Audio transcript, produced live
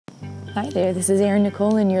Hi there, this is Erin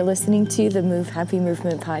Nicole, and you're listening to the Move Happy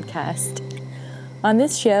Movement podcast. On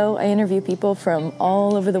this show, I interview people from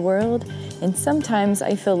all over the world, and sometimes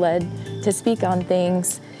I feel led to speak on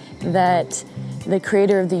things that the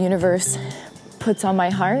creator of the universe puts on my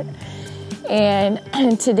heart. And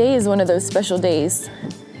today is one of those special days.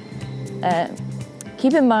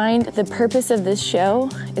 Keep in mind, the purpose of this show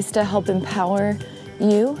is to help empower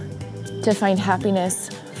you to find happiness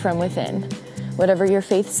from within. Whatever your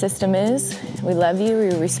faith system is, we love you,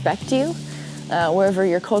 we respect you. Wherever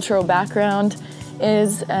your cultural background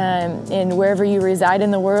is, and wherever you reside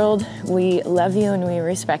in the world, we love you and we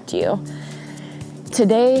respect you.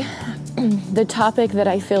 Today, the topic that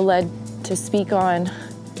I feel led to speak on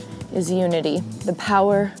is unity, the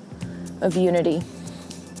power of unity.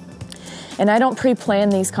 And I don't pre-plan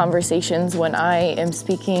these conversations when I am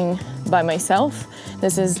speaking by myself.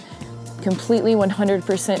 This is completely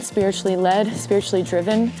 100% spiritually led, spiritually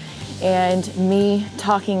driven, and me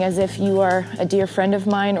talking as if you are a dear friend of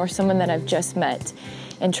mine or someone that I've just met,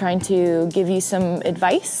 and trying to give you some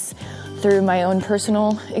advice through my own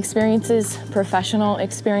personal experiences, professional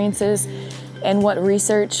experiences, and what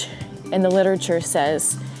research and the literature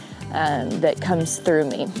says that comes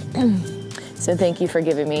through me. So thank you for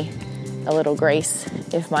giving me a little grace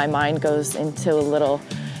if my mind goes into a little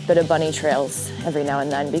bit of bunny trails every now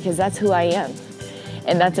and then, because that's who I am.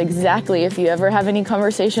 And that's exactly, if you ever have any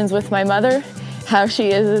conversations with my mother, how she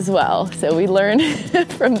is as well. So we learn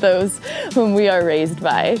from those whom we are raised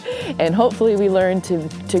by, and hopefully we learn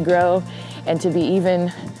to grow and to be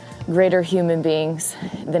even greater human beings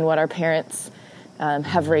than what our parents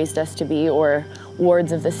have raised us to be, or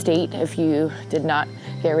wards of the state if you did not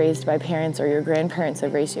get raised by parents, or your grandparents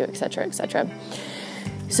have raised you, etc., etc.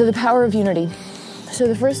 So the power of unity. So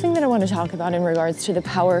the first thing that I want to talk about in regards to the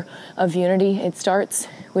power of unity, it starts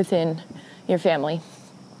within your family.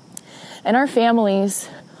 And our families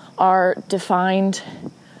are defined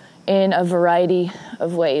in a variety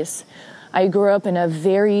of ways. I grew up in a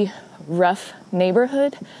very rough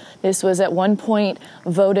neighborhood. This was at one point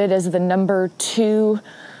voted as the number 2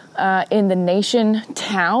 in the nation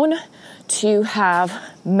town to have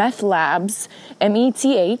meth labs,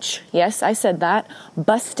 METH, yes, I said that,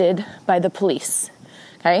 busted by the police.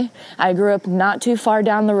 Okay, I grew up not too far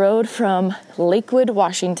down the road from Lakewood,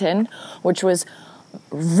 Washington, which was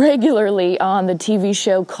regularly on the TV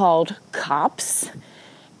show called Cops,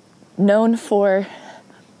 known for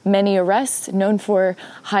many arrests, known for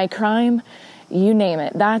high crime, you name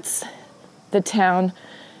it. That's the town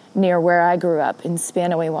near where I grew up in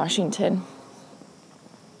Spanaway, Washington.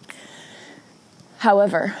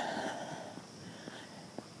 However,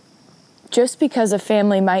 just because a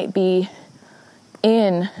family might be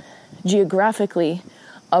in geographically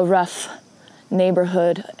a rough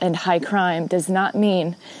neighborhood and high crime does not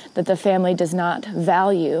mean that the family does not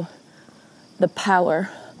value the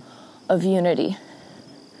power of unity.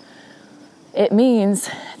 It means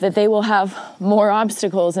that they will have more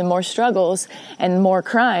obstacles and more struggles and more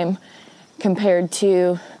crime compared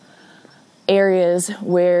to areas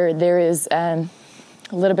where there is a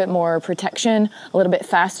little bit more protection, a little bit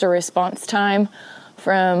faster response time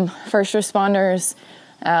from first responders,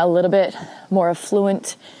 a little bit more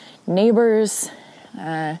affluent neighbors,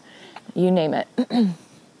 you name it.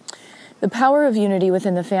 The power of unity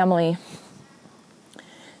within the family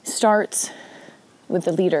starts with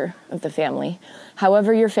the leader of the family.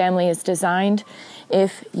 However your family is designed,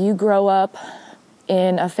 if you grow up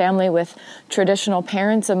in a family with traditional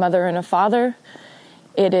parents, a mother and a father,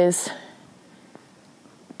 it is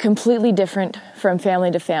completely different from family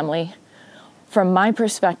to family. From my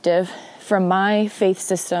perspective, from my faith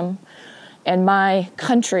system, and my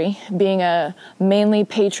country being a mainly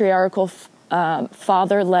patriarchal,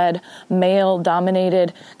 father-led,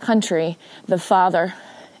 male-dominated country, the father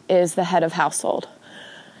is the head of household.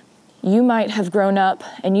 You might have grown up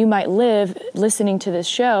and you might live listening to this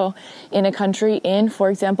show in a country in, for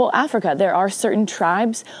example, Africa. There are certain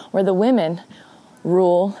tribes where the women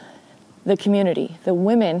rule the community. The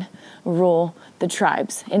women rule the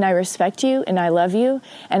tribes. And I respect you and I love you.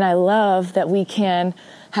 And I love that we can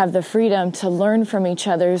have the freedom to learn from each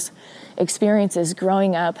other's experiences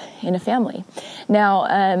growing up in a family.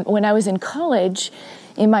 Now, when I was in college,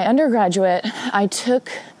 in my undergraduate, I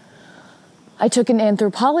took an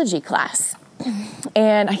anthropology class.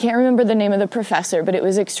 And I can't remember the name of the professor, but it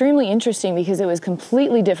was extremely interesting because it was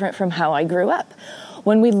completely different from how I grew up.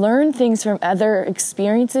 When we learn things from other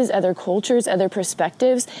experiences, other cultures, other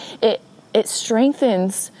perspectives, it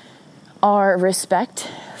strengthens our respect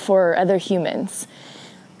for other humans.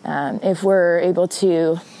 If we're able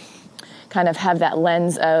to kind of have that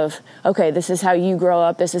lens of, okay, this is how you grow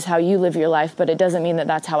up, this is how you live your life, but it doesn't mean that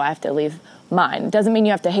that's how I have to live mine. It doesn't mean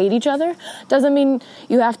you have to hate each other. It doesn't mean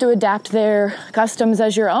you have to adapt their customs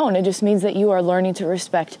as your own. It just means that you are learning to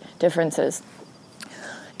respect differences.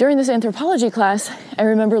 During this anthropology class, I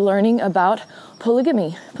remember learning about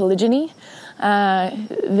polygyny.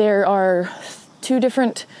 There are two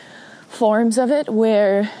different forms of it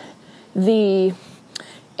where in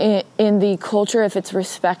the culture, if it's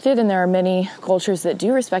respected, and there are many cultures that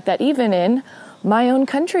do respect that, even in my own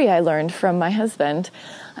country, I learned from my husband,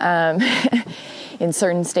 in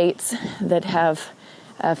certain states that have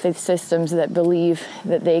faith systems that believe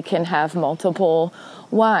that they can have multiple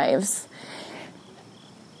wives.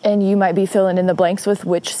 And you might be filling in the blanks with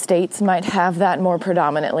which states might have that more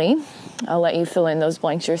predominantly. I'll let you fill in those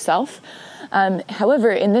blanks yourself. However,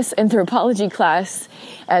 in this anthropology class,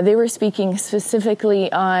 they were speaking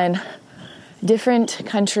specifically on different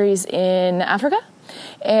countries in Africa,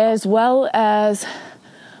 as well as,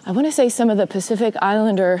 I want to say, some of the Pacific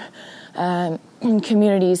Islander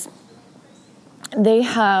communities. They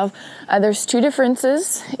have, there's two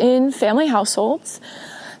differences in family households.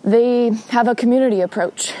 They have a community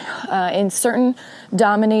approach. In certain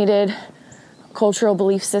dominated cultural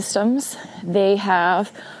belief systems, they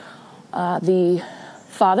have the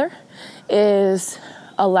father is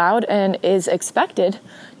allowed and is expected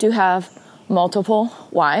to have multiple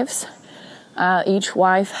wives. Each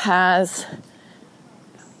wife has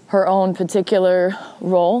her own particular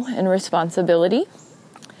role and responsibility.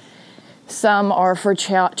 Some are for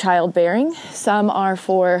childbearing, some are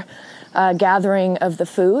for gathering of the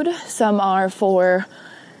food, some are for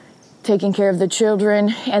taking care of the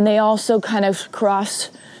children, and they also kind of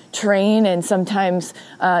cross-train and sometimes,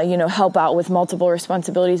 help out with multiple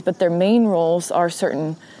responsibilities, but their main roles are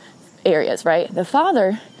certain areas, right? The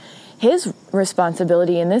father, his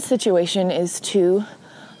responsibility in this situation is to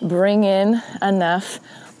bring in enough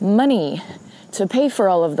money to pay for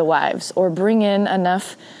all of the wives, or bring in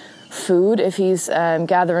enough food if he's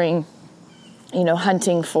gathering,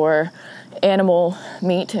 hunting for animal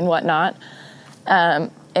meat and whatnot.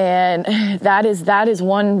 And that is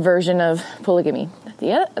one version of polygamy.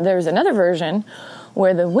 There's another version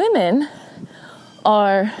where the women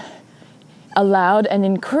are allowed and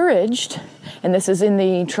encouraged, and this is in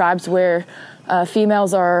the tribes where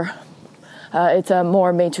females are, it's a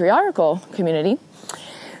more matriarchal community.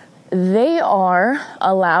 They are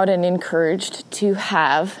allowed and encouraged to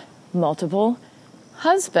have multiple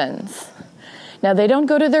husbands. Now, they don't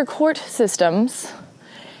go to their court systems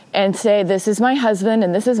and say, this is my husband,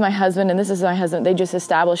 and this is my husband, and this is my husband. They just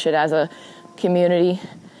establish it as a community.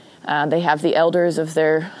 They have the elders of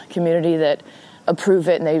their community that approve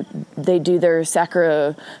it, and they do their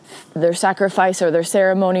sacrifice or their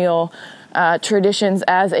ceremonial traditions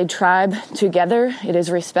as a tribe together. It is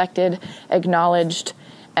respected, acknowledged,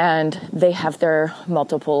 and they have their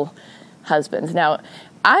multiple husbands. Now,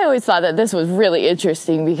 I always thought that this was really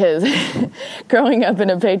interesting because growing up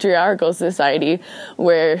in a patriarchal society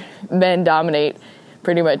where men dominate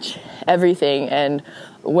pretty much everything and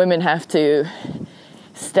women have to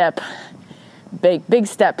big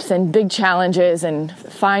steps and big challenges and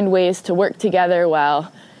find ways to work together,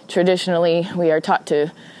 while traditionally we are taught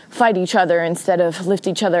to fight each other instead of lift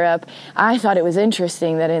each other up. I thought it was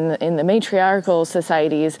interesting that in the matriarchal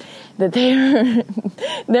societies that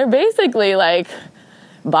they're basically like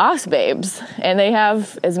boss babes, and they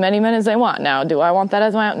have as many men as they want. Now, do I want that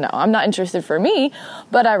as my own? No, I'm not interested for me,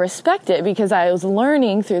 but I respect it because I was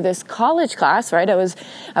learning through this college class, right? I was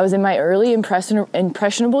in my early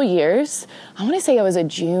impressionable years. I want to say I was a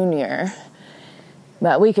junior,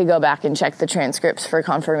 but we could go back and check the transcripts for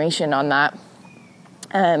confirmation on that.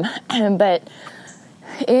 But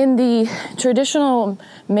in the traditional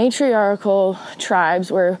matriarchal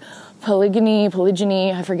tribes where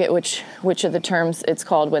polygyny, I forget which of the terms it's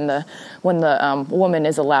called when the woman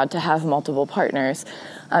is allowed to have multiple partners.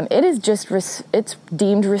 It is it's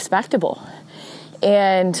deemed respectable.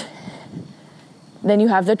 And then you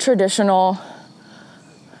have the traditional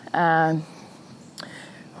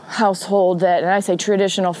household that, and I say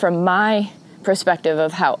traditional from my perspective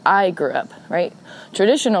of how I grew up, right?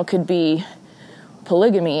 Traditional could be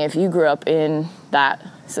polygamy if you grew up in that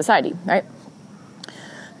society, right?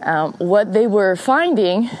 What they were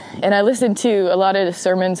finding, and I listened to a lot of the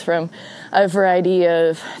sermons from a variety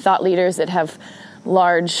of thought leaders that have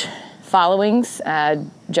large followings, Joel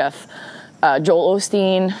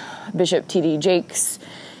Osteen, Bishop T.D. Jakes,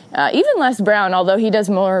 even Les Brown, although he does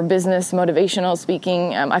more business motivational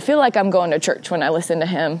speaking. I feel like I'm going to church when I listen to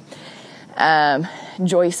him.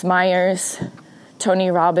 Joyce Myers, Tony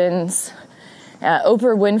Robbins,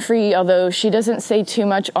 Oprah Winfrey, although she doesn't say too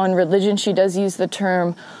much on religion, she does use the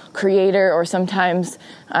term creator or sometimes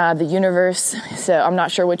the universe. So I'm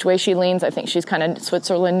not sure which way she leans. I think she's kind of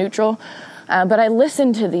Switzerland neutral. But I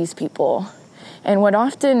listen to these people. And what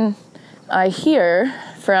often I hear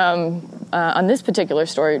from, on this particular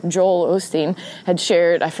story, Joel Osteen had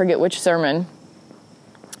shared, I forget which sermon,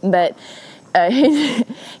 but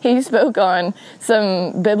he spoke on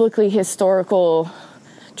some biblically historical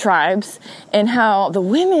tribes and how the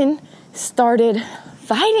women started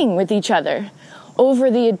fighting with each other over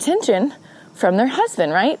the attention from their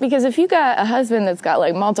husband, right? Because if you got a husband that's got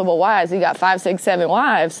like multiple wives, he got 5, 6, 7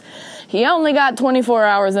 wives, he only got 24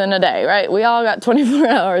 hours in a day, right? We all got 24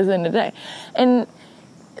 hours in a day. And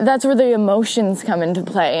that's where the emotions come into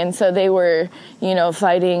play. And so they were,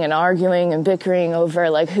 fighting and arguing and bickering over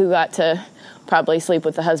like who got to probably sleep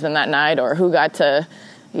with the husband that night or who got to,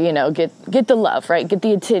 get the love, right? Get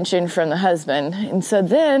the attention from the husband. And so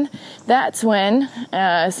then that's when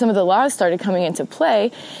some of the laws started coming into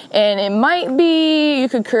play. And it might be, you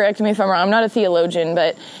could correct me if I'm wrong, I'm not a theologian,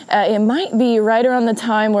 but it might be right around the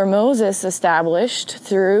time where Moses established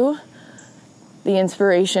through the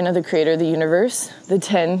inspiration of the creator of the universe, the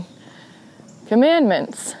 10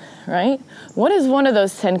 commandments, right? What is one of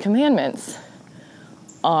those 10 commandments?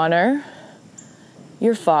 Honor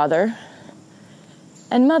your father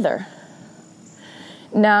and mother.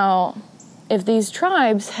 Now, if these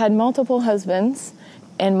tribes had multiple husbands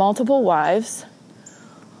and multiple wives,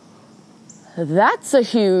 that's a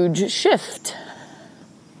huge shift.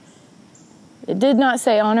 It did not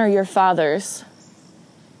say honor your fathers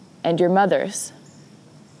and your mothers.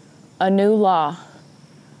 A new law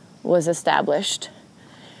was established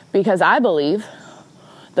because I believe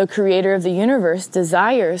the creator of the universe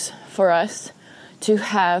desires for us to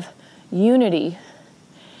have unity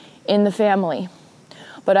in the family.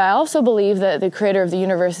 But I also believe that the creator of the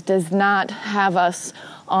universe does not have us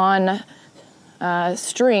on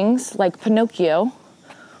strings like Pinocchio,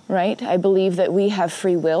 right? I believe that we have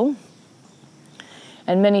free will.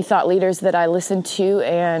 And many thought leaders that I listen to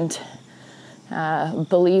and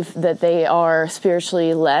believe that they are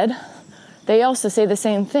spiritually led, they also say the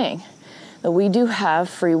same thing, that we do have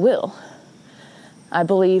free will. I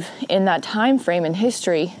believe in that time frame in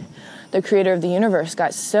history, the creator of the universe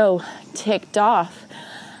got so ticked off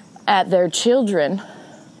at their children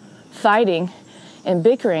fighting and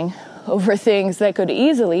bickering over things that could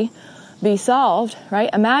easily be solved, right?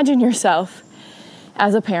 Imagine yourself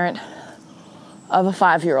as a parent of a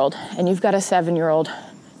 5-year-old and you've got a 7-year-old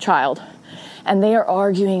child and they are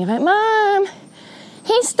arguing about, Mom,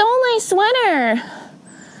 he stole my sweater.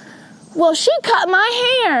 Well, she cut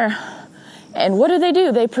my hair. And what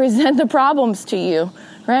do? They present the problems to you,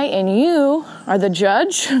 right? And you are the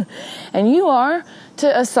judge and you are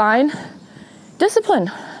to assign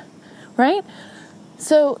discipline, right?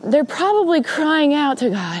 So they're probably crying out to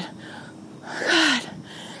God, God,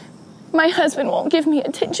 my husband won't give me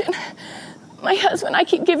attention. My husband, I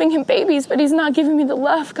keep giving him babies, but he's not giving me the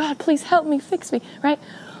love. God, please help me, fix me, right?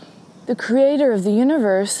 The creator of the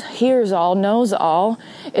universe hears all, knows all,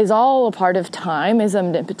 is all a part of time, is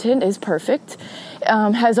omnipotent, is perfect,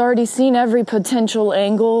 has already seen every potential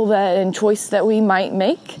angle and choice that we might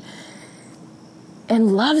make,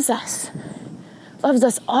 and loves us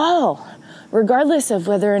all, regardless of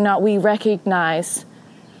whether or not we recognize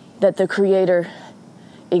that the creator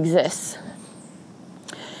exists.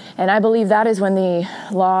 And I believe that is when the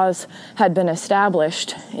laws had been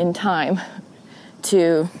established in time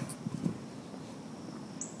to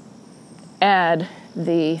add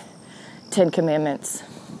the 10 commandments.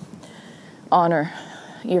 Honor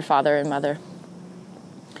your father and mother.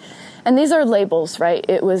 And these are labels, right?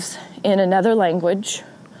 It was in another language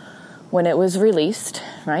when it was released,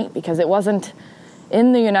 right? Because it wasn't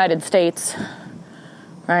in the United States,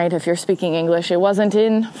 right? If you're speaking English, it wasn't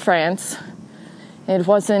in France. It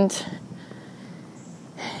wasn't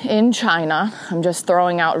in China. I'm just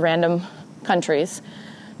throwing out random countries'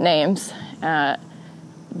 names.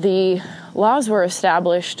 The laws were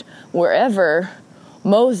established wherever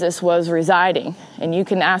Moses was residing. And you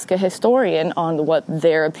can ask a historian on what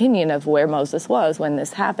their opinion of where Moses was when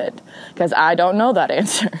this happened. Because I don't know that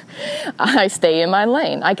answer. I stay in my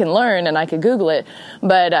lane. I can learn and I can Google it.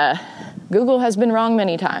 But Google has been wrong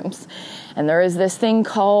many times. And there is this thing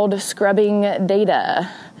called scrubbing data.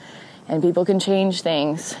 And people can change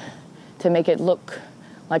things to make it look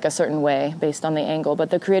like a certain way based on the angle. But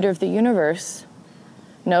the creator of the universe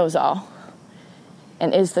knows all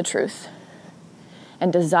and is the truth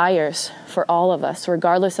and desires for all of us,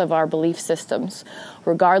 regardless of our belief systems,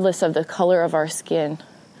 regardless of the color of our skin,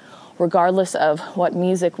 regardless of what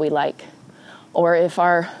music we like, or if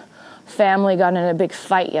our family got in a big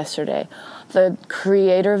fight yesterday. The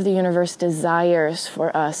creator of the universe desires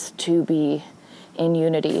for us to be in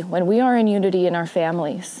unity. When we are in unity in our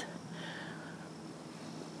families,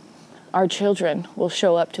 our children will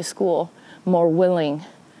show up to school more willing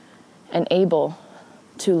and able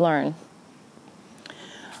to learn.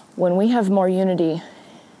 When we have more unity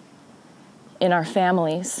in our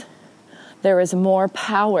families, there is more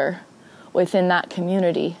power within that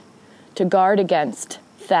community to guard against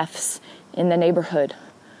thefts in the neighborhood,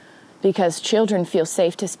 because children feel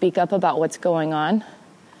safe to speak up about what's going on.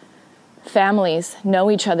 Families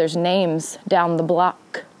know each other's names down the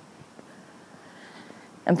block.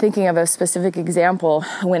 I'm thinking of a specific example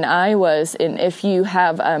when I was in, if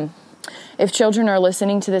children are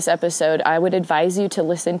listening to this episode, I would advise you to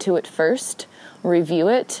listen to it first, review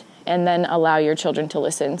it, and then allow your children to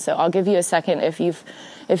listen. So I'll give you a second if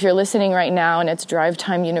you're listening right now and it's Drive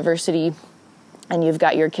Time University and you've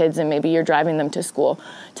got your kids and maybe you're driving them to school,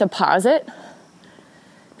 to pause it,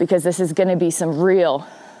 because this is going to be some real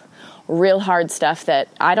hard stuff that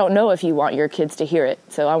I don't know if you want your kids to hear it.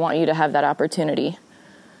 So I want you to have that opportunity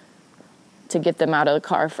to get them out of the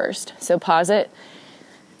car first. So pause it.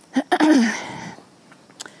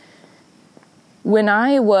 When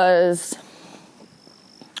I want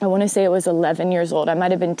to say it was 11 years old. I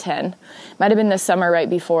might have been 10. Might have been the summer right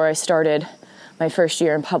before I started my first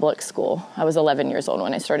year in public school. I was 11 years old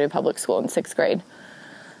when I started public school in 6th grade.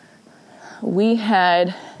 We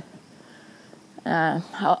had,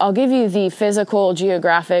 I'll give you the physical,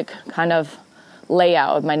 geographic kind of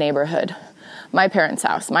layout of my neighborhood. My parents'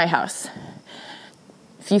 house, my house.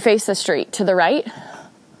 If you face the street, to the right,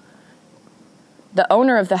 the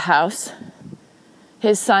owner of the house,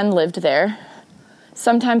 his son lived there.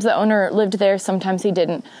 Sometimes the owner lived there, sometimes he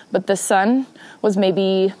didn't. But the son was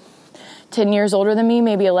maybe 10 years older than me,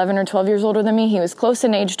 maybe 11 or 12 years older than me. He was close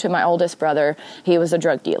in age to my oldest brother. He was a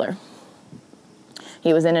drug dealer.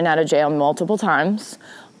 He was in and out of jail multiple times.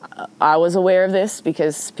 I was aware of this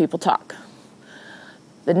because people talk.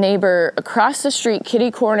 The neighbor across the street,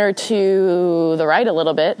 kitty corner to the right a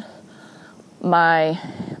little bit, my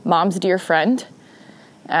mom's dear friend,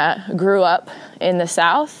 grew up in the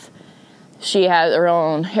South. She had her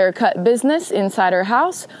own haircut business inside her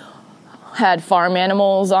house, had farm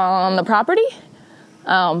animals on the property,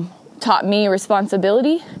 taught me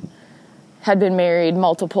responsibility, had been married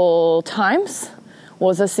multiple times,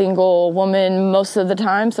 was a single woman most of the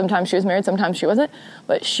time. Sometimes she was married, sometimes she wasn't.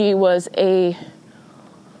 But she was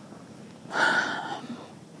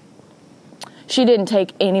she didn't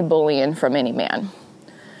take any bullying from any man.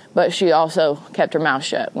 But she also kept her mouth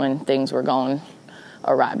shut when things were going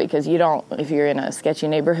awry, because if you're in a sketchy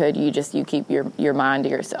neighborhood, you keep your mind to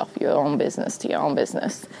yourself, your own business to your own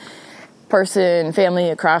business. Family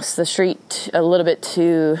across the street, a little bit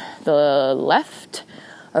to the left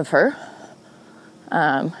of her.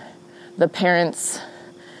 The parents,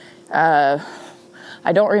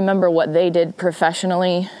 I don't remember what they did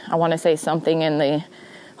professionally. I want to say something in the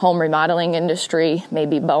home remodeling industry,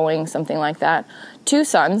 maybe Boeing, something like that. 2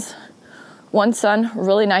 sons. One son,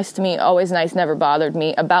 really nice to me, always nice, never bothered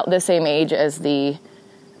me, about the same age as the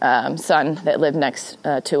son that lived next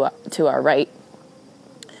to our right.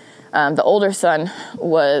 The older son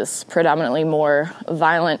was predominantly more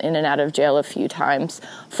violent, in and out of jail a few times,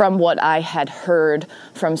 from what I had heard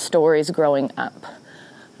from stories growing up.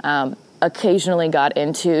 Occasionally got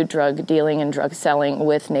into drug dealing and drug selling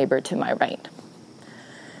with neighbor to my right.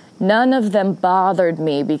 None of them bothered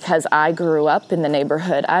me because I grew up in the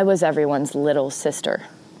neighborhood. I was everyone's little sister.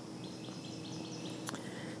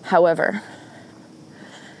 However,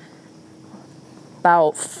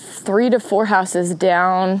 about 3 to 4 houses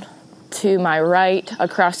down to my right,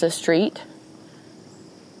 across the street,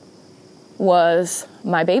 was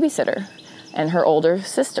my babysitter and her older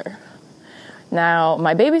sister. Now,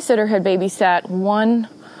 my babysitter had babysat 1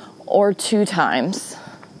 or 2 times.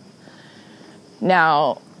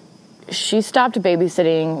 Now, she stopped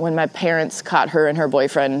babysitting when my parents caught her and her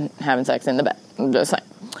boyfriend having sex in the bed. I'm just saying.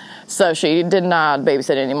 So she did not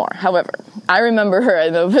babysit anymore. However, I remember her,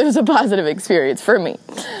 and it was a positive experience for me.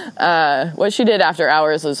 What she did after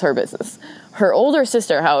hours was her business. Her older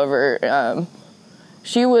sister, however,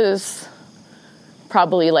 she was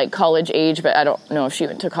probably like college age, but I don't know if she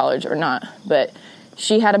went to college or not. But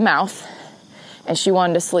she had a mouth, and she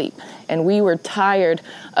wanted to sleep. And we were tired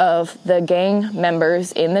of the gang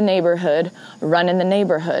members in the neighborhood running the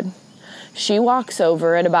neighborhood. She walks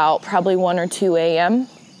over at about probably 1 or 2 a.m.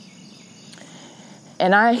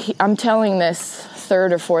 And I'm telling this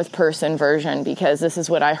 3rd or 4th person version because this is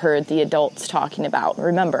what I heard the adults talking about.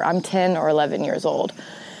 Remember, I'm 10 or 11 years old.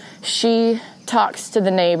 She talks to the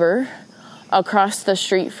neighbor across the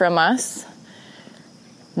street from us,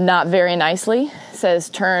 not very nicely, says,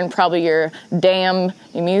 turn probably your damn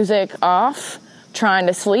music off, trying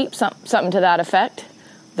to sleep, something to that effect.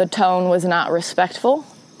 The tone was not respectful.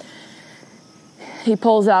 He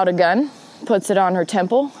pulls out a gun, puts it on her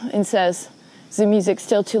temple, and says, is the music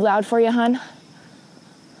still too loud for you, hon?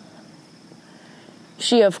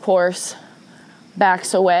 She, of course,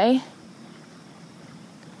 backs away,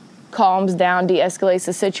 calms down, de-escalates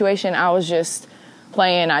the situation. I was just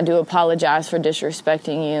playing, I do apologize for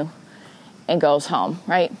disrespecting you, and goes home,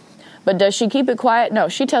 right? But does she keep it quiet? No,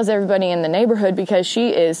 she tells everybody in the neighborhood because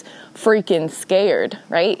she is freaking scared,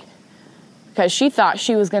 right? Because she thought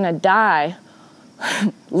she was going to die,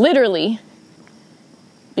 literally,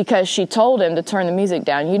 because she told him to turn the music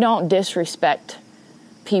down. You don't disrespect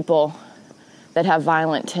people that have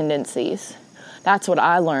violent tendencies. That's what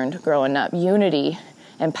I learned growing up. Unity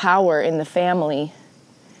and power in the family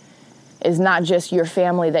is not just your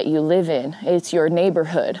family that you live in. It's your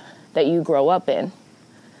neighborhood that you grow up in.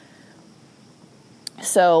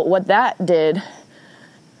 So what that did,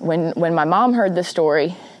 when my mom heard the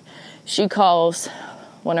story, she calls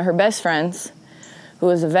one of her best friends, who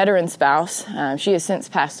is a veteran spouse. She has since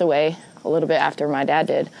passed away a little bit after my dad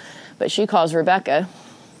did. But she calls Rebecca.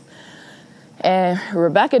 And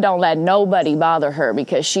Rebecca don't let nobody bother her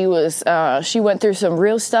because she went through some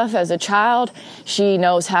real stuff as a child. She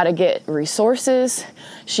knows how to get resources.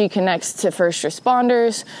 She connects to first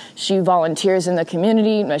responders. She volunteers in the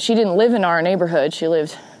community. She didn't live in our neighborhood. She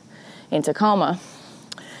lived in Tacoma.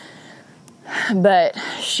 But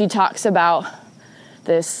she talks about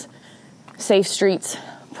this Safe Streets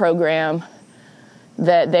program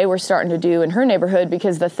that they were starting to do in her neighborhood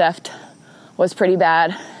because the theft was pretty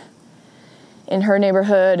bad in her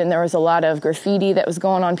neighborhood, and there was a lot of graffiti that was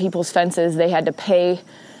going on people's fences. They had to pay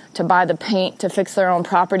to buy the paint to fix their own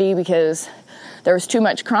property because there was too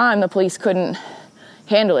much crime. The police couldn't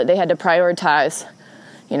handle it. They had to prioritize,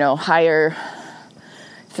 higher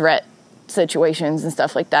threat situations and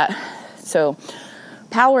stuff like that. So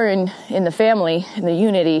power in the family, and the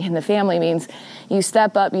unity in the family means you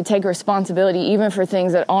step up, you take responsibility even for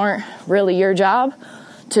things that aren't really your job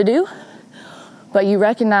to do, but you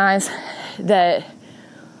recognize that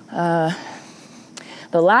the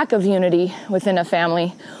lack of unity within a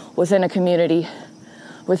family, within a community,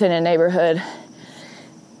 within a neighborhood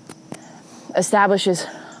establishes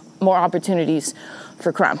more opportunities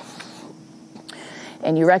for crime.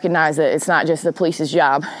 And you recognize that it's not just the police's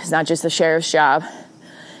job, it's not just the sheriff's job,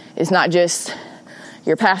 it's not just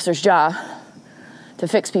your pastor's job to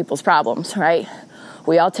fix people's problems, right?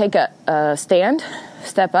 We all take a stand,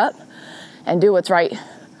 step up, and do what's right.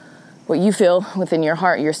 What you feel within your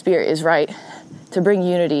heart, your spirit is right to bring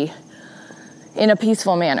unity in a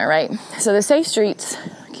peaceful manner, right? So the Safe Streets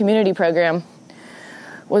community program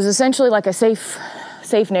was essentially like a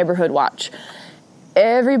safe neighborhood watch.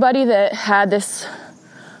 Everybody that had this,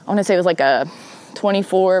 I want to say it was like a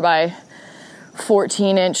 24 by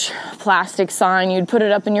 14 inch plastic sign, you'd put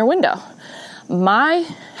it up in your window. My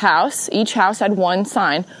house, each house had one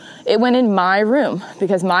sign. It went in my room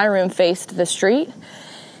because my room faced the street.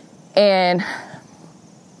 And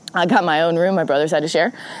I got my own room. My brothers had to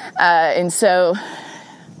share. And so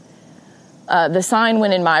the sign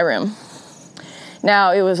went in my room.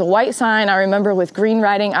 Now, it was a white sign, I remember, with green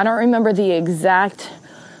writing. I don't remember the exact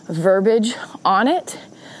verbiage on it,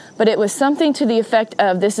 but it was something to the effect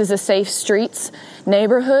of, this is a Safe Streets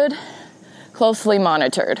neighborhood, closely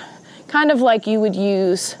monitored. Kind of like you would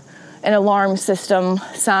use an alarm system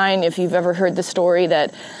sign, if you've ever heard the story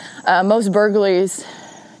that most burglaries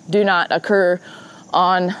do not occur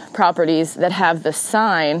on properties that have the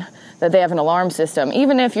sign that they have an alarm system,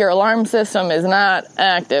 even if your alarm system is not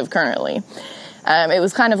active currently. It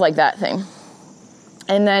was kind of like that thing.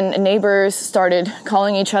 And then neighbors started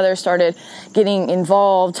calling each other, started getting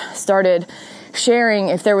involved, started sharing.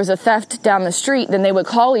 If there was a theft down the street, then they would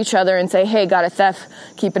call each other and say, hey, got a theft,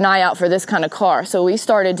 keep an eye out for this kind of car. So we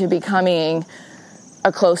started to becoming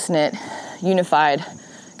a close-knit, unified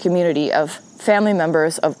community of family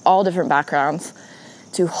members of all different backgrounds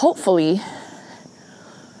to hopefully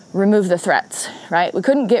remove the threats, right? We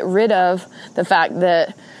couldn't get rid of the fact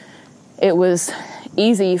that it was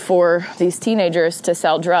easy for these teenagers to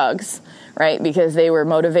sell drugs, right? Because they were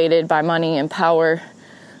motivated by money and power,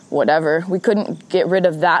 whatever. We couldn't get rid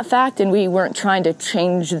of that fact, and we weren't trying to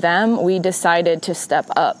change them. We decided to step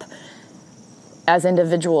up as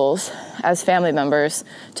individuals, as family members,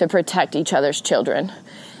 to protect each other's children.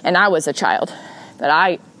 And I was a child, but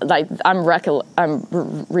I'm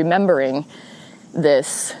remembering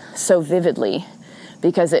this so vividly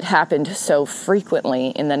because it happened so frequently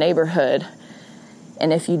in the neighborhood.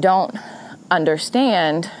 And if you don't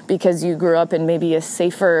understand, because you grew up in maybe a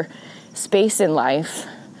safer space in life,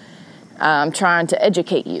 I'm trying to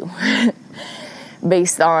educate you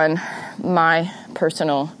based on my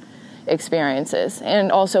personal experiences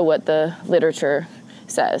and also what the literature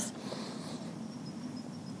says.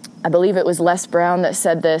 I believe it was Les Brown that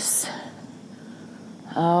said this.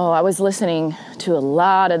 I was listening to a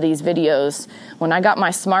lot of these videos. When I got my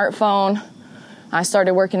smartphone, I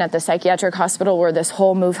started working at the psychiatric hospital where this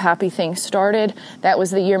whole Move Happy thing started. That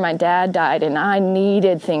was the year my dad died, and I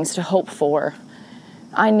needed things to hope for.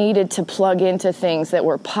 I needed to plug into things that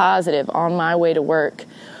were positive on my way to work,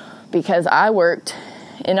 because I worked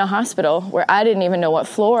in a hospital where I didn't even know what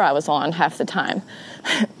floor I was on half the time.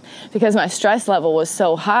 Because my stress level was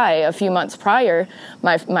so high. A few months prior,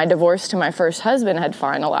 my divorce to my first husband had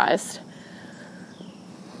finalized.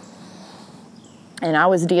 And I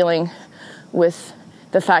was dealing with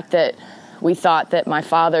the fact that we thought that my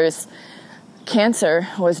father's cancer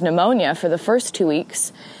was pneumonia for the first 2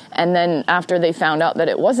 weeks. And then after they found out that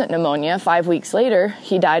it wasn't pneumonia, 5 weeks later,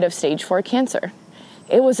 he died of stage 4 cancer.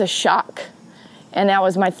 It was a shock. And that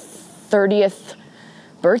was my 30th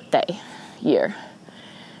birthday year.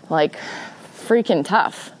 Like, freaking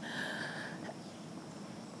tough.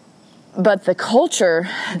 But the culture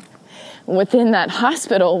within that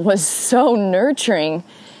hospital was so nurturing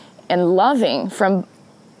and loving from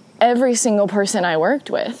every single person I worked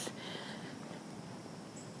with.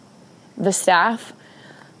 The staff,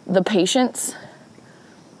 the patients,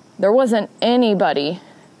 there wasn't anybody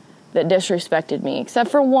that disrespected me,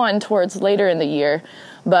 except for one towards later in the year.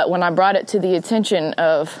 But when I brought it to the attention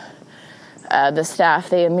of the staff,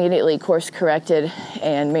 they immediately course corrected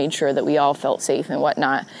and made sure that we all felt safe and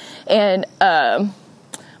whatnot. And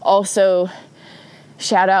also,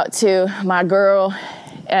 shout out to my girl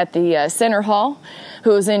at the center hall, who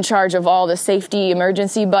was in charge of all the safety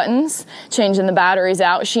emergency buttons, changing the batteries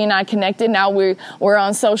out. She and I connected. Now we're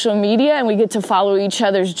on social media and we get to follow each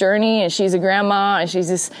other's journey. And she's a grandma and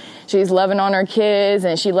she's loving on her kids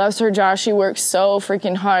and she loves her job. She works so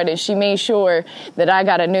freaking hard, and she made sure that I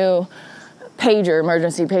got a new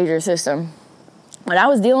emergency pager system. When I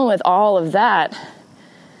was dealing with all of that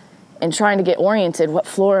and trying to get oriented, what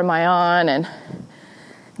floor am I on, and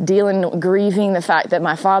grieving the fact that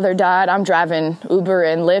my father died. I'm driving Uber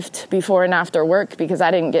and Lyft before and after work because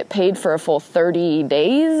I didn't get paid for a full 30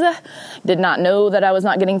 days. Did not know that I was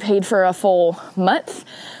not getting paid for a full month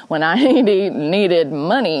when I needed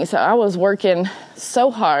money. So I was working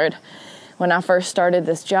so hard when I first started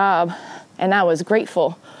this job, and I was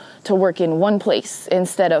grateful to work in one place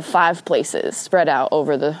instead of 5 places spread out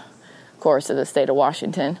over the course of the state of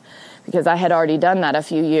Washington, because I had already done that a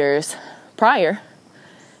few years prior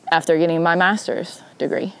after getting my master's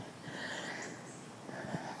degree.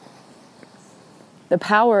 The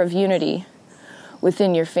power of unity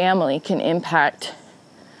within your family can impact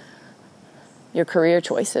your career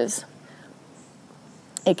choices.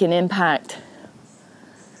 It can impact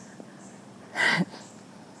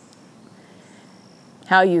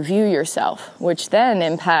how you view yourself, which then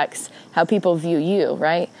impacts how people view you,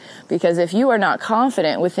 right? Because if you are not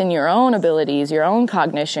confident within your own abilities, your own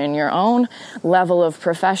cognition, your own level of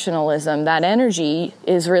professionalism, that energy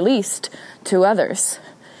is released to others.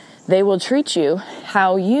 They will treat you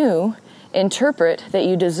how you interpret that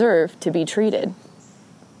you deserve to be treated.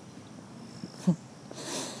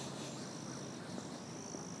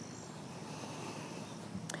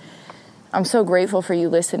 I'm so grateful for you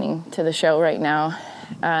listening to the show right now.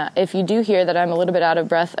 If you do hear that I'm a little bit out of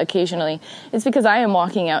breath occasionally, it's because I am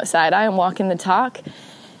walking outside. I am walking the talk.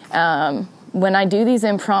 When I do these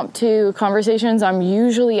impromptu conversations, I'm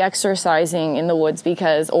usually exercising in the woods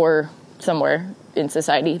or somewhere in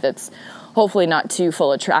society that's hopefully not too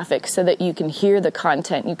full of traffic, so that you can hear the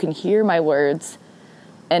content, you can hear my words,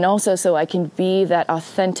 and also so I can be that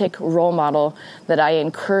authentic role model that I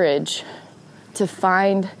encourage to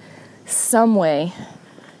find some way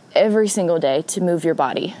every single day to move your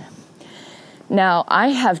body. Now, I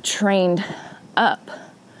have trained up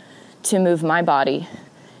to move my body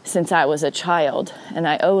since I was a child, and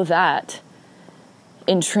I owe that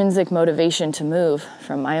intrinsic motivation to move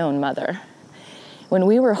from my own mother. When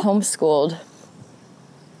we were homeschooled,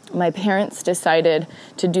 my parents decided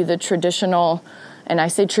to do the traditional, and I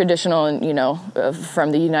say traditional,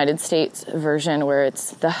 from the United States version, where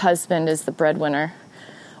it's the husband is the breadwinner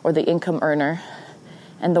or the income earner,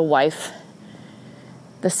 and the wife,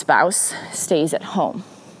 the spouse, stays at home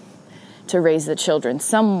to raise the children.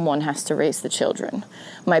 Someone has to raise the children.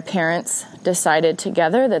 My parents decided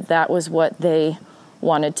together that that was what they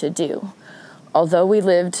wanted to do. although we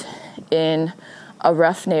lived in a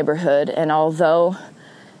rough neighborhood, and although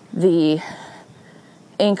the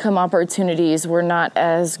income opportunities were not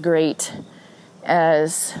as great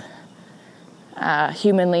as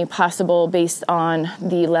humanly possible based on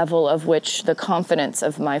the level of which the confidence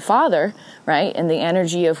of my father, right, and the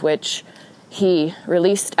energy of which he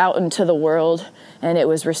released out into the world, and it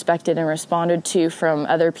was respected and responded to from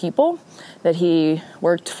other people that he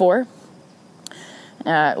worked for,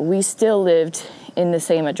 we still lived in the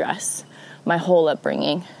same address my whole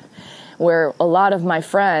upbringing, where a lot of my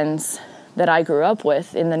friends that I grew up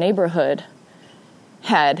with in the neighborhood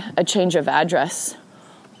had a change of address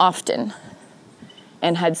often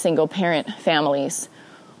and had single parent families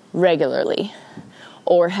regularly,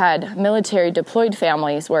 or had military deployed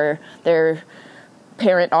families where their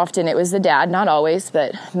parent, often it was the dad, not always,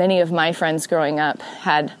 but many of my friends growing up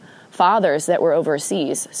had fathers that were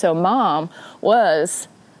overseas. So mom was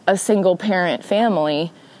a single parent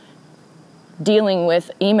family dealing with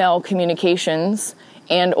email communications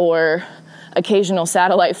and or occasional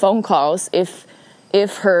satellite phone calls if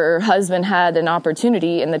her husband had an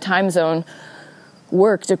opportunity and the time zone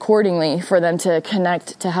worked accordingly for them to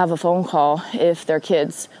connect to have a phone call if their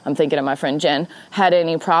kids, I'm thinking of my friend Jen, had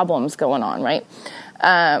any problems going on, right?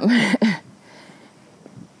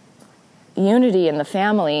 Unity in the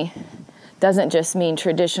family doesn't just mean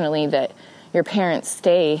traditionally that your parents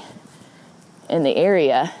stay in the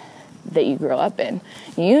area that you grow up in.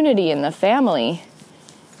 Unity in the family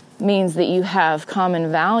means that you have common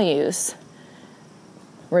values,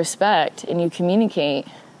 respect, and you communicate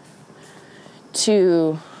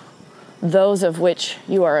to those of which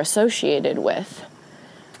you are associated with.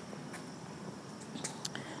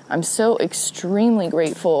 I'm so extremely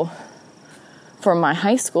grateful for my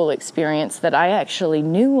high school experience that I actually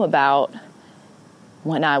knew about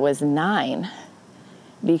when I was 9,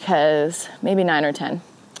 because maybe 9 or 10.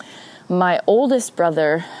 My oldest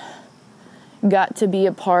brother got to be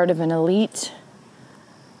a part of an elite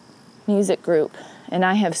music group. And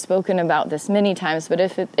I have spoken about this many times, but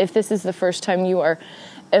if this is the first time you are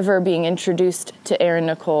ever being introduced to Erin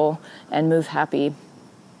Nicole and Move Happy,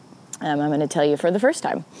 I'm going to tell you for the first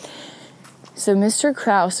time. So Mr.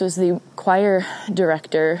 Krause was the choir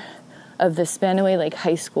director of the Spanaway Lake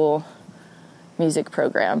High School music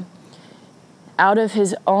program. Out of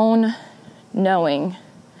his own knowing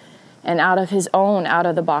and out of his own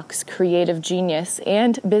out-of-the-box creative genius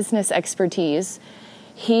and business expertise,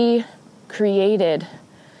 he created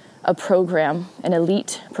a program, an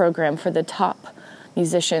elite program for the top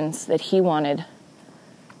musicians that he wanted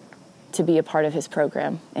to be a part of his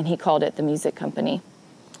program, and he called it the Music Company.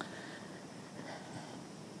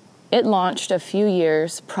 It launched a few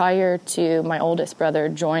years prior to my oldest brother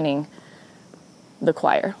joining the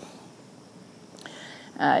choir.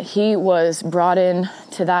 He was brought in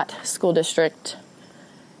to that school district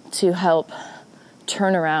to help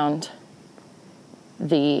turn around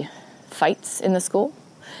the fights in the school,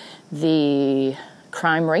 the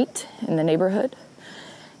crime rate in the neighborhood,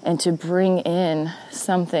 and to bring in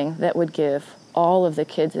something that would give all of the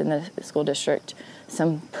kids in the school district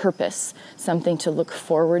some purpose, something to look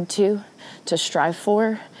forward to strive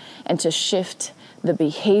for, and to shift the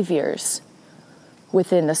behaviors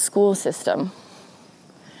within the school system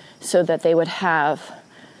so that they would have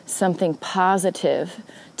something positive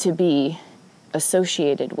to be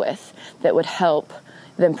associated with that would help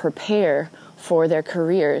them prepare for their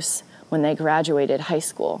careers when they graduated high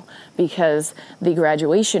school, because the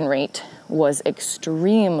graduation rate was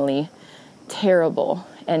extremely terrible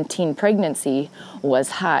and teen pregnancy was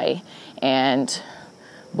high, and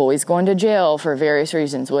boys going to jail for various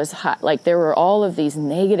reasons was high. Like, there were all of these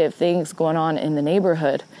negative things going on in the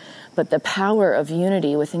neighborhood, but the power of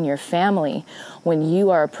unity within your family when you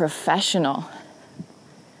are a professional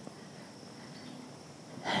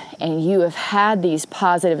and you have had these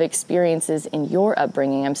positive experiences in your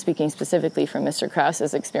upbringing. I'm speaking specifically from Mr.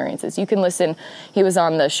 Krause's experiences. You can listen. He was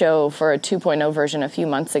on the show for a 2.0 version a few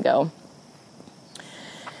months ago.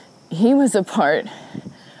 He was a part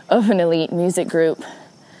of an elite music group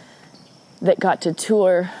that got to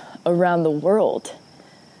tour around the world.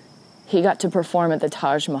 He got to perform at the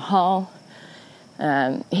Taj Mahal.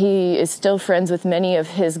 He is still friends with many of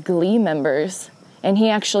his Glee members, and he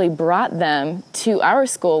actually brought them to our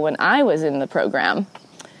school when I was in the program.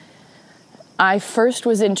 I first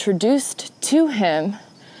was introduced to him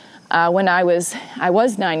when I was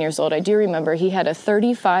 9 years old. I do remember he had a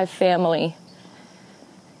 35 family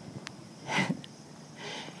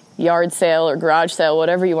yard sale or garage sale,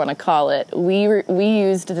 whatever you want to call it. We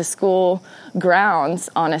used the school grounds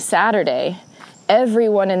on a Saturday.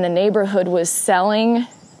 Everyone in the neighborhood was selling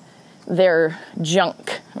their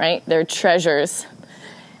junk, right? Their treasures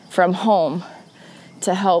from home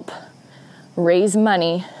to help raise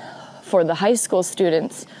money for the high school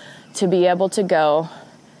students to be able to go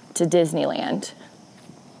to Disneyland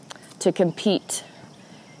to compete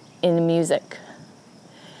in music.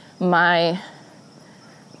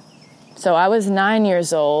 So I was 9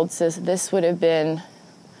 years old, so this would have been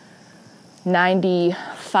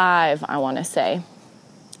 95, I want to say,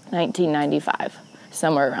 1995,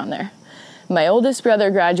 somewhere around there. My oldest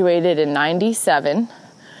brother graduated in 97,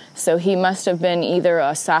 so he must have been either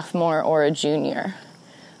a sophomore or a junior.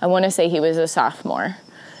 I want to say he was a sophomore.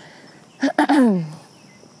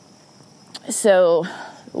 So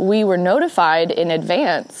we were notified in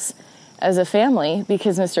advance as a family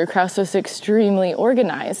because Mr. Krause was extremely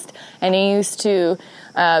organized, and he used to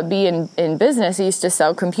be in business. He used to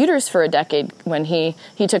sell computers for a decade when he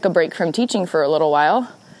took a break from teaching for a little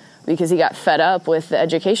while because he got fed up with the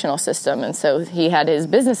educational system. And so he had his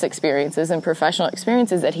business experiences and professional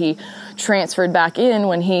experiences that he transferred back in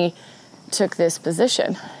when he took this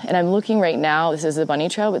position. And I'm looking right now, this is a bunny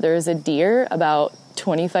trail, but there is a deer about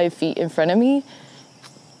 25 feet in front of me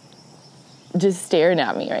just staring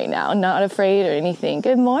at me right now, not afraid or anything.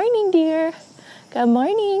 Good morning, dear. Good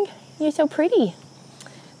morning. You're so pretty.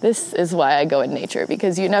 This is why I go in nature,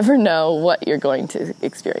 because you never know what you're going to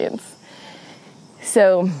experience.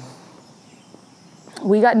 So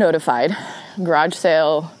we got notified, garage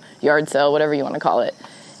sale, yard sale, whatever you want to call it.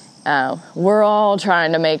 We're all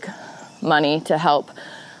trying to make money to help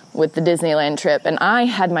with the Disneyland trip. And I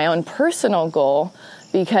had my own personal goal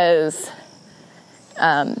because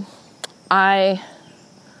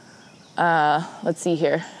let's see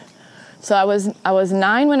here. So I was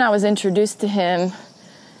 9 when I was introduced to him,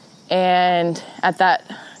 and at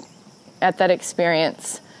that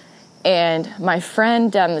experience, and my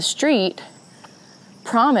friend down the street,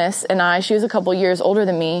 Promise, and she was a couple years older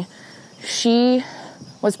than me, she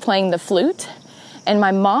was playing the flute, and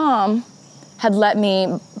my mom had let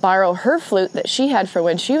me borrow her flute that she had for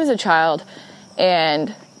when she was a child,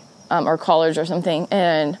 and or college or something,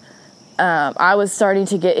 and I was starting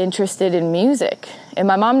to get interested in music. And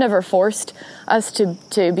my mom never forced us to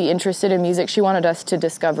be interested in music. She wanted us to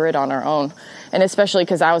discover it on our own. And especially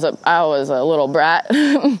because I was a little brat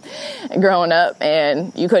growing up,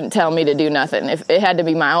 and you couldn't tell me to do nothing. It had to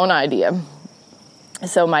be my own idea.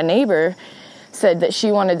 So my neighbor said that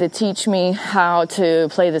she wanted to teach me how to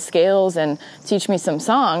play the scales and teach me some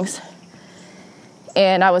songs.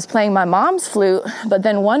 And I was playing my mom's flute, but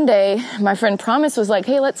then one day my friend Promise was like,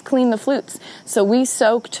 hey, let's clean the flutes. So we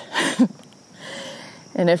soaked,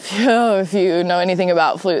 and if you know anything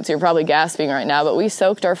about flutes, you're probably gasping right now, but we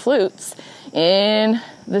soaked our flutes in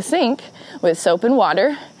the sink with soap and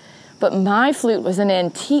water. But my flute was an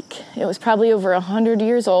antique. It was probably over 100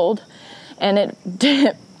 years old, and it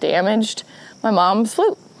damaged my mom's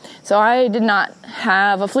flute. So I did not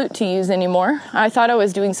have a flute to use anymore. I thought I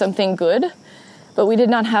was doing something good, but we did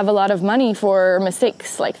not have a lot of money for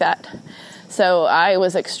mistakes like that. So I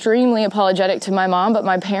was extremely apologetic to my mom, but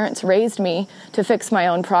my parents raised me to fix my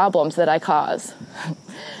own problems that I cause.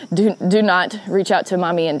 Do not reach out to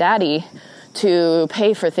mommy and daddy to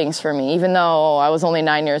pay for things for me. Even though I was only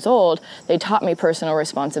 9 years old, they taught me personal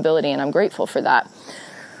responsibility, and I'm grateful for that.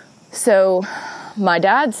 So my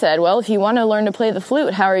dad said, well, if you want to learn to play the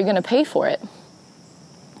flute, how are you going to pay for it?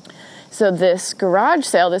 So this garage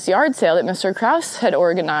sale, this yard sale that Mr. Krause had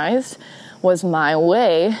organized was my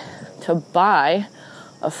way to buy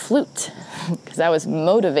a flute, because I was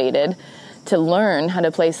motivated to learn how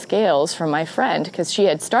to play scales from my friend, because she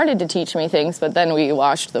had started to teach me things, but then we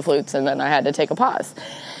washed the flutes and then I had to take a pause.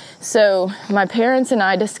 So my parents and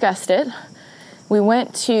I discussed it. We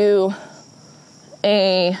went to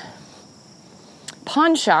a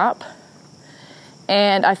pawn shop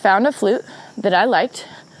and I found a flute that I liked.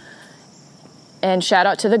 And shout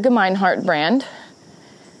out to the Gemeinhardt brand.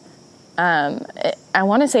 I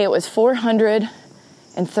want to say it was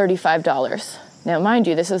 $435. Now, mind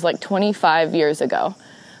you, this is like 25 years ago.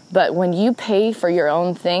 But when you pay for your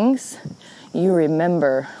own things, you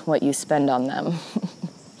remember what you spend on them.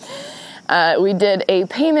 We did a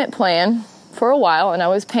payment plan for a while, and I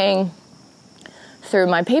was paying through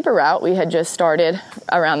my paper route. We had just started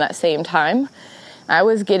around that same time. I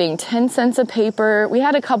was getting 10 cents a paper. We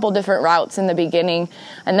had a couple different routes in the beginning,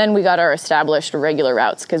 and then we got our established regular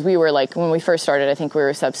routes, because we were like, when we first started, I think we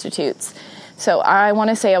were substitutes. So I want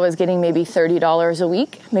to say I was getting maybe $30 a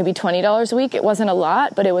week, maybe $20 a week. It wasn't a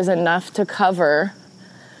lot, but it was enough to cover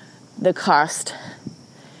the cost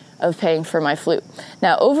of paying for my flute.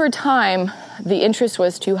 Now, over time, the interest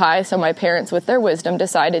was too high, so my parents, with their wisdom,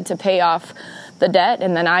 decided to pay off the debt,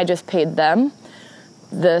 and then I just paid them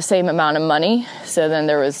the same amount of money. So then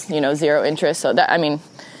there was, zero interest. So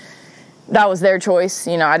that was their choice.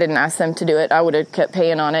 I didn't ask them to do it. I would have kept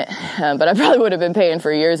paying on it, but I probably would have been paying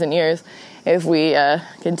for years and years if we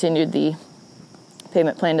continued the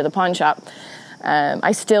payment plan to the pawn shop.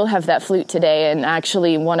 I still have that flute today, and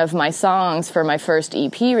actually one of my songs for my first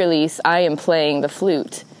EP release, I am playing the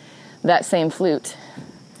flute, that same flute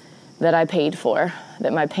that I paid for,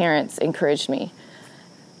 that my parents encouraged me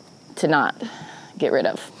to not get rid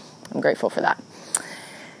of. I'm grateful for that.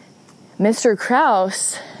 Mr.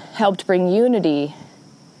 Kraus helped bring unity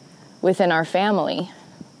within our family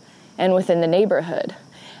and within the neighborhood.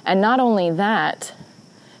 And not only that,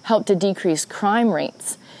 helped to decrease crime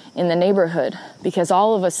rates in the neighborhood, because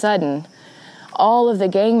all of a sudden, all of the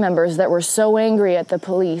gang members that were so angry at the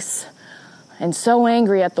police and so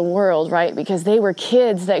angry at the world, right? Because they were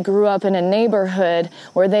kids that grew up in a neighborhood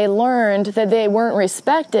where they learned that they weren't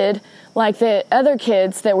respected like the other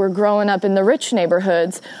kids that were growing up in the rich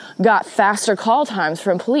neighborhoods got faster call times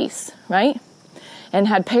from police, right? And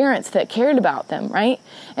had parents that cared about them, right?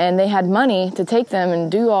 And they had money to take them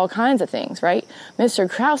and do all kinds of things, right? Mr.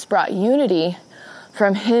 Kraus brought unity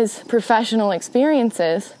from his professional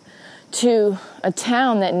experiences to a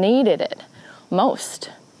town that needed it most.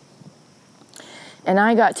 And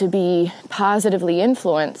I got to be positively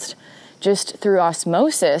influenced just through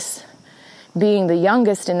osmosis, being the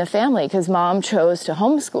youngest in the family, because Mom chose to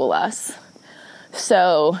homeschool us.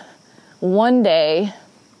 So one day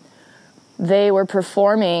they were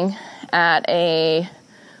performing at a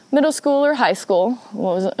middle school or high school.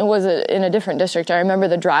 It was in a different district. I remember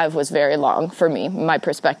the drive was very long for me, my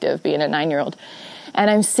perspective, being a 9-year-old. And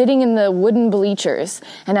I'm sitting in the wooden bleachers,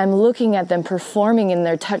 and I'm looking at them performing in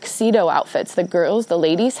their tuxedo outfits. The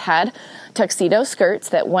ladies had tuxedo skirts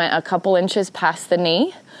that went a couple inches past the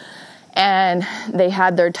knee, and they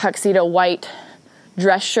had their tuxedo white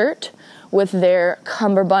dress shirt with their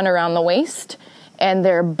cummerbund around the waist and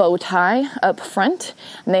their bow tie up front.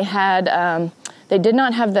 And they had... They did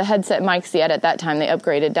not have the headset mics yet at that time. They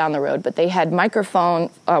upgraded down the road, but they had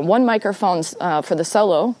one microphone for the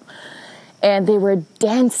solo, and they were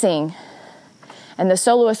dancing. And the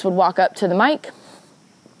soloist would walk up to the mic,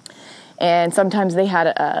 and sometimes they had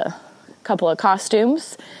a couple of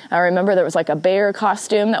costumes. I remember there was like a bear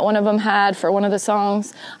costume that one of them had for one of the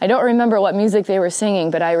songs. I don't remember what music they were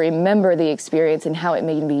singing, but I remember the experience and how it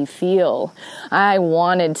made me feel. I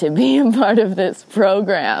wanted to be a part of this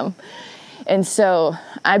program. And so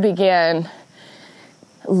I began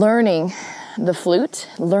learning the flute,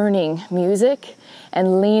 learning music,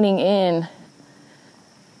 and leaning in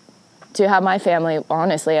to how my family,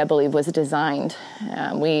 honestly, I believe, was designed.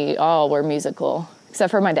 We all were musical, except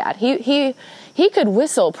for my dad. He could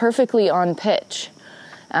whistle perfectly on pitch,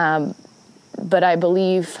 but I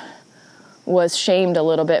believe was shamed a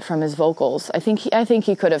little bit from his vocals. I think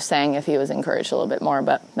he could have sang if he was encouraged a little bit more,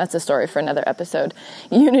 but that's a story for another episode.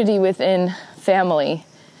 Unity within family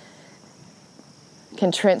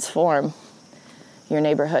can transform your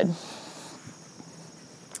neighborhood.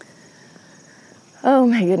 Oh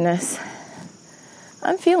my goodness.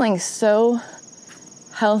 I'm feeling so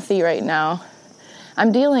healthy right now.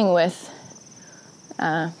 I'm dealing with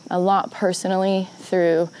a lot personally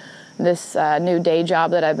through this new day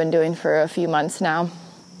job that I've been doing for a few months now.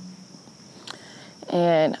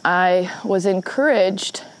 And I was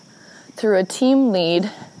encouraged through a team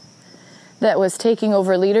lead that was taking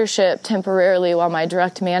over leadership temporarily while my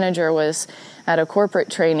direct manager was at a corporate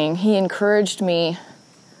training. He encouraged me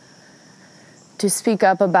to speak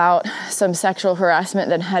up about some sexual harassment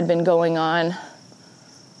that had been going on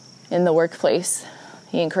in the workplace.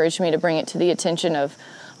 He encouraged me to bring it to the attention of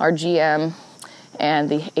our GM and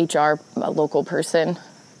the HR local person.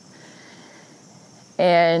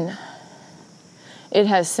 And it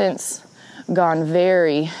has since gone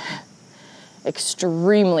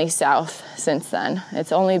extremely south since then.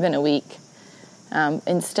 It's only been a week.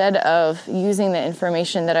 Instead of using the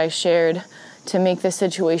information that I shared to make the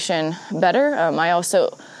situation better, I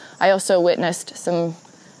also witnessed some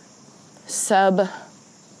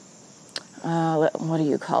what do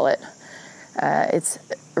you call it?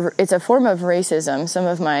 It's a form of racism. Some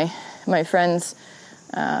of my friends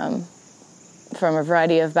from a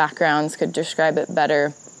variety of backgrounds could describe it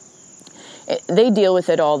better. They deal with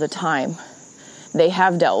it all the time. They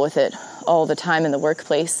have dealt with it all the time in the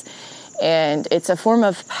workplace. And it's a form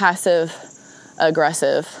of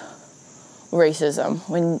passive-aggressive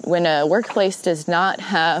racism. When a workplace does not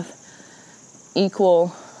have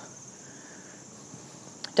equal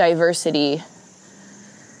diversity,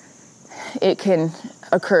 it can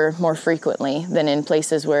occur more frequently than in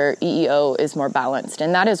places where EEO is more balanced.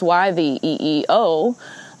 And that is why the EEO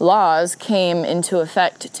laws came into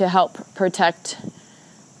effect to help protect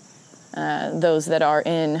those that are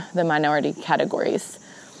in the minority categories.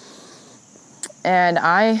 And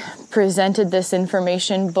I presented this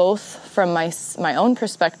information both from my own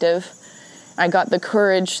perspective. I got the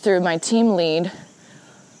courage through my team lead,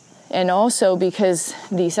 and also because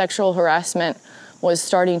the sexual harassment was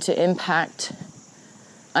starting to impact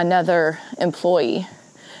another employee.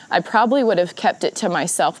 I probably would have kept it to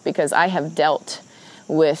myself because I have dealt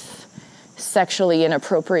with sexually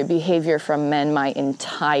inappropriate behavior from men my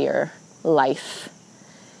entire life.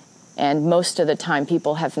 And most of the time,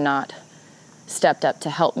 people have not stepped up to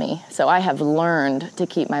help me. So I have learned to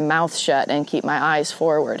keep my mouth shut and keep my eyes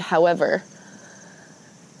forward. However,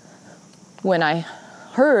 when I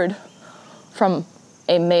heard from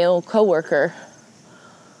a male coworker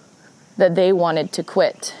that they wanted to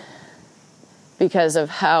quit because of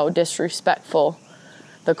how disrespectful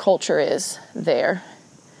the culture is there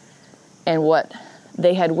and what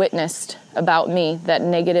they had witnessed about me that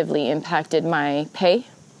negatively impacted my pay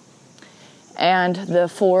and the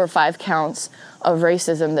 4 or 5 counts of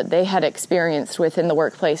racism that they had experienced within the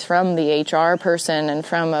workplace from the HR person and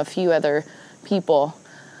from a few other people,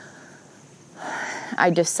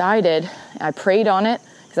 I decided, I prayed on it,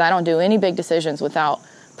 because I don't do any big decisions without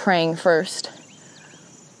praying first.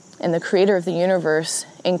 And the creator of the universe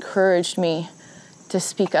encouraged me to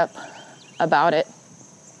speak up about it.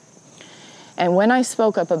 And when I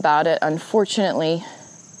spoke up about it, unfortunately,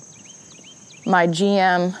 my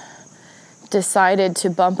GM decided to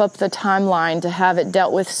bump up the timeline to have it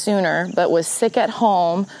dealt with sooner, but was sick at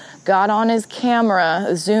home, got on his camera,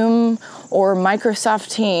 Zoom or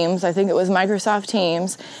Microsoft Teams, I think it was Microsoft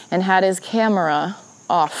Teams, and had his camera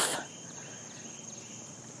off.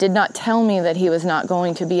 Did not tell me that he was not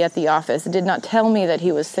going to be at the office, did not tell me that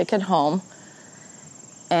he was sick at home.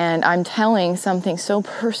 And I'm telling something so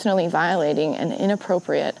personally violating and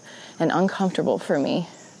inappropriate and uncomfortable for me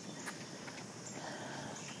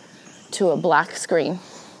to a black screen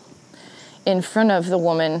in front of the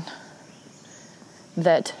woman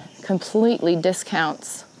that completely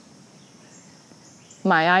discounts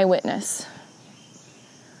my eyewitness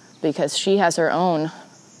because she has her own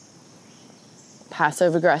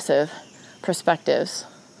passive-aggressive perspectives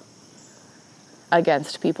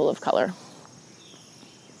against people of color.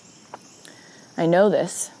 I know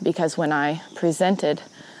this because when I presented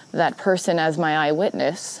that person as my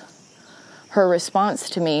eyewitness, her response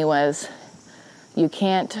to me was, "You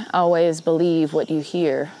can't always believe what you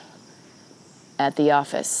hear at the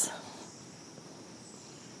office."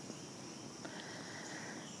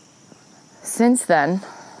 Since then,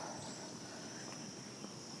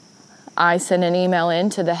 I sent an email in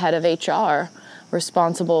to the head of HR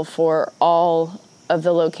responsible for all of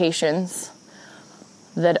the locations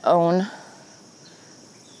that own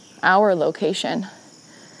our location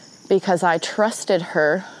because I trusted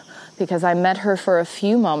her, because I met her for a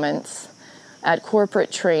few moments at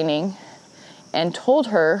corporate training and told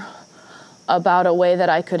her about a way that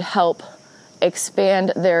I could help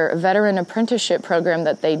expand their veteran apprenticeship program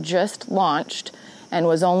that they just launched and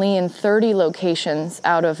was only in 30 locations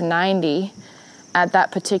out of 90 at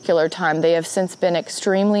that particular time. They have since been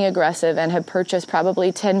extremely aggressive and have purchased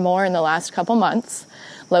probably 10 more in the last couple months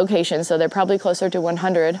locations, so they're probably closer to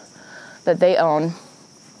 100 that they own.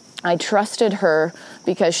 I trusted her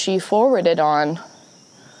because she forwarded on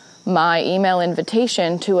my email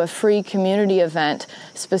invitation to a free community event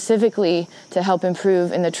specifically to help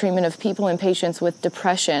improve in the treatment of people and patients with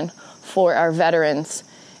depression for our veterans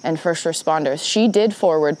and first responders. She did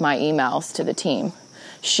forward my emails to the team.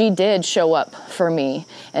 She did show up for me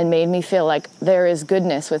and made me feel like there is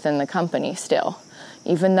goodness within the company still,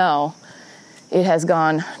 even though it has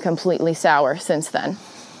gone completely sour since then.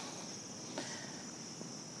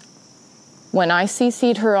 When I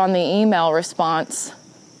CC'd her on the email response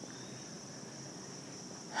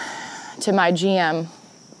to my GM,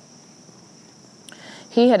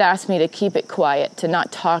 he had asked me to keep it quiet, to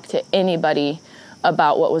not talk to anybody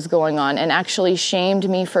about what was going on, and actually shamed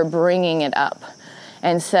me for bringing it up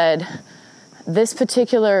and said, "This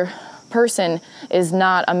particular person is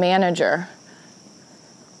not a manager.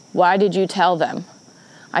 Why did you tell them?"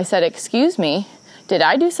 I said, "Excuse me, did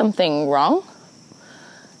I do something wrong?"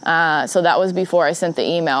 So that was before I sent the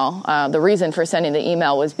email. The reason for sending the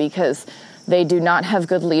email was because they do not have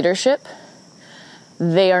good leadership.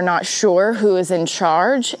 They are not sure who is in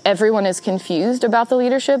charge. Everyone is confused about the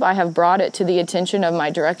leadership. I have brought it to the attention of my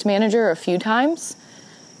direct manager a few times.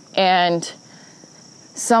 And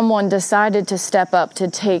someone decided to step up to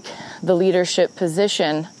take the leadership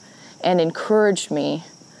position and encouraged me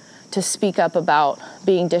to speak up about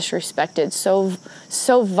being disrespected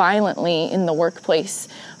so violently in the workplace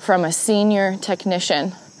from a senior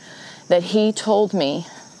technician that he told me,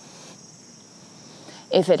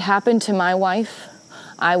 if it happened to my wife,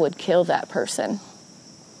 I would kill that person.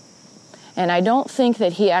 And I don't think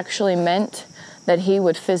that he actually meant that he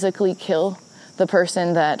would physically kill the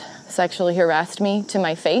person that sexually harassed me to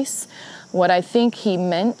my face. What I think he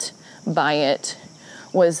meant by it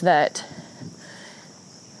was that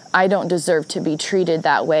I don't deserve to be treated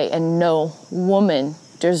that way, and no woman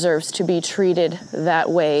deserves to be treated that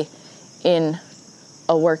way in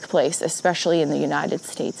a workplace, especially in the United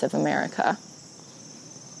States of America.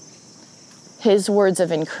 His words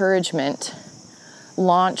of encouragement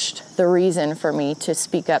launched the reason for me to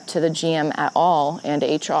speak up to the GM at all and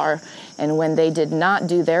HR, and when they did not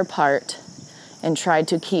do their part and tried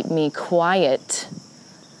to keep me quiet,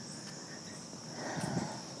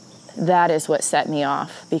 that is what set me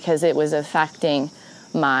off, because it was affecting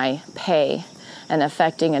my pay and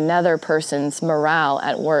affecting another person's morale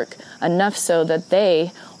at work, enough so that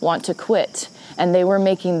they want to quit, and they were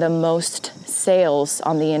making the most sales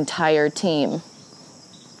on the entire team.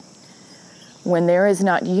 When there is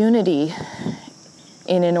not unity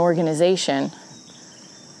in an organization,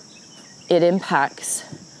 it impacts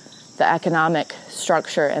the economic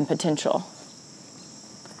structure and potential.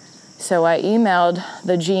 So I emailed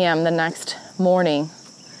the GM the next morning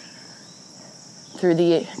through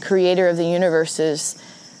the creator of the universe's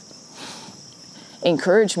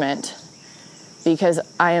encouragement, because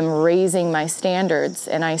I am raising my standards,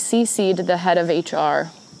 and I CC'd the head of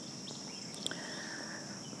HR.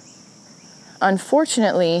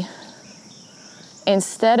 Unfortunately,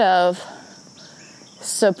 instead of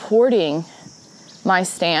supporting my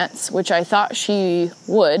stance, which I thought she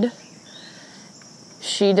would,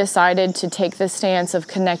 she decided to take the stance of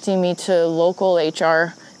connecting me to local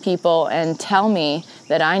HR people and tell me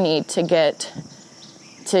that I need to get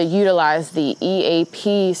to utilize the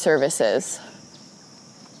EAP services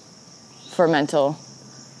for mental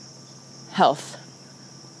health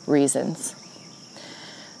reasons.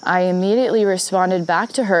 I immediately responded back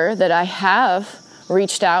to her that I have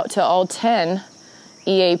reached out to all 10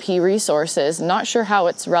 EAP resources. Not sure how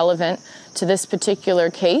it's relevant to this particular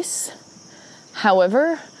case.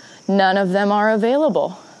 However, none of them are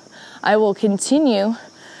available. I will continue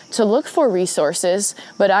to look for resources,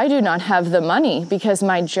 but I do not have the money because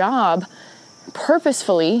my job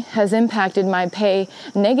purposefully has impacted my pay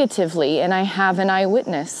negatively, and I have an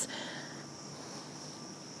eyewitness.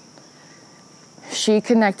 She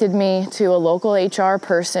connected me to a local HR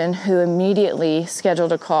person who immediately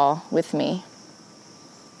scheduled a call with me.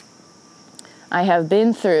 I have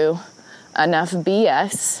been through enough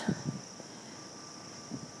BS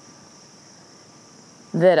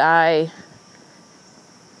that I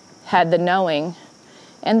had the knowing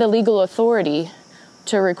and the legal authority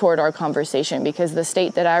to record our conversation, because the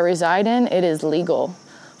state that I reside in, it is legal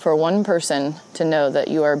for one person to know that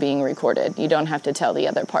you are being recorded. You don't have to tell the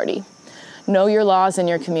other party. Know your laws in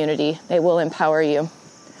your community. They will empower you.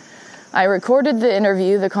 I recorded the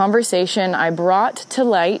interview, the conversation. I brought to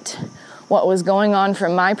light what was going on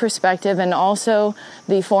from my perspective, and also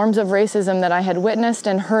the forms of racism that I had witnessed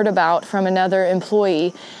and heard about from another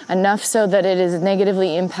employee, enough so that it is negatively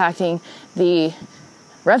impacting the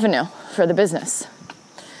revenue for the business.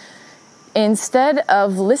 Instead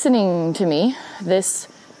of listening to me, this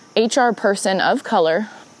HR person of color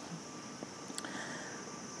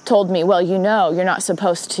told me, well, you know, you're not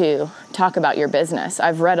supposed to talk about your business.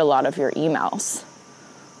 I've read a lot of your emails,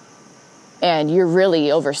 and you're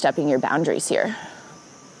really overstepping your boundaries here.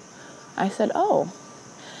 I said, oh,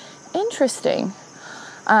 interesting.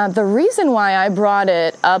 The reason why I brought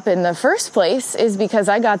it up in the first place is because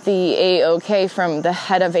I got the A-OK from the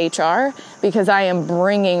head of HR, because I am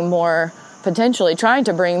potentially trying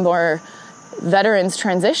to bring more veterans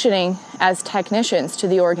transitioning as technicians to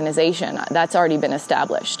the organization. That's already been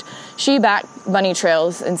established. She back bunny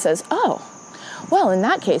trails and says, oh, well, in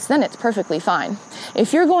that case, then it's perfectly fine.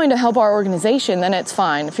 If you're going to help our organization, then it's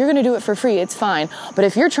fine. If you're going to do it for free, it's fine. But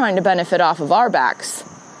if you're trying to benefit off of our backs,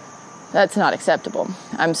 that's not acceptable.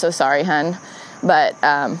 I'm so sorry, hun. But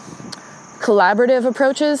collaborative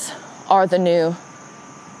approaches are the new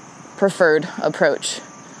preferred approach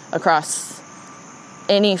across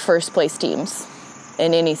any first place teams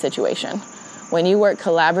in any situation. When you work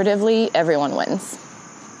collaboratively, everyone wins.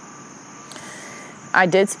 I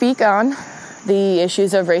did speak on the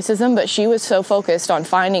issues of racism, but she was so focused on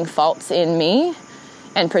finding faults in me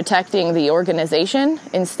and protecting the organization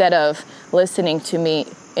instead of listening to me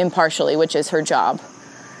impartially, which is her job.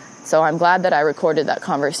 So I'm glad that I recorded that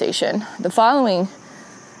conversation. The following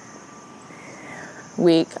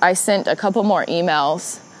week, I sent a couple more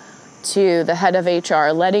emails to the head of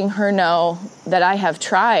HR, letting her know that I have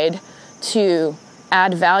tried to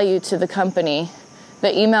add value to the company. The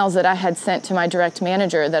emails that I had sent to my direct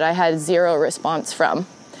manager that I had zero response from.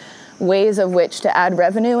 Ways of which to add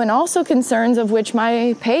revenue, and also concerns of which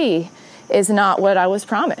my pay is not what I was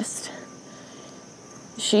promised.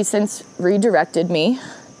 She since redirected me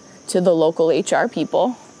to the local HR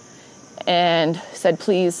people and said,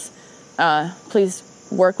 please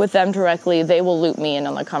work with them directly. They will loop me in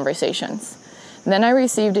on the conversations. And then I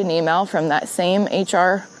received an email from that same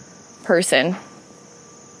HR person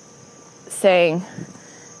saying,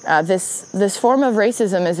 this form of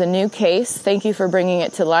racism is a new case. Thank you for bringing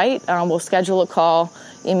it to light. We'll schedule a call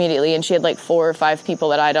immediately. And she had like 4 or 5 people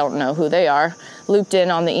that I don't know who they are looped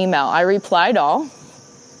in on the email. I replied all.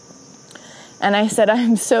 And I said,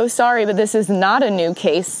 I'm so sorry, but this is not a new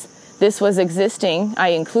case. This was existing. I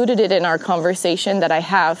included it in our conversation that I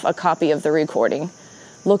have a copy of the recording.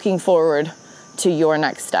 Looking forward to your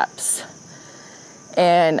next steps.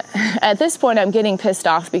 And at this point, I'm getting pissed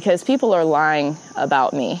off because people are lying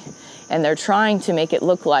about me. And they're trying to make it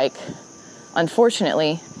look like,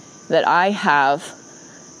 unfortunately, that I have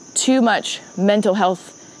too much mental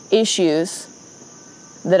health issues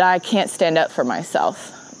that I can't stand up for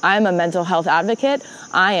myself. I'm a mental health advocate.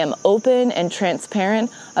 I am open and transparent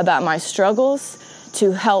about my struggles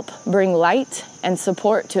to help bring light and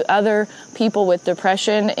support to other people with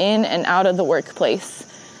depression in and out of the workplace.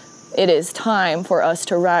 It is time for us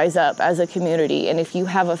to rise up as a community. And if you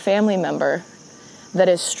have a family member that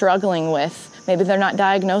is struggling with, maybe they're not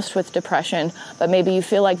diagnosed with depression, but maybe you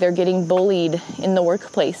feel like they're getting bullied in the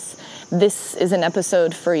workplace, this is an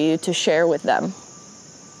episode for you to share with them.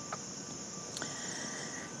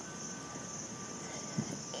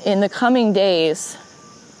 In the coming days,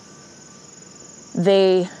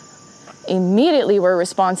 they immediately were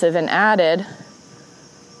responsive and added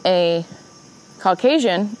a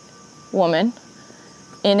Caucasian woman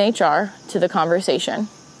in HR to the conversation.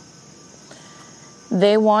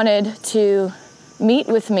 They wanted to meet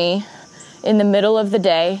with me in the middle of the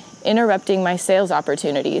day, interrupting my sales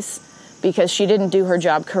opportunities because she didn't do her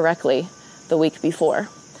job correctly the week before.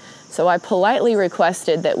 So I politely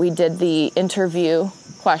requested that we did the interview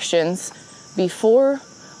questions before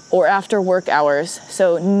or after work hours,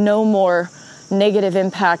 so no more negative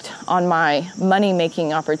impact on my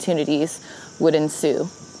money-making opportunities would ensue.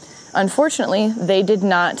 Unfortunately, that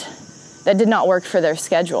did not work for their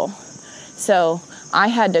schedule. So I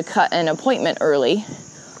had to cut an appointment early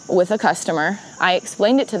with a customer. I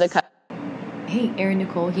explained it to the customer. Hey, Erin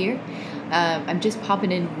Nicole here. I'm just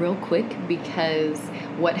popping in real quick because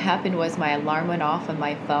what happened was my alarm went off on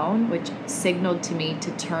my phone, which signaled to me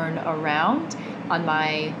to turn around on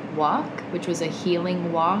my walk, which was a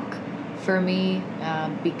healing walk for me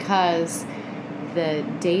because the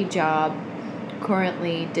day job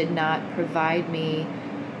currently did not provide me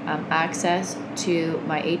access to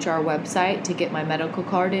my HR website to get my medical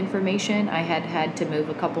card information. I had to move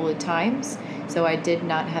a couple of times, so I did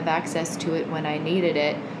not have access to it when I needed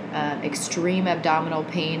it. Extreme abdominal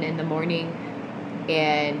pain in the morning,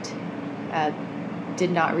 and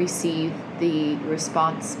did not receive the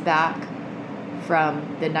response back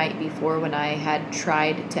from the night before when I had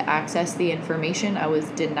tried to access the information. I was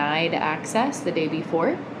denied access the day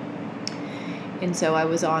before. And so I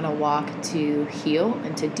was on a walk to heal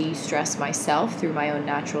and to de-stress myself through my own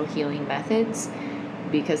natural healing methods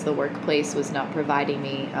because the workplace was not providing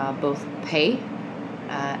me both pay,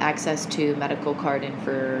 access to medical card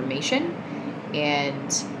information, and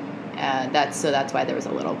that's why there was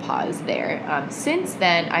a little pause there. Since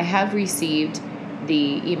then, I have received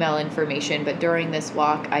the email information, but during this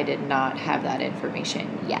walk, I did not have that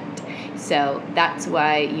information yet. So that's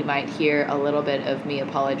why you might hear a little bit of me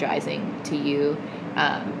apologizing to you,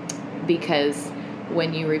 because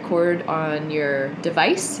when you record on your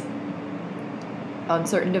device, on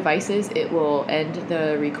certain devices, it will end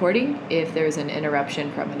the recording if there's an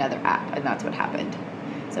interruption from another app, and that's what happened.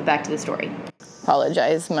 So back to the story.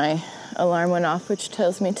 Apologize, my alarm went off, which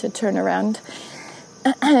tells me to turn around.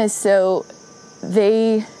 So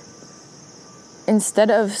they,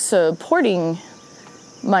 instead of supporting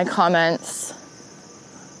my comments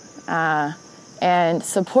and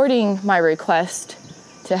supporting my request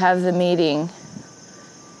to have the meeting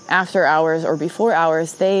after hours or before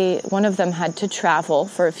hours, one of them had to travel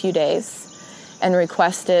for a few days and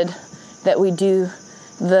requested that we do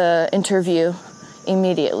the interview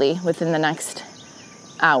immediately within the next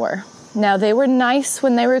hour. Now, they were nice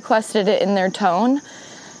when they requested it in their tone.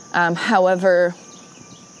 However,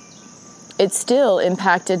 it still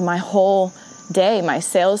impacted my whole day, my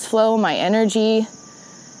sales flow, my energy,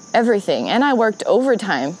 everything. And I worked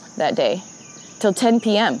overtime that day till 10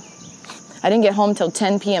 p.m. I didn't get home till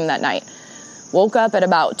 10 p.m. that night. Woke up at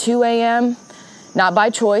about 2 a.m., not by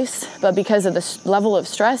choice, but because of the level of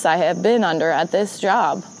stress I have been under at this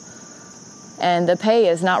job. And the pay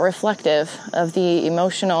is not reflective of the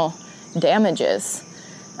emotional damages.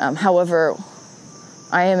 However,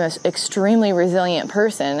 I am an extremely resilient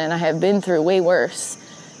person, and I have been through way worse.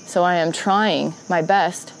 So I am trying my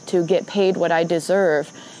best to get paid what I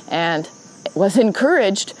deserve, and was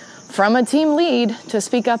encouraged from a team lead to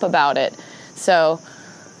speak up about it. So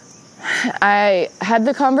I had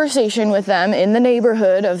the conversation with them in the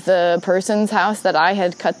neighborhood of the person's house that I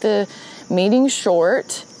had cut the meeting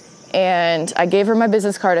short, and I gave her my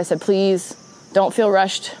business card. I said, please don't feel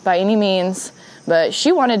rushed by any means. But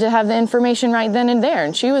she wanted to have the information right then and there,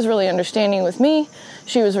 and she was really understanding with me.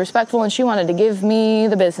 She was respectful, and she wanted to give me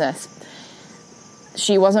the business.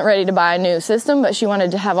 She wasn't ready to buy a new system, but she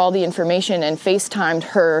wanted to have all the information, and FaceTimed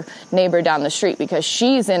her neighbor down the street because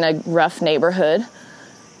she's in a rough neighborhood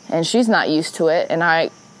and she's not used to it. And I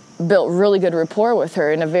built really good rapport with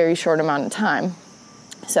her in a very short amount of time.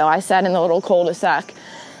 So I sat in the little cul-de-sac,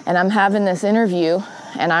 and I'm having this interview,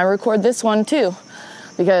 and I record this one too,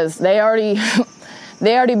 because they already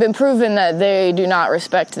been proven that they do not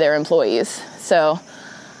respect their employees. So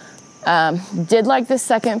did like the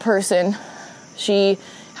second person. She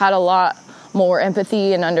had a lot more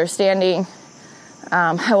empathy and understanding.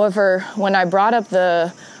 However, when I brought up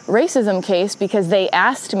the racism case, because they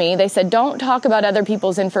asked me, they said, don't talk about other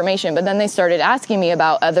people's information. But then they started asking me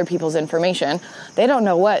about other people's information. They don't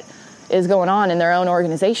know what is going on in their own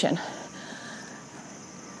organization.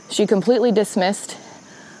 She completely dismissed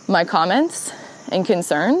my comments and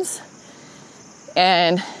concerns,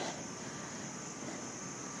 and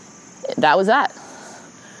that was that.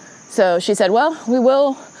 So she said, well,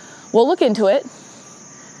 we'll look into it.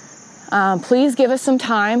 Please give us some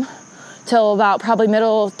time till about probably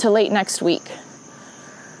middle to late next week,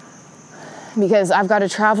 because I've got to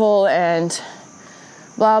travel and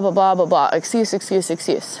blah, blah, blah, blah, blah. Excuse.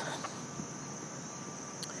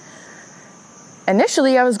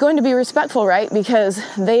 Initially, I was going to be respectful, right? Because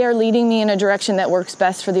they are leading me in a direction that works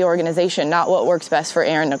best for the organization, not what works best for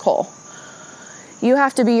Erin Nicole. You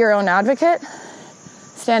have to be your own advocate,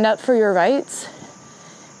 stand up for your rights,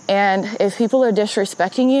 and if people are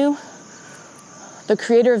disrespecting you, the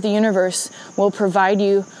creator of the universe will provide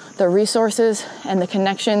you the resources and the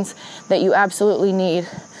connections that you absolutely need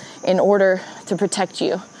in order to protect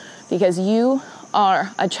you, because you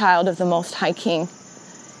are a child of the Most High King.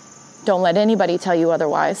 Don't let anybody tell you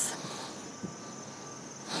otherwise.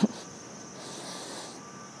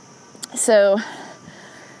 So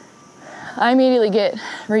I immediately get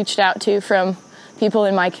reached out to from people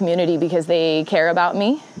in my community because they care about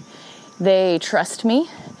me, they trust me,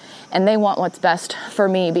 and they want what's best for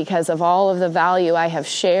me because of all of the value I have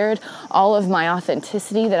shared, all of my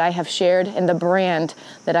authenticity that I have shared, and the brand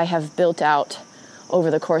that I have built out over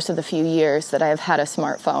the course of the few years that I have had a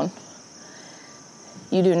smartphone.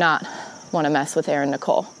 You do not want to mess with Erin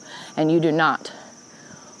Nicole, and you do not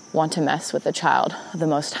want to mess with the child of the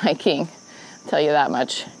Most High King. I'll tell you that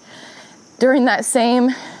much. During that same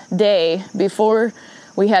day, before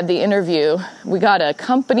we had the interview, we got a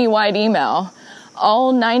company-wide email,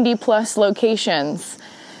 all 90 plus locations.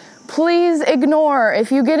 Please ignore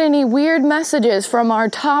if you get any weird messages from our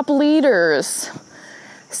top leaders.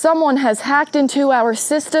 Someone has hacked into our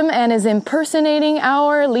system and is impersonating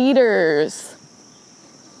our leaders.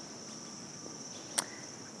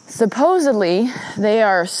 Supposedly, they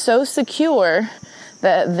are so secure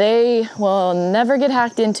that they will never get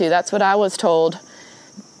hacked into. That's what I was told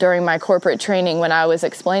during my corporate training when I was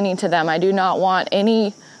explaining to them I do not want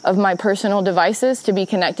any of my personal devices to be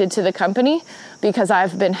connected to the company because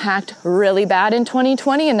I've been hacked really bad in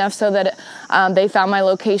 2020, enough so that they found my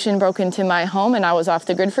location, broke into my home, and I was off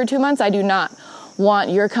the grid for 2 months. I do not want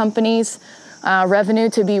your company's revenue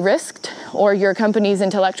to be risked or your company's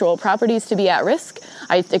intellectual properties to be at risk.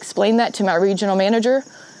 I explained that to my regional manager,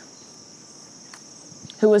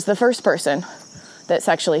 who was the first person that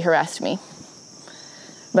sexually harassed me,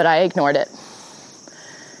 but I ignored it.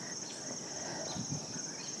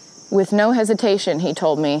 With no hesitation, he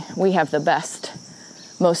told me, we have the best,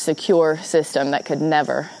 most secure system that could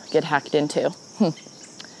never get hacked into.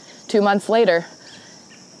 2 months later,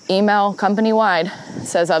 email company-wide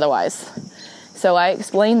says otherwise. So I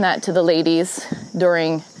explained that to the ladies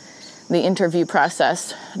during the interview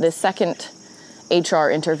process. The second HR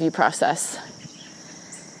interview process,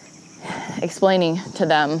 explaining to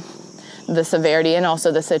them the severity and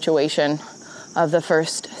also the situation of the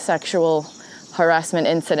first sexual harassment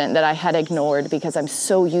incident that I had ignored because I'm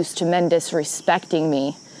so used to men disrespecting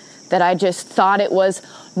me that I just thought it was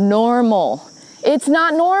normal. It's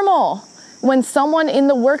not normal. When someone in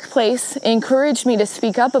the workplace encouraged me to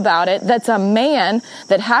speak up about it, that's a man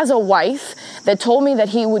that has a wife that told me that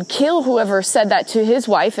he would kill whoever said that to his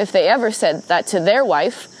wife if they ever said that to their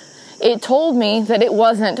wife. It told me that it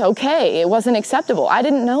wasn't okay. It wasn't acceptable. I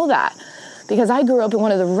didn't know that because I grew up in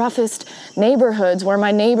one of the roughest neighborhoods where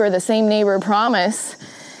my neighbor, the same neighbor Promise,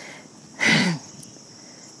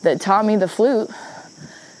 that taught me the flute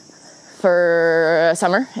for a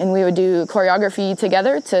summer, and we would do choreography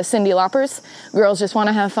together to Cyndi Lauper's Girls Just Want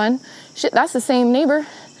to Have Fun. Shit, that's the same neighbor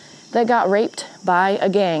that got raped by a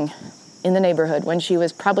gang in the neighborhood when she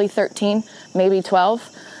was probably 13, maybe 12,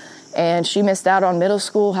 and she missed out on middle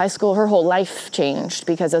school, high school. Her whole life changed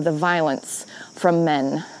because of the violence from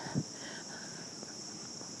men.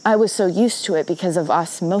 I was so used to it because of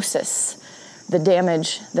osmosis, the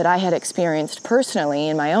damage that I had experienced personally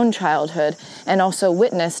in my own childhood and also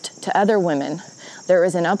witnessed to other women. There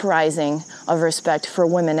is an uprising of respect for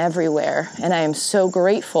women everywhere, and I am so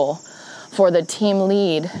grateful for the team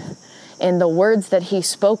lead and the words that he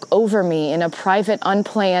spoke over me in a private,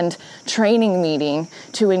 unplanned training meeting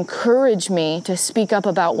to encourage me to speak up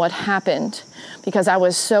about what happened because I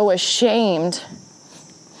was so ashamed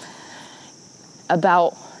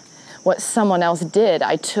about what someone else did.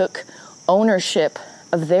 I took ownership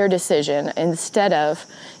of their decision instead of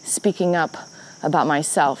speaking up about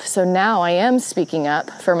myself. So now I am speaking up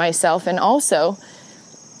for myself and also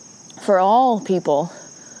for all people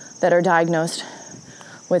that are diagnosed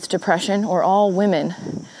with depression or all women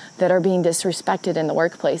that are being disrespected in the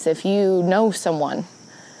workplace. If you know someone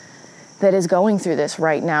that is going through this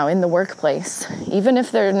right now in the workplace, even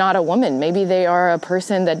if they're not a woman, maybe they are a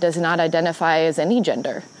person that does not identify as any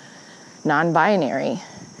gender, non-binary,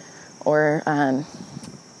 or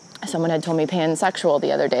someone had told me pansexual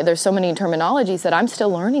the other day. There's so many terminologies that I'm still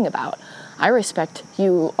learning about. I respect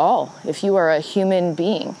you all if you are a human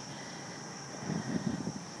being.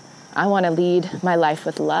 I want to lead my life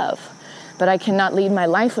with love, but I cannot lead my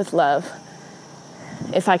life with love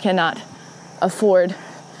if I cannot afford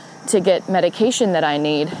to get medication that I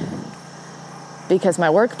need because my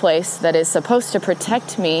workplace that is supposed to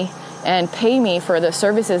protect me and pay me for the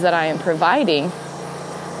services that I am providing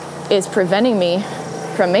is preventing me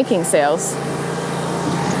from making sales.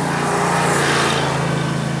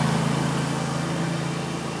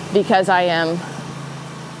 Because I am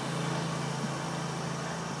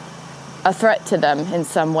a threat to them in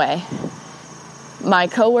some way. My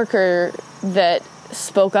coworker that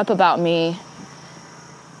spoke up about me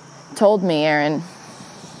told me, Aaron,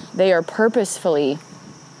 they are purposefully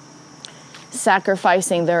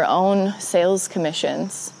sacrificing their own sales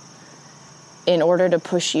commissions in order to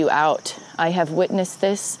push you out. I have witnessed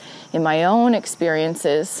this in my own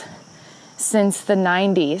experiences since the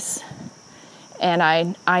 90s. And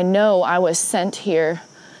I know I was sent here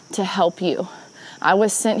to help you. I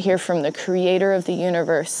was sent here from the creator of the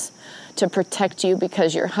universe to protect you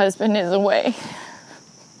because your husband is away.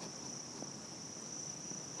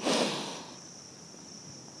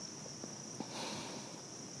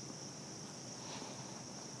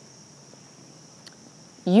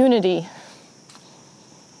 Unity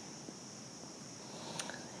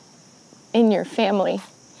in your family,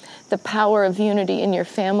 the power of unity in your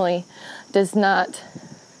family does not.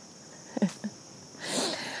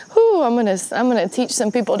 I'm gonna teach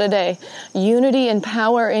some people today. Unity and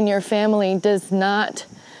power in your family does not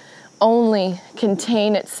only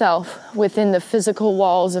contain itself within the physical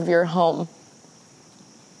walls of your home.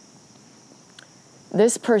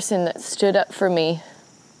 This person that stood up for me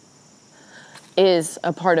is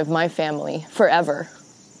a part of my family forever.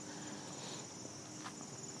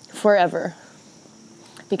 Forever.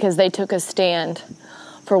 Because they took a stand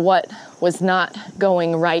for what was not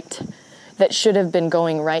going right, that should have been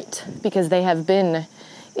going right, because they have been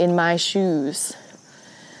in my shoes.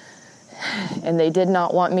 And they did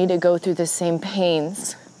not want me to go through the same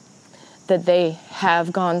pains that they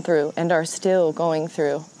have gone through and are still going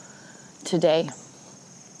through today.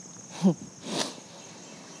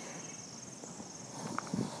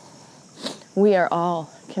 We are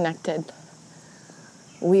all connected.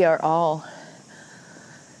 We are all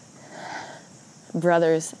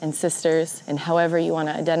brothers and sisters, and however you want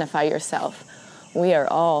to identify yourself. We are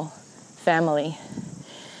all family.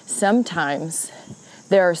 Sometimes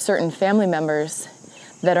there are certain family members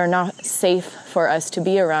that are not safe for us to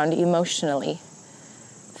be around emotionally,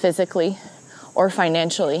 physically, or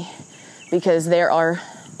financially, because there are,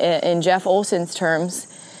 in Jeff Olson's terms,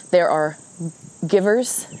 there are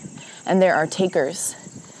givers and there are takers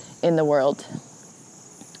in the world.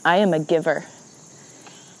 I am a giver,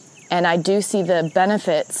 and I do see the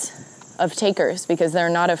benefits of takers because they're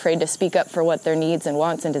not afraid to speak up for what their needs and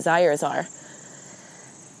wants and desires are.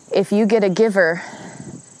 If you get a giver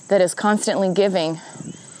that is constantly giving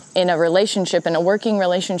in a relationship, in a working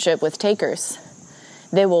relationship with takers,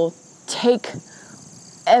 they will take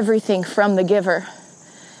everything from the giver.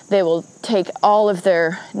 They will take all of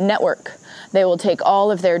their network. They will take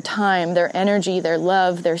all of their time, their energy, their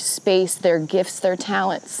love, their space, their gifts, their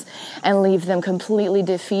talents, and leave them completely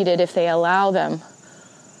defeated if they allow them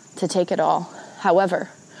to take it all. However,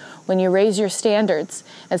 when you raise your standards,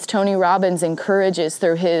 as Tony Robbins encourages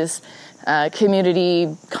through his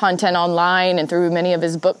community content online and through many of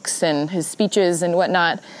his books and his speeches and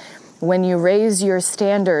whatnot, when you raise your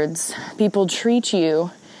standards, people treat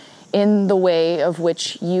you in the way of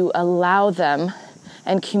which you allow them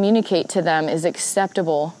and communicate to them is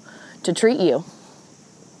acceptable to treat you.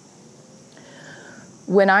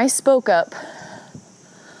 When I spoke up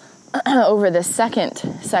over the second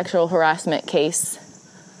sexual harassment case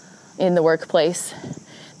in the workplace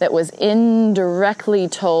that was indirectly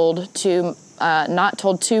told to, not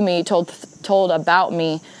told to me, told about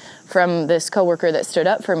me from this coworker that stood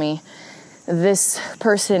up for me, this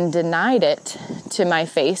person denied it to my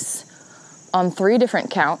face on 3 different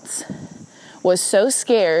counts, was so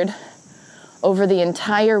scared over the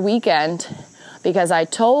entire weekend because I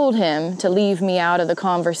told him to leave me out of the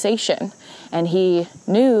conversation, and he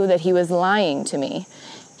knew that he was lying to me.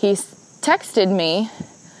 He texted me,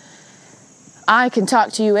 "I can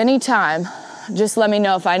talk to you anytime. Just let me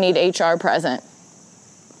know if I need HR present."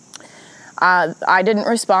 I didn't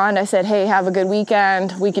respond. I said, "Hey, have a good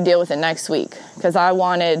weekend. We can deal with it next week," because I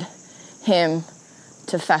wanted him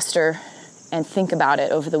to fester and think about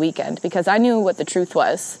it over the weekend, because I knew what the truth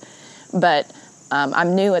was. But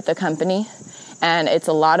I'm new at the company, and it's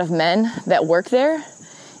a lot of men that work there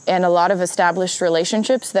and a lot of established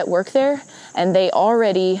relationships that work there. And they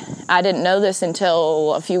already, I didn't know this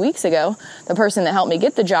until a few weeks ago, the person that helped me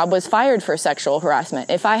get the job was fired for sexual harassment.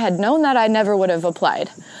 If I had known that, I never would have applied.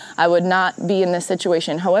 I would not be in this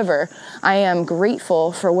situation. However, I am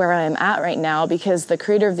grateful for where I am at right now, because the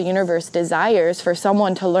creator of the universe desires for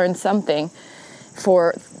someone to learn something,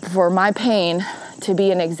 for my pain to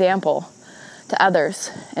be an example to others,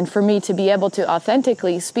 and for me to be able to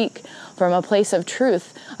authentically speak from a place of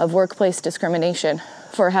truth of workplace discrimination,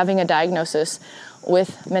 for having a diagnosis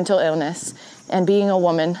with mental illness and being a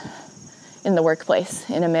woman in the workplace,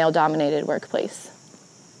 in a male-dominated workplace.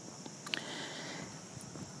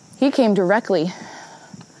 He came directly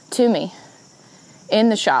to me in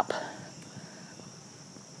the shop,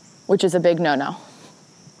 which is a big no-no.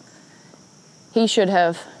 He should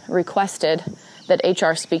have requested that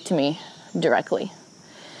HR speak to me directly.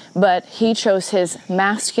 But he chose his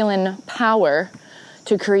masculine power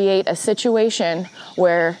to create a situation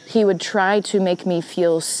where he would try to make me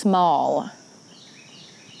feel small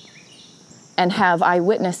and have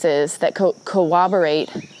eyewitnesses that corroborate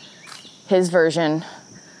his version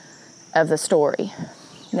of the story.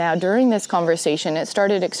 Now, during this conversation, it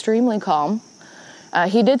started extremely calm.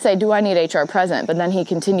 He did say, "Do I need HR present?" But then he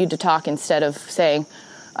continued to talk instead of saying,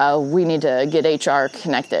 "We need to get HR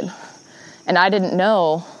connected." And I didn't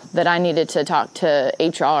know that I needed to talk to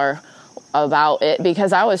HR about it,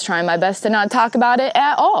 because I was trying my best to not talk about it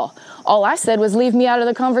at all. All I said was, "Leave me out of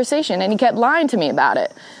the conversation," and he kept lying to me about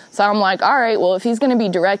it. So I'm like, all right, well, if he's going to be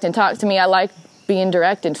direct and talk to me, I like being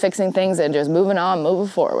direct and fixing things and just moving on, moving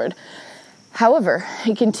forward. However,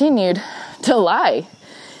 he continued to lie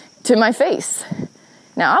to my face.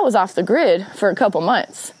 Now, I was off the grid for a couple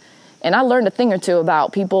months, and I learned a thing or two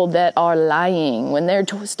about people that are lying. When their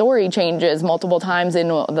story changes multiple times in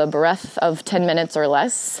the breath of 10 minutes or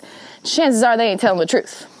less, chances are they ain't telling the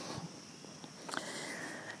truth.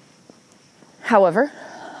 However,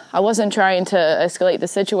 I wasn't trying to escalate the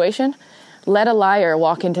situation. Let a liar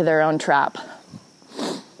walk into their own trap.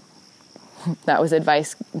 That was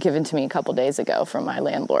advice given to me a couple days ago from my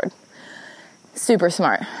landlord. Super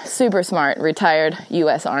smart, retired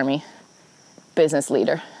U.S. Army business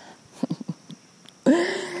leader.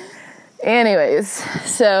 Anyways,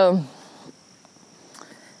 so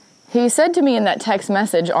he said to me in that text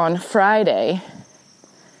message on Friday,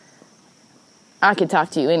 "I could talk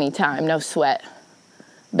to you anytime, no sweat."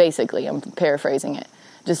 Basically, I'm paraphrasing it.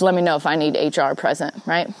 "Just let me know if I need HR present,"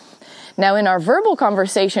 right? Now, in our verbal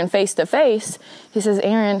conversation face-to-face, he says,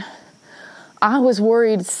 "Erin, I was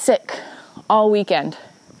worried sick all weekend."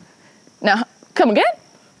 Now, come again?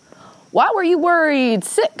 Why were you worried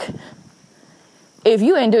sick if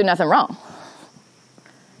you ain't doing nothing wrong?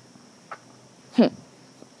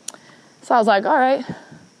 So I was like, all right.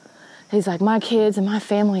 He's like, my kids and my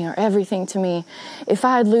family are everything to me. If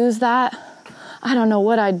I'd lose that, I don't know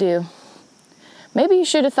what I'd do. Maybe you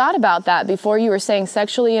should have thought about that before you were saying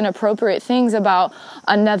sexually inappropriate things about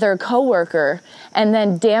another coworker and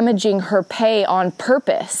then damaging her pay on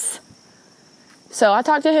purpose. So I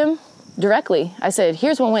talked to him directly. I said,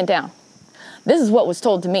 here's what went down. This is what was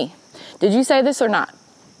told to me. Did you say this or not?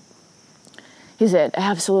 He said,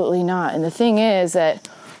 absolutely not. And the thing is that,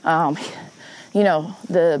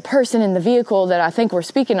 the person in the vehicle that I think we're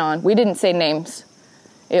speaking on, we didn't say names.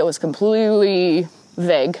 It was completely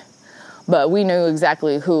vague, but we knew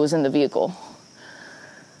exactly who was in the vehicle.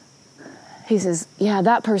 He says, yeah,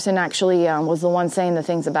 that person actually was the one saying the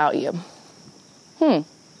things about you.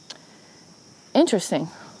 Interesting.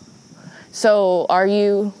 So are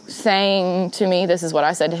you saying to me, this is what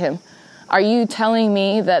I said to him, are you telling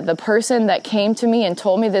me that the person that came to me and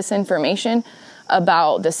told me this information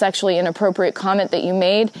about the sexually inappropriate comment that you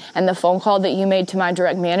made and the phone call that you made to my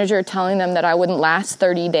direct manager telling them that I wouldn't last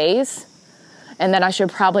 30 days and that I should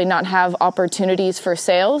probably not have opportunities for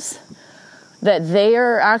sales, that they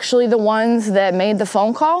are actually the ones that made the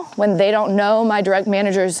phone call when they don't know my direct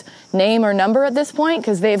manager's name or number at this point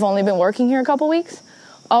because they've only been working here a couple weeks?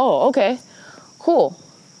 Oh, okay. Cool.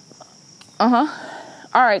 All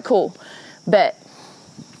right, cool. Bet.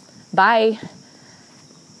 Bye.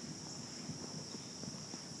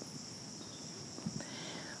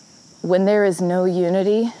 When there is no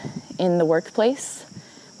unity in the workplace,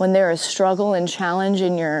 when there is struggle and challenge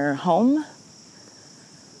in your home,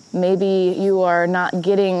 maybe you are not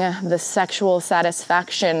getting the sexual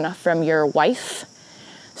satisfaction from your wife,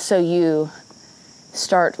 so you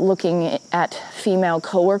start looking at female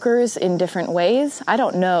coworkers in different ways. I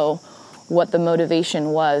don't know what the motivation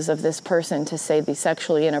was of this person to say the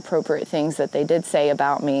sexually inappropriate things that they did say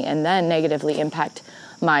about me and then negatively impact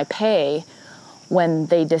my pay when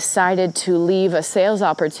they decided to leave a sales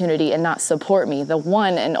opportunity and not support me, the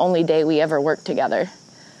one and only day we ever worked together.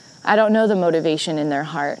 I don't know the motivation in their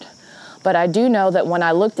heart, but I do know that when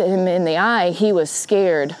I looked at him in the eye, he was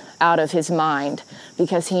scared out of his mind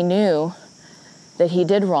because he knew that he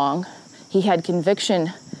did wrong. He had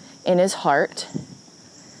conviction in his heart,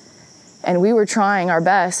 and we were trying our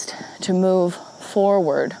best to move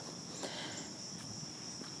forward.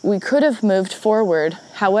 We could have moved forward,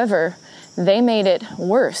 however, they made it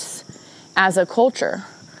worse as a culture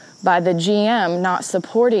by the GM not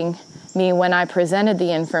supporting me when I presented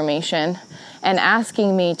the information and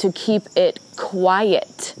asking me to keep it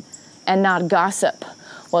quiet and not gossip.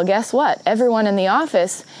 Well, guess what? Everyone in the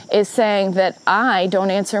office is saying that I don't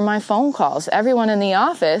answer my phone calls. Everyone in the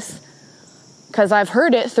office, because I've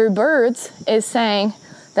heard it through birds, is saying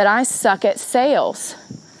that I suck at sales.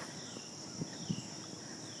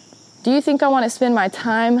 Do you think I want to spend my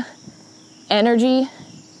time, energy,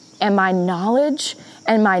 and my knowledge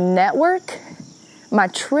and my network, my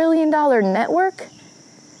 $1 trillion network?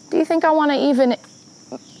 Do you think I want to even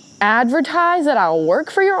advertise that I'll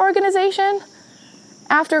work for your organization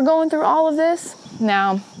after going through all of this?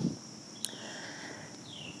 Now,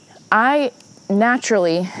 I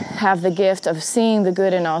naturally have the gift of seeing the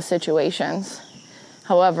good in all situations.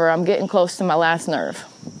 However, I'm getting close to my last nerve.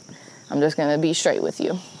 I'm just going to be straight with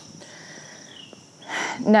you.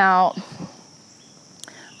 Now,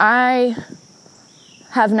 I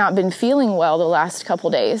have not been feeling well the last couple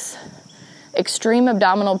days. Extreme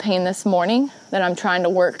abdominal pain this morning that I'm trying to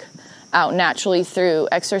work out naturally through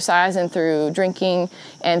exercise and through drinking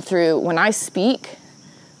and through when I speak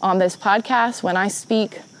on this podcast, when I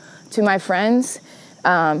speak to my friends.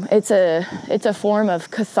 It's a form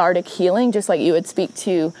of cathartic healing, just like you would speak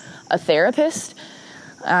to a therapist.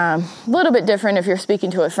 A little bit different if you're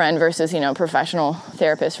speaking to a friend versus, professional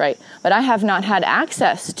therapist, right? But I have not had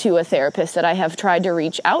access to a therapist that I have tried to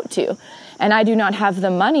reach out to. And I do not have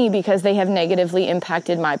the money because they have negatively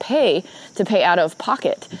impacted my pay to pay out of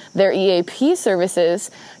pocket. Their EAP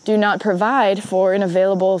services do not provide for an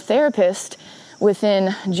available therapist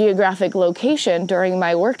within geographic location during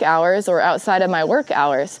my work hours or outside of my work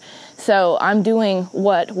hours. So I'm doing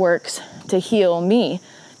what works to heal me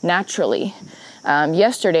naturally.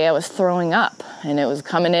 Yesterday I was throwing up and it was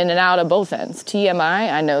coming in and out of both ends.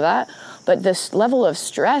 TMI, I know that. But this level of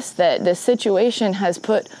stress that this situation has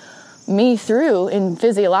put me through in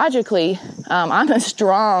physiologically, I'm a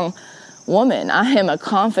strong woman. I am a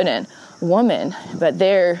confident woman, but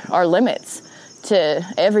there are limits to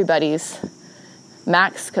everybody's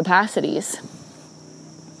max capacities.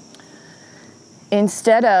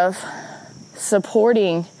 Instead of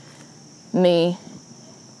supporting me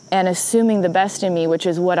and assuming the best in me, which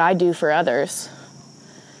is what I do for others.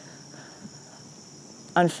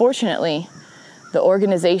 Unfortunately, the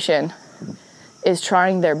organization is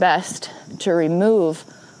trying their best to remove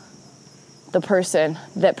the person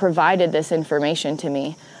that provided this information to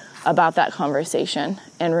me about that conversation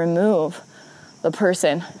and remove the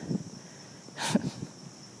person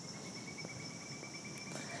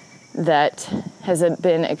that has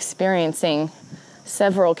been experiencing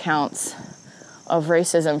several counts of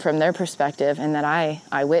racism from their perspective, and that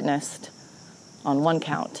I witnessed on one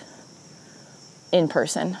count in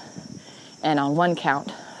person, and on one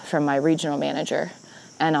count from my regional manager,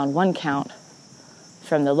 and on one count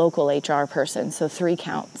from the local HR person, so 3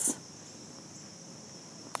 counts.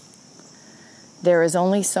 There is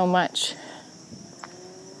only so much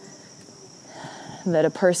that a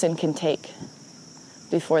person can take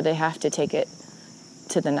before they have to take it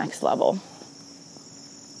to the next level.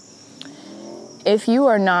 If you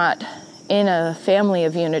are not in a family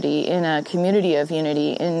of unity, in a community of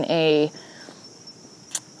unity, in a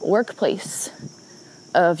workplace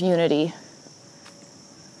of unity,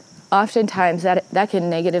 oftentimes that can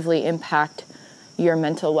negatively impact your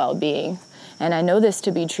mental well-being. And I know this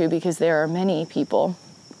to be true because there are many people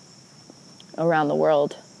around the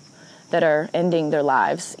world that are ending their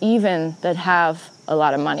lives, even that have a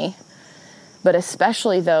lot of money, but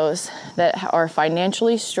especially those that are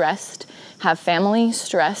financially stressed, have family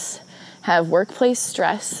stress, have workplace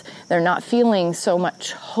stress. They're not feeling so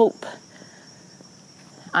much hope.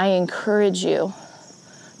 I encourage you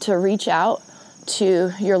to reach out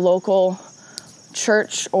to your local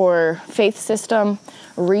church or faith system.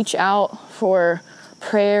 Reach out for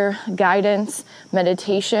prayer, guidance,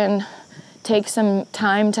 meditation. Take some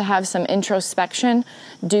time to have some introspection.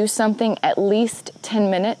 Do something at least 10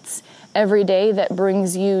 minutes every day that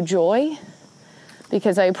brings you joy.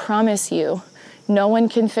 Because I promise you, no one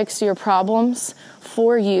can fix your problems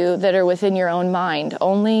for you that are within your own mind.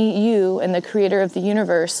 Only you and the creator of the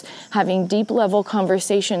universe having deep level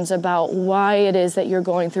conversations about why it is that you're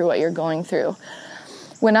going through what you're going through.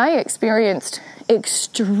 When I experienced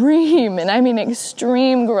extreme, and I mean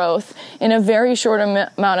extreme growth in a very short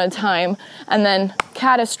amount of time, and then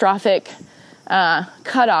catastrophic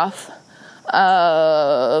cutoff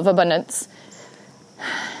of abundance,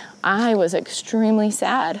 I was extremely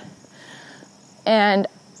sad. And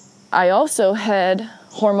I also had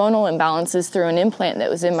hormonal imbalances through an implant that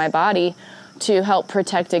was in my body to help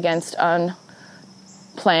protect against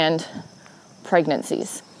unplanned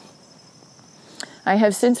pregnancies. I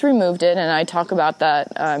have since removed it, and I talk about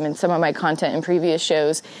that in some of my content in previous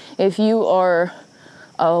shows. If you are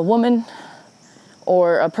a woman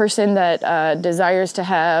or a person that desires to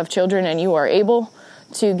have children and you are able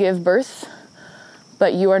to give birth,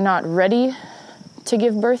 but you are not ready to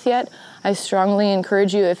give birth yet, I strongly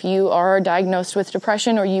encourage you, if you are diagnosed with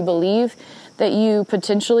depression or you believe that you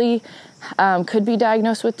potentially could be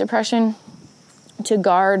diagnosed with depression, to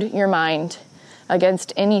guard your mind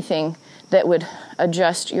against anything that would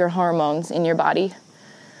adjust your hormones in your body.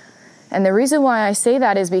 And the reason why I say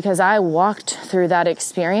that is because I walked through that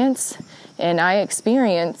experience, and I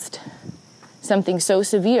experienced something so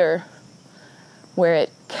severe where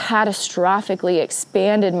it catastrophically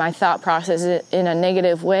expanded my thought process in a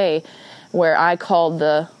negative way, where I called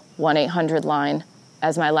the 1-800 line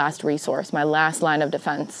as my last resource, my last line of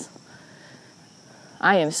defense.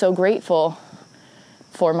 I am so grateful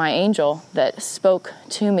for my angel that spoke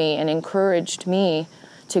to me and encouraged me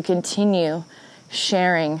to continue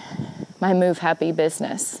sharing my Move Happy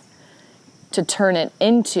business, to turn it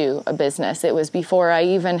into a business. It was before I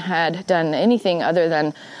even had done anything other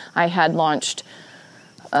than I had launched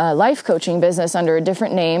a life coaching business under a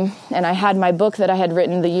different name, and I had my book that I had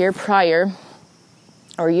written the year prior,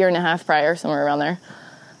 or a year and a half prior, somewhere around there.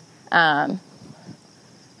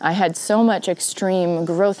 I had so much extreme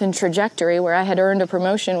growth and trajectory where I had earned a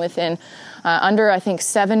promotion within under, I think,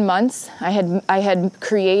 7 months. I had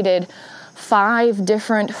created 5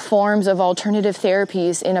 different forms of alternative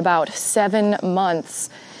therapies in about 7 months,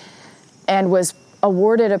 and was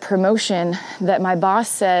awarded a promotion that my boss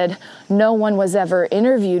said no one was ever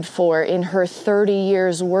interviewed for in her 30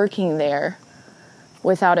 years working there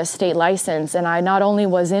without a state license. And I not only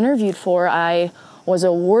was interviewed for, I was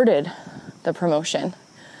awarded the promotion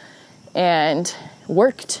and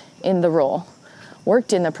worked in the role,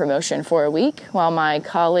 worked in the promotion for a week while my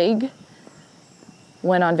colleague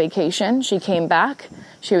went on vacation. She came back.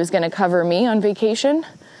 She was going to cover me on vacation.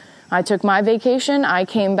 I took my vacation. I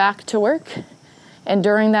came back to work. And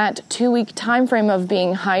during that 2-week time frame of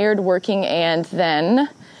being hired, working, and then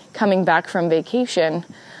coming back from vacation,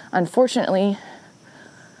 unfortunately,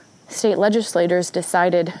 state legislators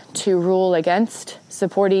decided to rule against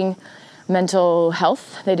supporting mental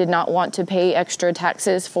health. They did not want to pay extra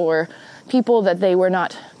taxes for people that they were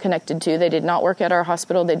not connected to. They did not work at our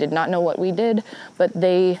hospital. They did not know what we did, but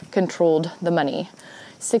they controlled the money.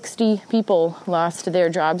 60 people lost their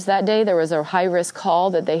jobs that day. There was a high-risk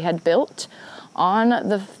hall that they had built on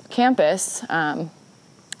the campus.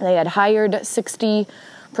 They had hired 60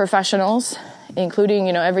 professionals, including,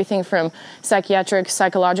 everything from psychiatric,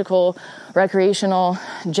 psychological, recreational,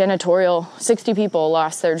 janitorial. 60 people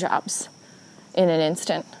lost their jobs in an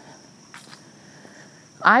instant.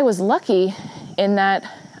 I was lucky in that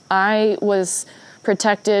I was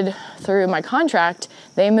protected through my contract.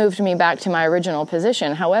 They moved me back to my original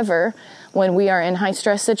position. However, when we are in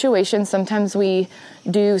high-stress situations, sometimes we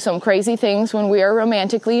do some crazy things when we are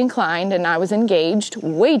romantically inclined, and I was engaged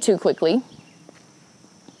way too quickly.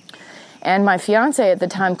 And my fiance at the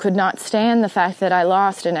time could not stand the fact that I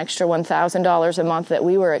lost an extra $1,000 a month that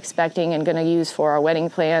we were expecting and going to use for our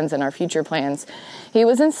wedding plans and our future plans. He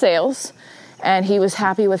was in sales, and he was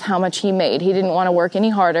happy with how much he made. He didn't want to work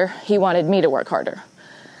any harder. He wanted me to work harder.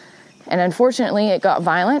 And unfortunately, it got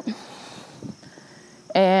violent,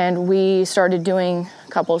 and we started doing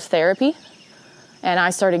couples therapy, and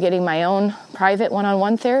I started getting my own private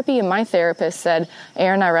one-on-one therapy, and my therapist said,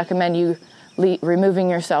 "Erin, I recommend you removing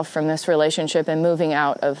yourself from this relationship and moving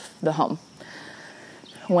out of the home."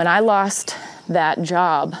 When I lost that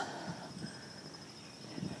job,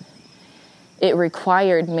 it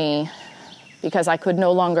required me, because I could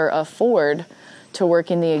no longer afford to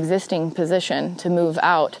work in the existing position, to move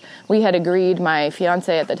out. We had agreed, my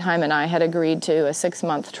fiance at the time and I had agreed to a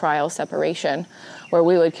 6-month trial separation where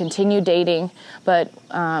we would continue dating, but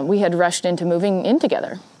we had rushed into moving in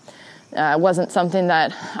together. It wasn't something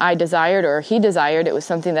that I desired or he desired. It was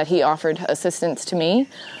something that he offered assistance to me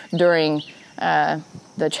during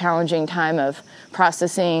the challenging time of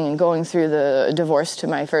processing and going through the divorce to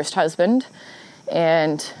my first husband,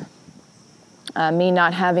 and me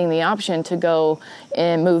not having the option to go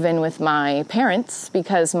and move in with my parents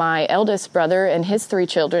because my eldest brother and his 3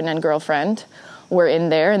 children and girlfriend were in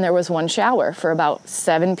there, and there was one shower for about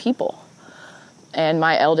 7 people. And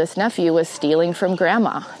my eldest nephew was stealing from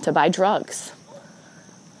grandma to buy drugs.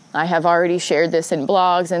 I have already shared this in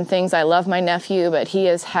blogs and things. I love my nephew, but he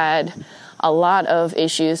has had a lot of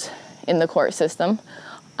issues in the court system.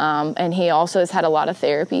 And he also has had a lot of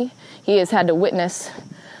therapy. He has had to witness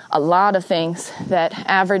a lot of things that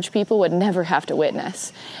average people would never have to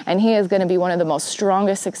witness. And he is going to be one of the most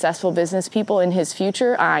strongest, successful business people in his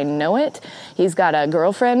future. I know it. He's got a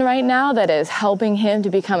girlfriend right now that is helping him to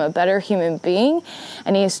become a better human being,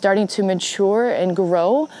 and he is starting to mature and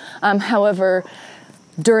grow. However,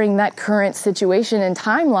 during that current situation and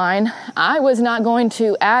timeline, I was not going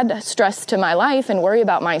to add stress to my life and worry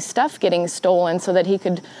about my stuff getting stolen so that he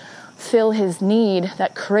could fill his need,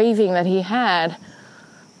 that craving that he had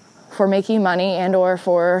for making money and or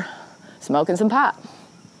for smoking some pot.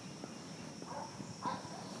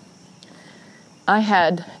 I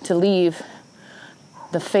had to leave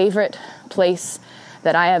the favorite place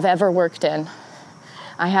that I have ever worked in.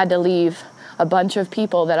 I had to leave a bunch of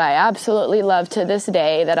people that I absolutely love to this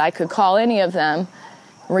day, that I could call any of them,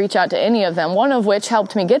 reach out to any of them, one of which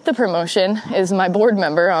helped me get the promotion is my board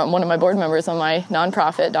member, one of my board members on my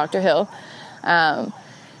nonprofit, Dr. Hill.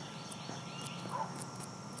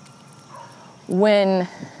 When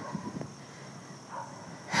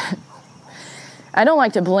I don't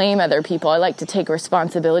like to blame other people, I like to take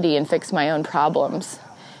responsibility and fix my own problems.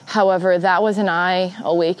 However, that was an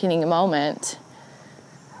eye-awakening moment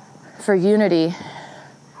for unity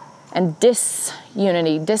and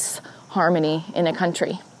disunity, disharmony in a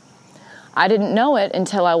country. I didn't know it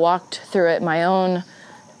until I walked through it my own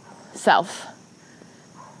self.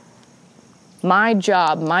 My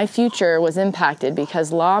job, my future was impacted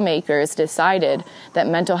because lawmakers decided that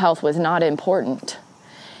mental health was not important.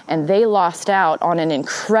 And they lost out on an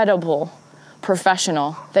incredible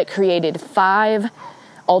professional that created 5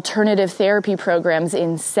 alternative therapy programs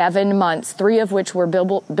in 7 months, 3 of which were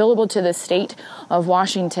billable to the state of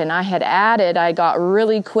Washington. I got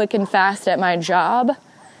really quick and fast at my job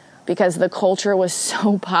because the culture was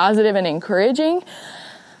so positive and encouraging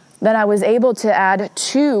that I was able to add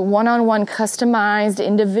 2 one-on-one customized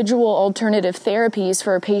individual alternative therapies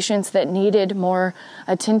for patients that needed more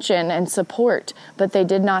attention and support, but they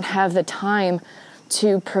did not have the time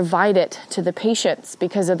to provide it to the patients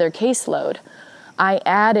because of their caseload. I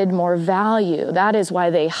added more value. That is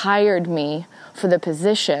why they hired me for the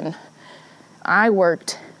position. I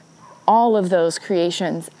worked all of those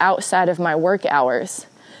creations outside of my work hours.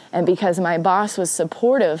 And because my boss was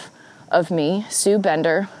supportive of me, Sue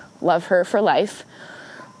Bender, love her for life,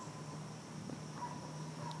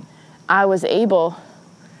 I was able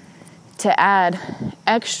to add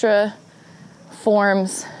extra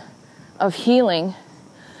forms of healing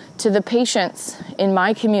to the patients in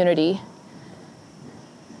my community,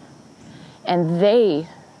 and they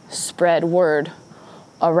spread word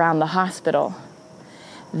around the hospital.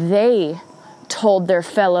 They told their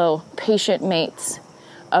fellow patient mates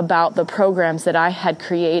about the programs that I had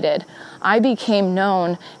created. I became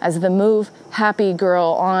known as the Move Happy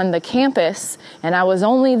Girl on the campus, and I was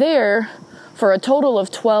only there for a total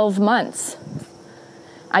of 12 months.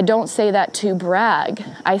 I don't say that to brag.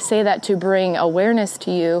 I say that to bring awareness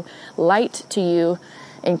to you, light to you,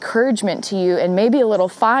 encouragement to you, and maybe a little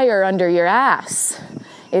fire under your ass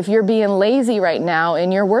if you're being lazy right now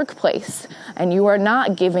in your workplace and you are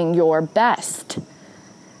not giving your best.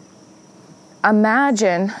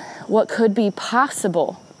 Imagine what could be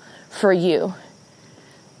possible for you.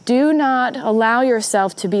 Do not allow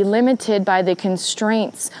yourself to be limited by the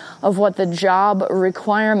constraints of what the job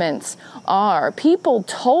requirements are. People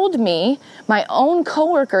told me, my own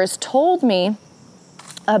coworkers told me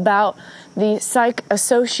about the psych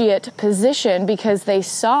associate position because they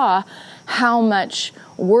saw how much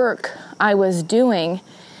work I was doing,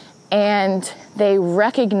 and they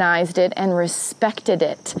recognized it and respected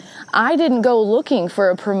it. I didn't go looking for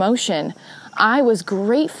a promotion. I was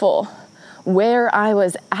grateful where I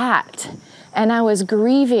was at, and I was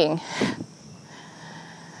grieving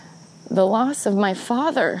the loss of my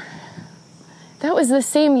father. That was the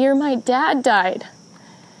same year my dad died,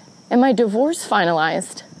 and my divorce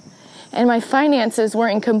finalized, and my finances were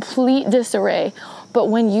in complete disarray. But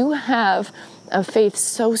when you have a faith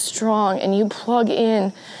so strong and you plug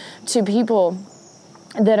in to people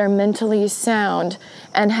that are mentally sound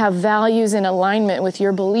and have values in alignment with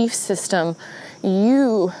your belief system,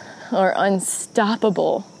 you are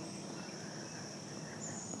unstoppable.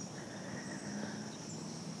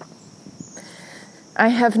 I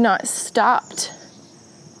have not stopped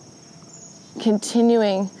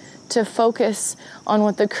continuing to focus on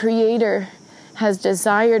what the Creator has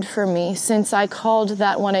desired for me since I called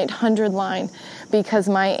that 1-800 line, because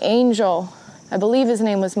my angel, I believe his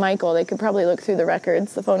name was Michael. They could probably look through the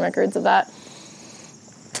records, the phone records of that.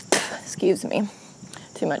 Excuse me,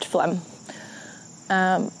 too much phlegm.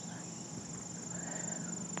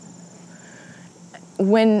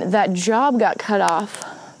 When that job got cut off,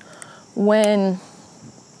 when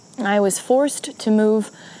I was forced to move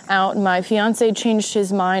out, my fiance changed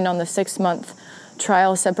his mind on the 6-month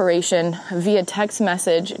trial separation via text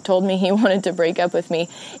message, told me he wanted to break up with me.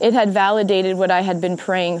 It had validated what I had been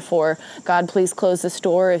praying for. God, please close this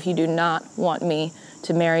door if you do not want me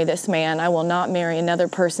to marry this man. I will not marry another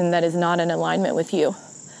person that is not in alignment with you.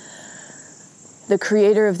 The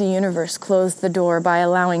Creator of the universe closed the door by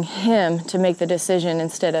allowing him to make the decision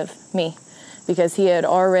instead of me, because he had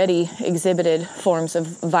already exhibited forms of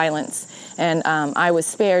violence. And I was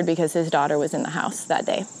spared because his daughter was in the house that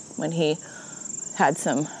day when he had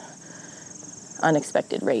some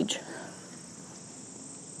unexpected rage.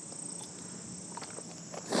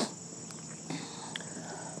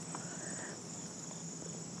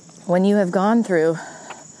 When you have gone through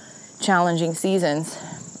challenging seasons,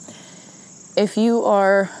 if you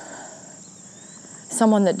are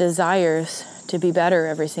someone that desires to be better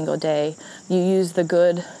every single day, you use the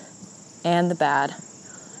good and the bad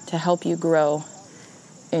to help you grow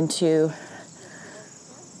into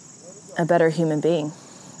a better human being.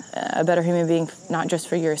 A better human being not just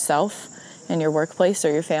for yourself and your workplace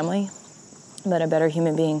or your family, but a better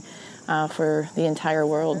human being for the entire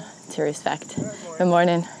world to respect. Good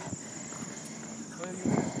morning.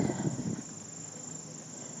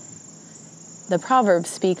 The Proverbs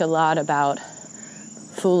speak a lot about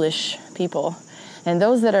foolish people and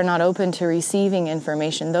those that are not open to receiving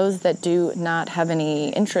information, those that do not have any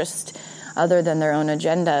interest other than their own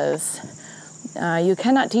agendas. You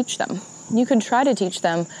cannot teach them. You can try to teach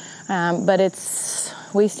them, but it's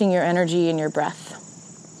wasting your energy and your breath.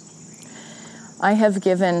 I have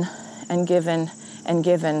given and given and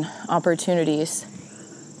given opportunities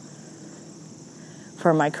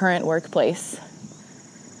for my current workplace,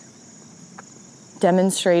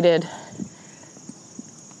 demonstrated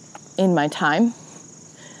in my time,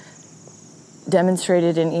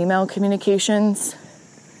 demonstrated in email communications,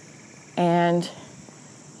 and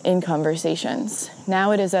in conversations.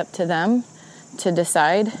 Now it is up to them to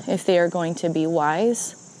decide if they are going to be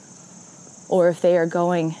wise or if they are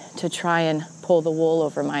going to try and pull the wool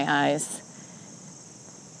over my eyes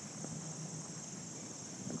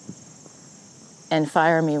and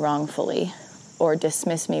fire me wrongfully or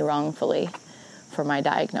dismiss me wrongfully for my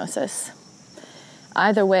diagnosis.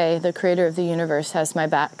 Either way, the creator of the universe has my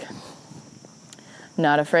back.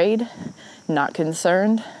 Not afraid, not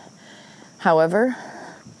concerned. However,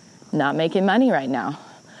 not making money right now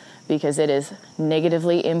because it is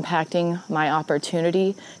negatively impacting my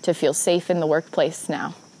opportunity to feel safe in the workplace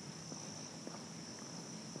now.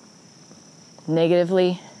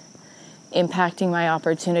 Negatively impacting my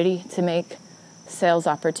opportunity to make sales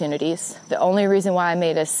opportunities. The only reason why I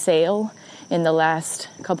made a sale in the last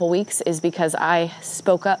couple weeks is because I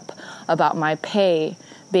spoke up about my pay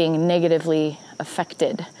being negatively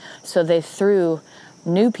affected. So they threw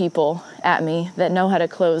new people at me that know how to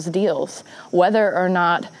close deals. Whether or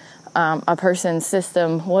not a person's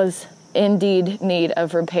system was indeed need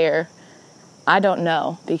of repair, I don't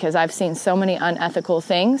know, because I've seen so many unethical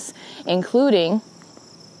things, including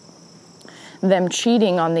them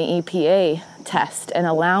cheating on the EPA test and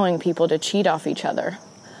allowing people to cheat off each other.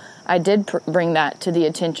 I did bring that to the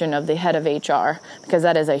attention of the head of HR because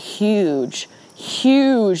that is a huge,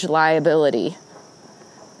 huge liability.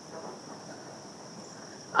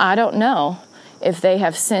 I don't know if they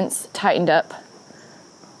have since tightened up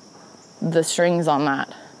the strings on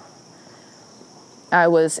that. I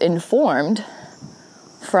was informed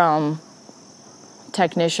from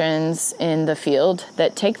technicians in the field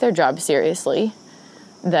that take their job seriously,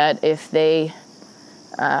 that if they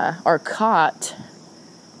are caught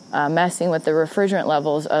messing with the refrigerant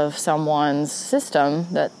levels of someone's system,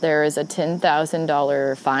 that there is a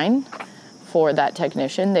 $10,000 fine for that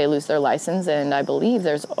technician. They lose their license, and I believe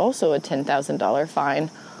there's also a $10,000 fine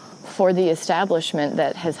for the establishment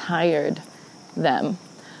that has hired them.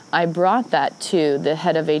 I brought that to the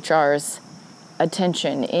head of HR's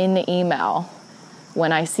attention in the email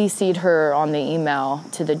when I CC'd her on the email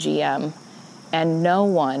to the GM, and no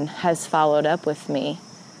one has followed up with me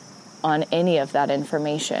on any of that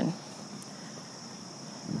information.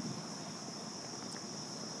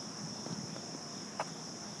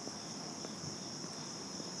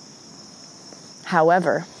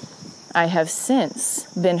 However, I have since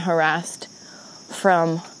been harassed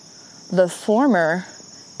from the former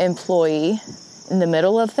employee in the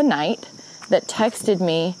middle of the night that texted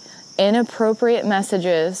me inappropriate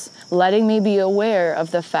messages, letting me be aware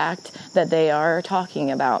of the fact that they are talking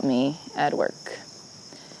about me at work.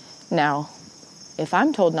 Now, if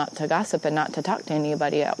I'm told not to gossip and not to talk to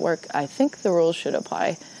anybody at work, I think the rules should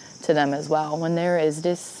apply to them as well. When there is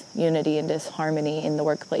disunity and disharmony in the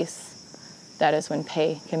workplace, that is when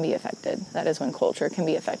pay can be affected. That is when culture can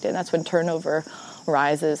be affected. That's when turnover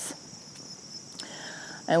rises.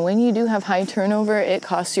 And when you do have high turnover, it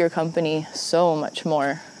costs your company so much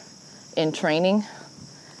more in training,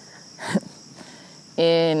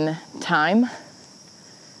 in time,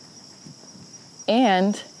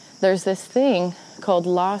 and there's this thing called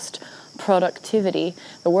lost productivity.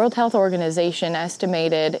 The World Health Organization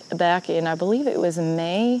estimated back in, I believe it was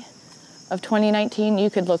May of 2019. You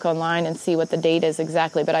could look online and see what the date is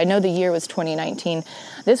exactly, but I know the year was 2019.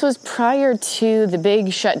 This was prior to the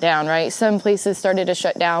big shutdown, right? Some places started to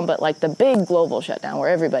shut down, but like the big global shutdown where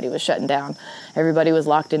everybody was shutting down, everybody was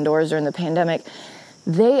locked indoors during the pandemic.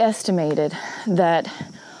 They estimated that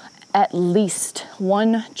at least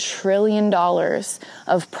 $1 trillion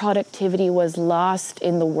of productivity was lost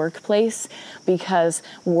in the workplace because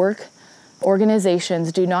work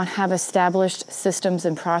organizations do not have established systems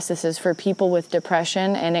and processes for people with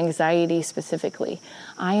depression and anxiety specifically.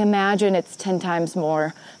 I imagine it's 10 times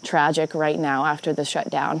more tragic right now after the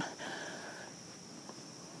shutdown.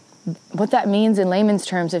 What that means in layman's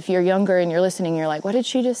terms, if you're younger and you're listening, you're like, what did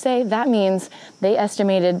she just say? That means they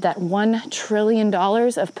estimated that $1 trillion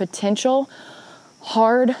of potential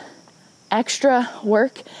hard extra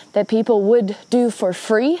work that people would do for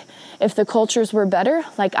free if the cultures were better,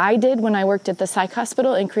 like I did when I worked at the psych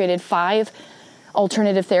hospital and created 5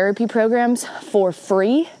 alternative therapy programs for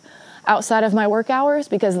free outside of my work hours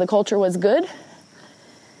because the culture was good.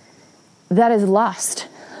 That is lost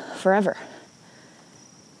forever.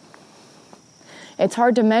 It's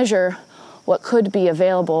hard to measure what could be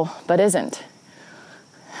available but isn't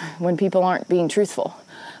when people aren't being truthful.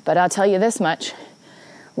 But I'll tell you this much.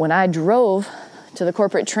 When I drove to the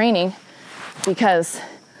corporate training, because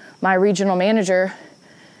my regional manager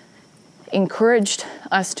encouraged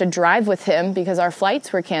us to drive with him because our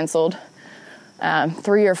flights were canceled,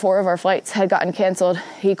 3 or 4 of our flights had gotten canceled,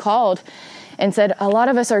 he called and said, a lot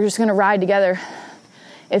of us are just going to ride together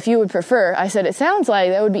if you would prefer. I said, it sounds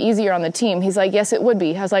like that would be easier on the team. He's like, yes, it would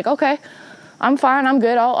be. I was like, okay, I'm fine. I'm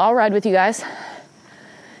good. I'll ride with you guys.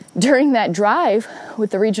 During that drive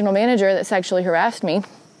with the regional manager that sexually harassed me,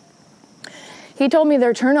 he told me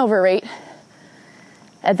their turnover rate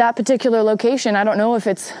at that particular location, I don't know if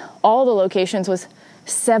it's all the locations, was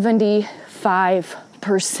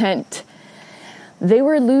 75%. They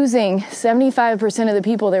were losing 75% of the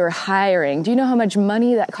people they were hiring. Do you know how much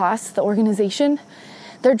money that costs the organization?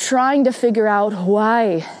 They're trying to figure out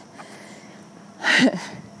why.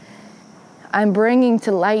 I'm bringing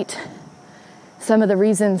to light some of the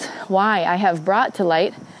reasons why. I have brought to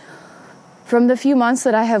light from the few months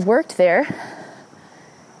that I have worked there,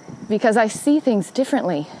 because I see things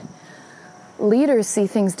differently. Leaders see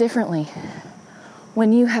things differently.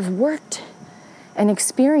 When you have worked and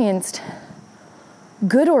experienced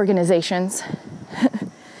good organizations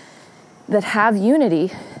that have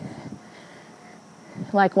unity,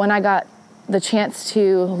 like when I got the chance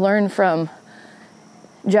to learn from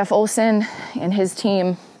Jeff Olson and his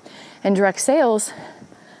team in direct sales,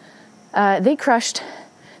 they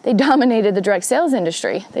dominated the direct sales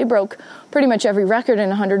industry. They broke pretty much every record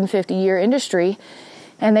in a 150-year industry,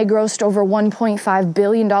 and they grossed over $1.5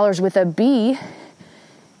 billion with a B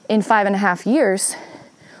in 5.5 years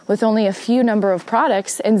with only a few number of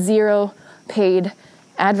products and zero paid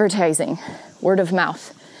advertising, word of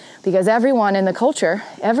mouth. Because everyone in the culture,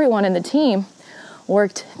 everyone in the team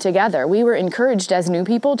worked together. We were encouraged as new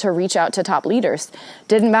people to reach out to top leaders.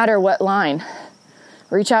 Didn't matter what line.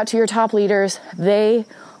 Reach out to your top leaders. They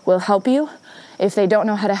will help you. If they don't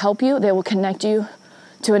know how to help you, they will connect you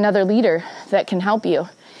to another leader that can help you.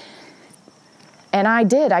 And I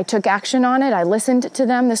did. I took action on it. I listened to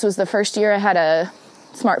them. This was the first year I had a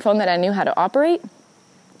smartphone that I knew how to operate.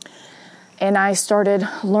 And I started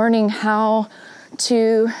learning how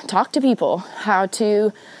to talk to people, how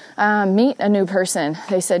to meet a new person.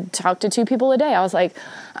 They said, talk to 2 people a day. I was like,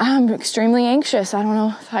 I'm extremely anxious. I don't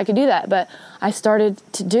know if I could do that. But I started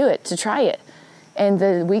to do it, to try it. And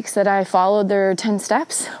the weeks that I followed their 10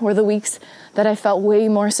 steps were the weeks that I felt way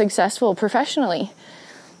more successful professionally.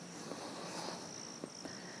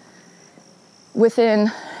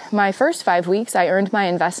 Within my first 5 weeks, I earned my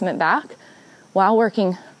investment back while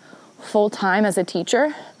working full-time as a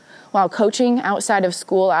teacher, while coaching outside of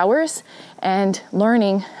school hours, and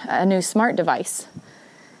learning a new smart device.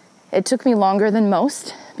 It took me longer than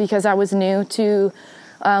most because I was new to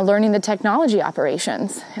learning the technology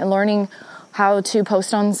operations and learning how to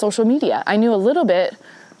post on social media. I knew a little bit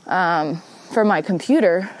from my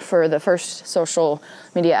computer for the first social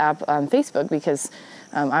media app, Facebook, because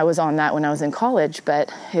I was on that when I was in college,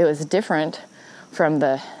 but it was different from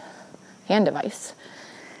the hand device.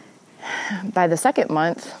 By the second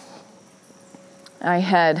month, I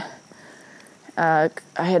had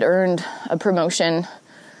earned a promotion,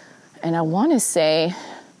 and I want to say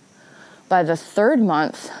by the third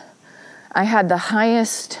month, I had the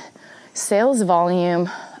highest sales volume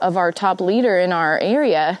of our top leader in our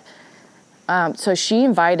area. So she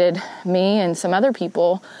invited me and some other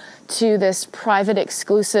people to this private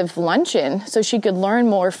exclusive luncheon so she could learn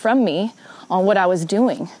more from me on what I was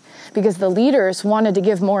doing, because the leaders wanted to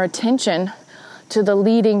give more attention to the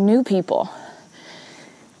leading new people.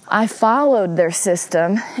 I followed their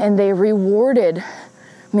system, and they rewarded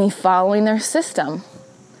me following their system.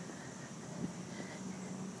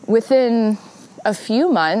 Within a few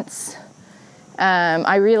months,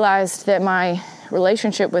 I realized that my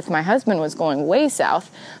relationship with my husband was going way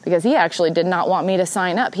south, because he actually did not want me to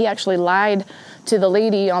sign up. He actually lied to the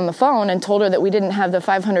lady on the phone and told her that we didn't have the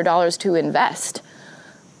 $500 to invest.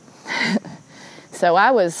 So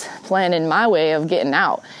I was planning my way of getting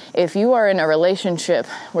out. If you are in a relationship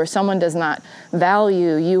where someone does not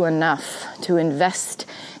value you enough to invest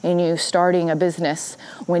in you starting a business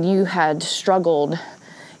when you had struggled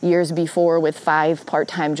years before with 5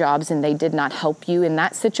 part-time jobs and they did not help you in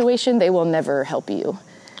that situation, they will never help you.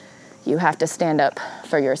 You have to stand up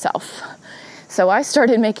for yourself. So I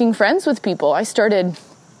started making friends with people. I started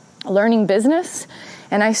learning business,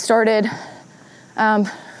 and I started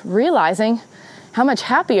realizing how much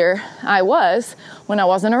happier I was when I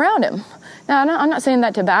wasn't around him. Now, I'm not saying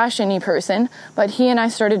that to bash any person, but he and I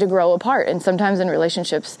started to grow apart, and sometimes in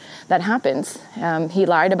relationships that happens. He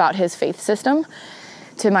lied about his faith system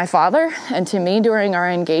to my father and to me during our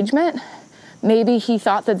engagement. Maybe he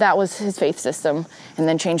thought that that was his faith system and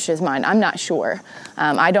then changed his mind. I'm not sure.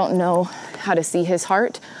 I don't know how to see his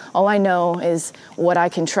heart. All I know is what I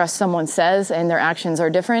can trust someone says, and their actions are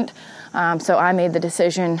different. So I made the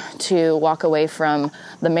decision to walk away from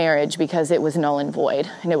the marriage because it was null and void,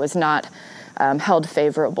 and it was not held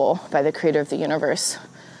favorable by the creator of the universe.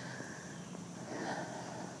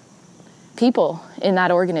 People in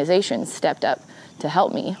that organization stepped up to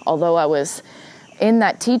help me. Although I was in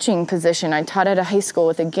that teaching position, I taught at a high school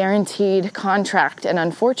with a guaranteed contract, and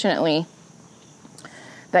unfortunately,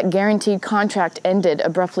 that guaranteed contract ended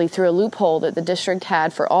abruptly through a loophole that the district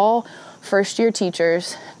had for all first-year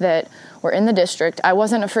teachers that were in the district. I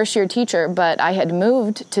wasn't a first-year teacher, but I had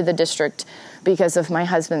moved to the district because of my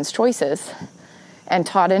husband's choices and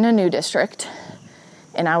taught in a new district.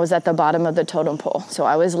 And I was at the bottom of the totem pole, so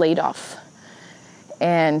I was laid off.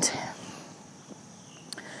 And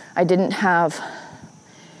I didn't have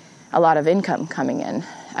a lot of income coming in.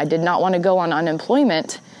 I did not want to go on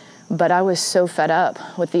unemployment, but I was so fed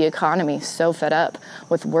up with the economy, so fed up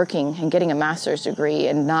with working and getting a master's degree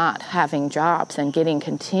and not having jobs and getting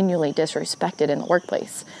continually disrespected in the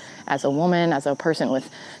workplace as a woman, as a person with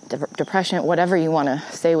depression, whatever you want to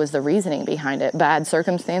say was the reasoning behind it, bad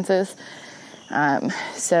circumstances.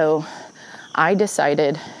 So I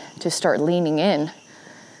decided to start leaning in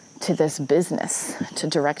to this business, to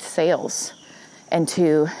direct sales, and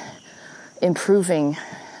to improving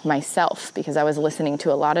myself, because I was listening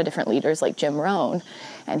to a lot of different leaders like Jim Rohn,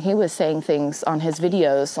 and he was saying things on his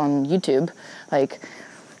videos on YouTube like,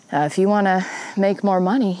 if you want to make more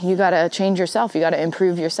money, you got to change yourself, you got to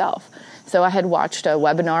improve yourself. So I had watched a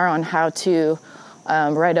webinar on how to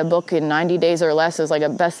write a book in 90 days or less. It was like a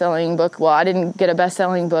best-selling book. Well, I didn't get a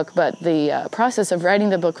best-selling book, but the process of writing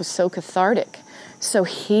the book was so cathartic, so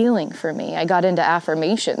healing for me. I got into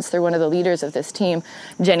affirmations through one of the leaders of this team,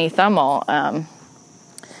 Jenny Thummel.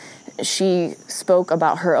 She spoke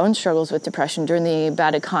about her own struggles with depression during the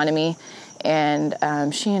bad economy, and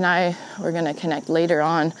she and I were going to connect later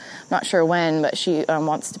on. I'm not sure when, but she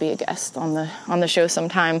wants to be a guest on the show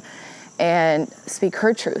sometime and speak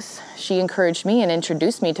her truth. She encouraged me and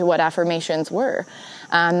introduced me to what affirmations were.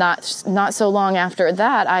 Not so long after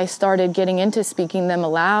that, I started getting into speaking them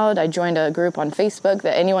aloud. I joined a group on Facebook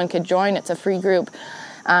that anyone could join. It's a free group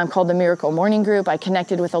called the Miracle Morning Group. I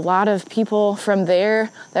connected with a lot of people from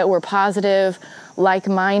there that were positive,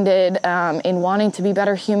 like-minded, in wanting to be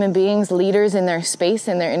better human beings, leaders in their space,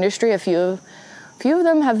 in their industry. A few of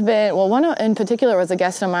them have been, well, one in particular was a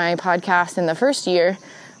guest on my podcast in the first year,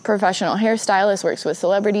 professional hairstylist, works with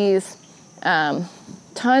celebrities,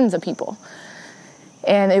 tons of people.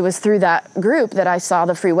 And it was through that group that I saw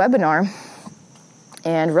the free webinar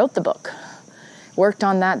and wrote the book. Worked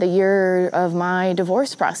on that the year of my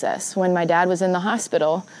divorce process. When my dad was in the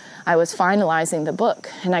hospital, I was finalizing the book,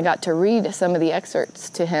 and I got to read some of the excerpts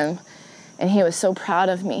to him, and he was so proud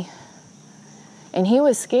of me. And he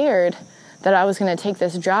was scared that I was going to take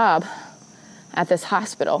this job at this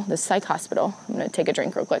hospital, this psych hospital. I'm going to take a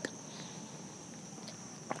drink real quick.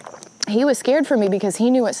 He was scared for me because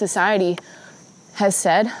he knew what society has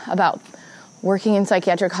said about working in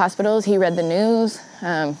psychiatric hospitals. He read the news.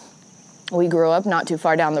 We grew up not too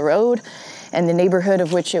far down the road, and the neighborhood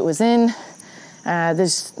of which it was in,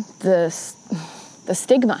 the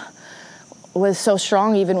stigma was so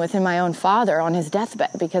strong even within my own father on his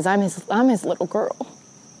deathbed, because I'm his little girl.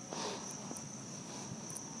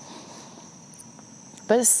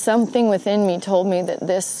 But something within me told me that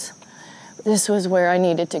this was where I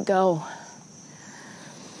needed to go.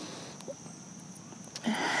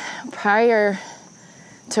 Prior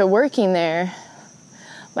to working there,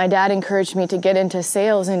 my dad encouraged me to get into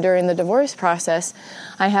sales, and during the divorce process,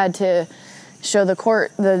 I had to show the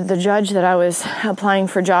court, the judge, that I was applying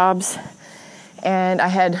for jobs, and I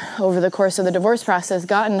had, over the course of the divorce process,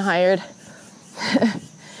 gotten hired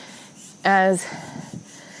as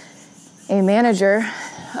a manager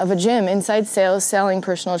of a gym, inside sales, selling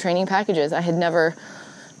personal training packages. I had never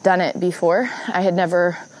done it before. I had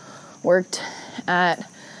never worked at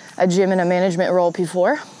a gym in a management role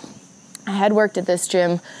before. I had worked at this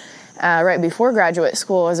gym right before graduate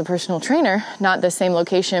school as a personal trainer, not the same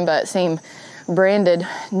location, but same branded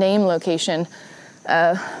name location,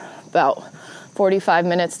 about 45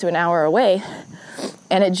 minutes to an hour away.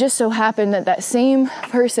 And it just so happened that same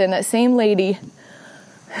person, that same lady,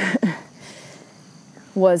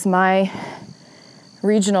 was my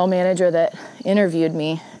regional manager that interviewed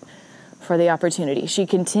me for the opportunity. She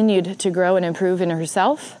continued to grow and improve in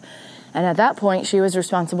herself. And at that point, she was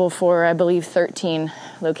responsible for, I believe, 13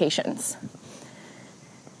 locations.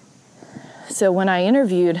 So when I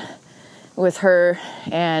interviewed with her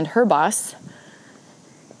and her boss,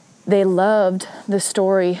 they loved the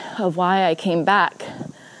story of why I came back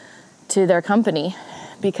to their company,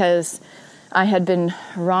 because I had been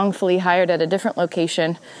wrongfully hired at a different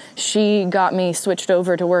location. She got me switched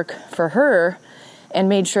over to work for her and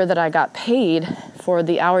made sure that I got paid for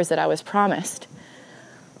the hours that I was promised.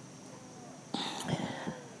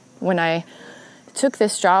 When I took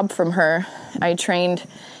this job from her, I trained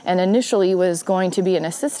and initially was going to be an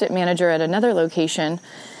assistant manager at another location,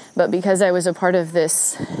 but because I was a part of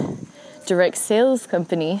this direct sales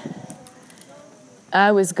company,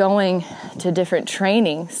 I was going to different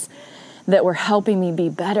trainings that were helping me be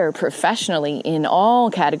better professionally in all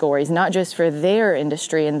categories, not just for their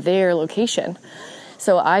industry and their location.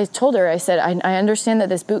 So I told her, I said, I understand that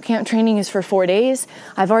this boot camp training is for 4 days.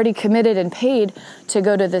 I've already committed and paid to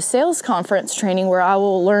go to the sales conference training where I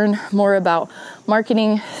will learn more about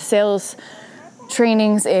marketing, sales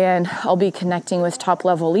trainings, and I'll be connecting with top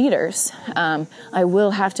level leaders. I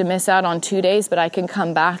will have to miss out on 2 days, but I can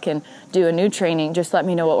come back and do a new training. Just let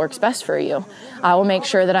me know what works best for you. I will make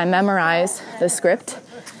sure that I memorize the script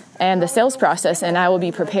and the sales process, and I will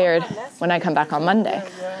be prepared when I come back on Monday.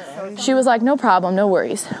 She was like, no problem, no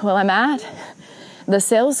worries. Well, I'm at the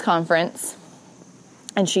sales conference,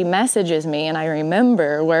 and she messages me, and I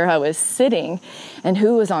remember where I was sitting and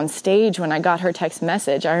who was on stage when I got her text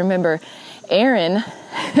message. I remember Aaron,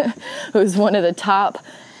 who's one of the top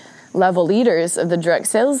level leaders of the direct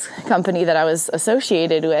sales company that I was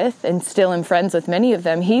associated with and still am friends with many of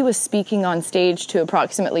them. He was speaking on stage to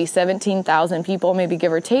approximately 17,000 people, maybe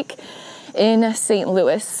give or take, in St.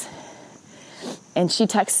 Louis. And she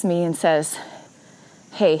texts me and says,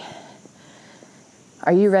 hey,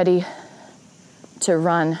 are you ready to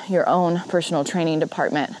run your own personal training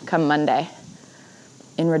department come Monday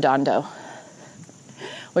in Redondo,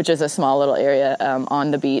 which is a small little area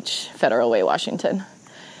on the beach, Federal Way, Washington.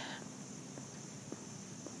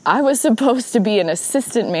 I was supposed to be an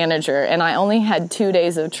assistant manager, and I only had 2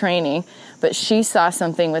 days of training, but she saw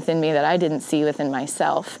something within me that I didn't see within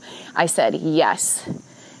myself. I said, yes,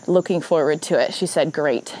 looking forward to it. She said,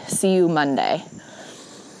 great, see you Monday.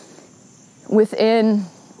 Within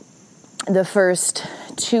the first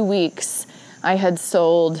 2 weeks, I had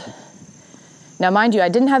sold. Now, mind you, I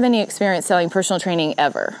didn't have any experience selling personal training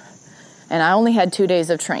ever, and I only had 2 days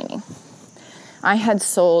of training. I had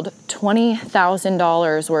sold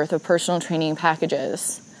 $20,000 worth of personal training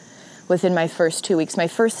packages within my first 2 weeks. My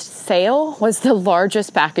first sale was the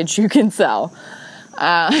largest package you can sell.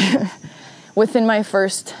 Within my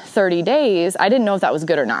first 30 days, I didn't know if that was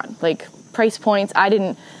good or not. Like price points, I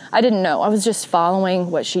didn't know. I was just following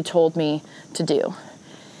what she told me to do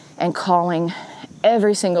and calling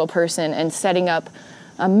every single person and setting up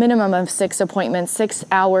a minimum of 6 appointments. 6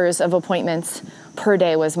 hours of appointments per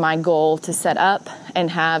day was my goal to set up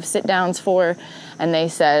and have sit downs for. And they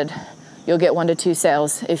said, you'll get 1 to 2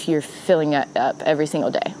 sales if you're filling it up every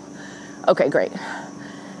single day. Okay, great.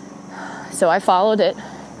 So I followed it.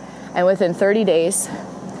 And within 30 days,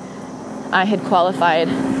 I had qualified.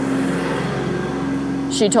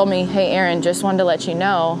 She told me, hey, Erin, just wanted to let you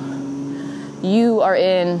know, you are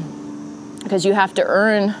in, because you have to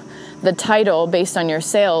earn the title based on your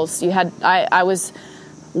sales. I was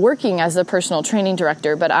working as a personal training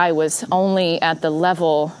director, but I was only at the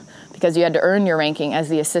level, because you had to earn your ranking as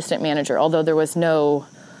the assistant manager, although there was no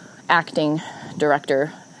acting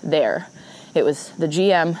director there. It was the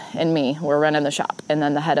GM and me were running the shop, and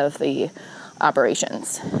then the head of the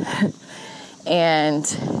operations. And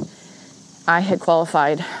I had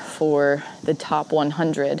qualified for the top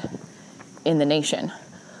 100 in the nation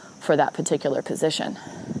for that particular position.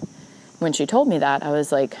 When she told me that, I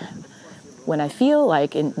was like, when I feel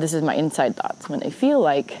like, and this is my inside thoughts, when I feel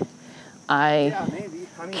like I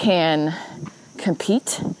can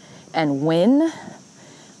compete and win,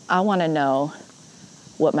 I want to know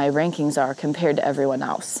what my rankings are compared to everyone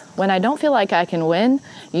else. When I don't feel like I can win,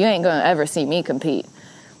 you ain't going to ever see me compete.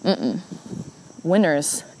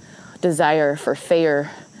 Winners desire for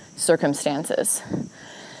fair circumstances.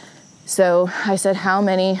 So I said, how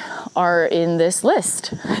many are in this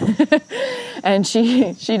list? And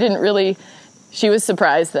she was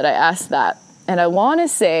surprised that I asked that. And I want to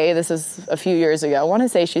say, this was a few years ago, I want to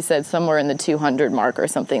say she said somewhere in the 200 mark or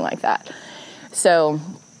something like that. So,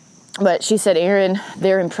 but she said, Erin,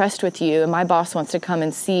 they're impressed with you, and my boss wants to come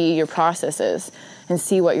and see your processes and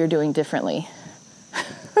see what you're doing differently.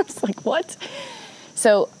 I was like, what?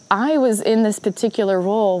 So I was in this particular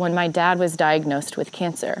role when my dad was diagnosed with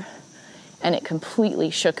cancer, and it completely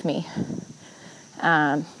shook me.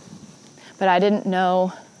 But I didn't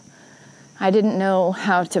know how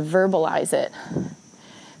to verbalize it,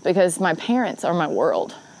 because my parents are my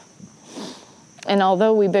world. And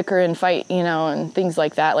although we bicker and fight, and things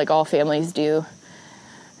like that, like all families do,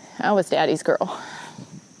 I was daddy's girl.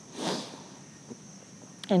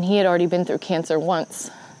 And he had already been through cancer once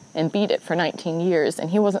and beat it for 19 years, and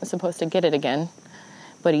he wasn't supposed to get it again,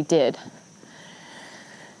 but he did.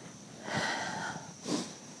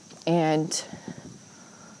 And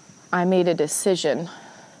I made a decision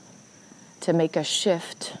to make a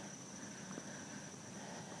shift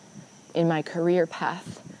in my career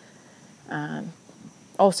path.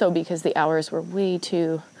 Also because the hours were way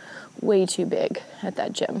too big at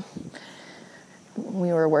that gym.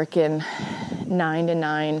 we were working 9 to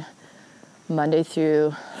 9 Monday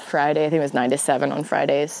through Friday. I think it was 9 to 7 on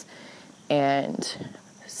Fridays. And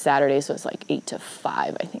Saturdays was like 8 to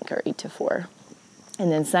 5, I think, or 8 to 4.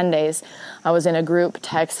 And then Sundays, I was in a group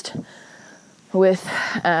text with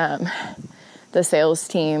the sales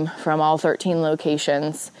team from all 13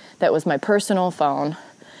 locations. That was my personal phone,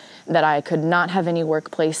 that I could not have any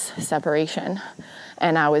workplace separation.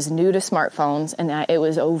 And I was new to smartphones, and it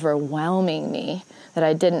was overwhelming me that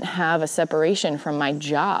I didn't have a separation from my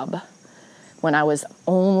job when I was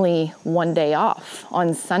only one day off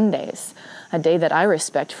on Sundays, a day that I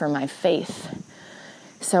respect for my faith.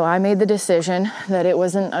 So I made the decision that it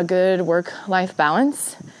wasn't a good work-life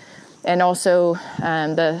balance. And also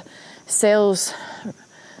the sales,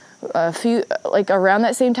 around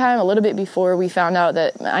that same time, a little bit before we found out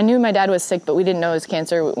that I knew my dad was sick, but we didn't know it was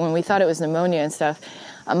cancer when we thought it was pneumonia and stuff.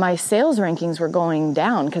 My sales rankings were going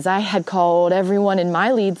down because I had called everyone in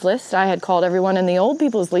my leads list. I had called everyone in the old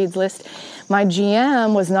people's leads list. My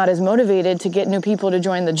GM was not as motivated to get new people to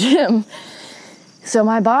join the gym. So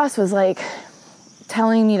my boss was like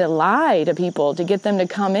telling me to lie to people to get them to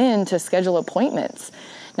come in to schedule appointments.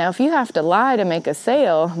 Now, if you have to lie to make a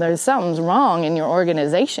sale, there's something's wrong in your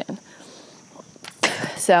organization.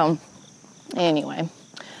 So anyway,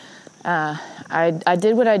 I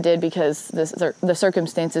did what I did because the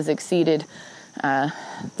circumstances exceeded the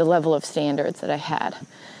level of standards that I had.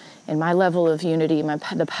 And my level of unity,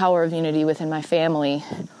 the power of unity within my family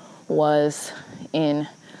was in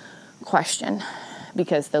question,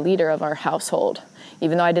 because the leader of our household,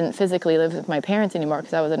 even though I didn't physically live with my parents anymore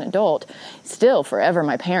because I was an adult, still forever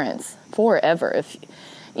my parents, forever.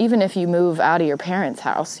 Even if you move out of your parents'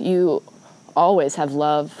 house, you always have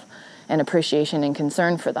love and appreciation and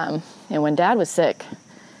concern for them. And when Dad was sick,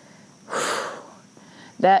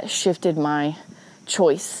 that shifted my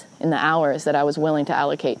choice in the hours that I was willing to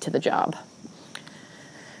allocate to the job.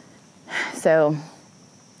 So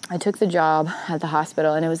I took the job at the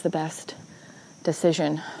hospital, and it was the best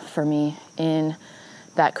decision for me in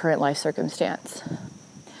that current life circumstance.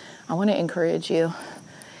 I want to encourage you,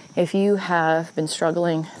 if you have been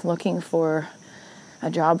struggling looking for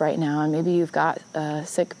a job right now, and maybe you've got a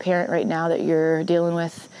sick parent right now that you're dealing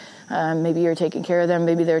with, maybe you're taking care of them,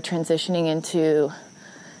 maybe they're transitioning into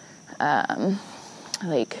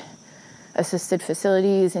assisted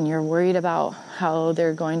facilities, and you're worried about how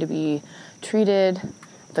they're going to be treated,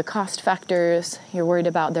 the cost factors, you're worried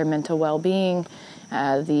about their mental well-being,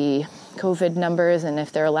 the COVID numbers, and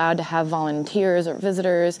if they're allowed to have volunteers or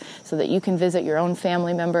visitors so that you can visit your own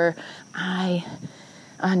family member. I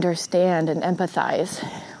understand and empathize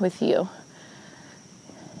with you.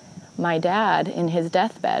 My dad, in his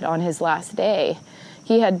deathbed on his last day,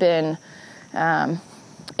 he had been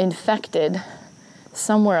infected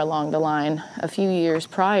somewhere along the line a few years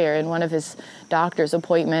prior in one of his doctor's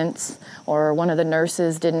appointments, or one of the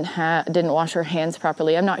nurses didn't wash her hands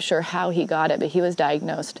properly. I'm not sure how he got it, but he was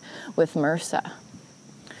diagnosed with MRSA.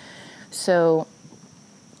 So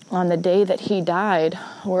on the day that he died,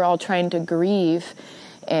 we're all trying to grieve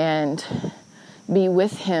and be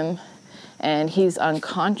with him, and he's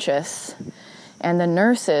unconscious, and the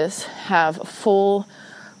nurses have full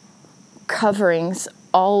coverings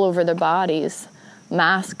all over their bodies,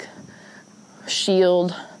 mask,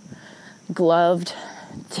 shield, gloved,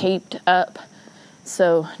 taped up,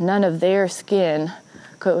 so none of their skin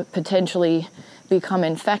could potentially become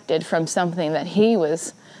infected from something that he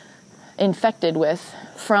was infected with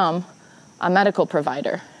from a medical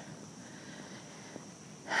provider.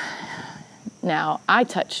 Now, I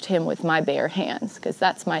touched him with my bare hands because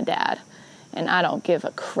that's my dad, and I don't give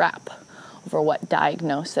a crap over what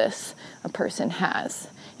diagnosis a person has.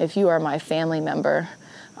 If you are my family member,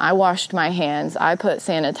 I washed my hands, I put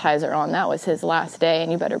sanitizer on. That was his last day,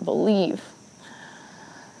 and you better believe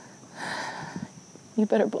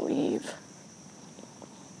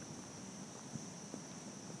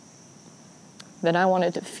that I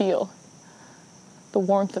wanted to feel the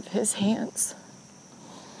warmth of his hands.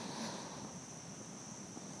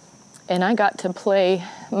 And I got to play,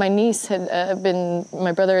 my niece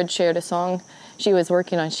my brother had shared a song she was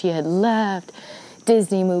working on. She had loved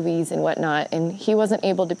Disney movies and whatnot, and he wasn't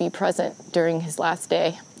able to be present during Dad's last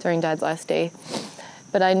day.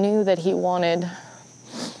 But I knew that he wanted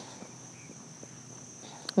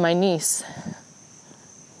my niece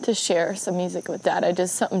to share some music with Dad.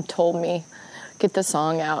 Something told me, get the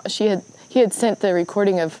song out. He had sent the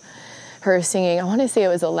recording of her singing, I want to say it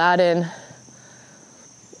was Aladdin,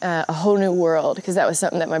 A Whole New World, because that was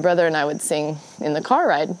something that my brother and I would sing in the car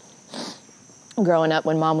ride growing up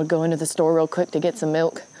when Mom would go into the store real quick to get some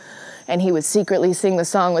milk. and he would secretly sing the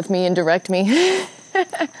song with me and direct me.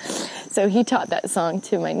 So he taught that song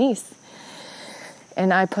to my niece.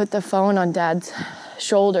 And I put the phone on Dad's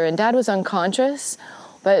shoulder, and Dad was unconscious,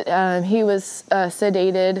 but he was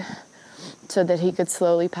sedated so that he could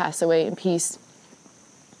slowly pass away in peace.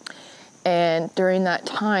 And during that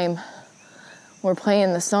time, we're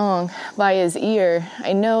playing the song by his ear.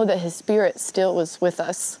 I know that his spirit still was with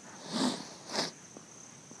us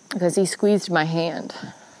because he squeezed my hand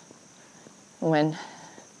when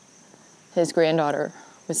his granddaughter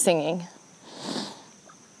was singing.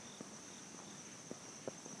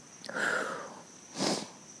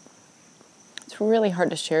 It's really hard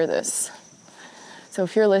to share this. So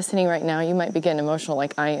if you're listening right now, you might be getting emotional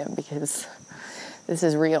like I am, because this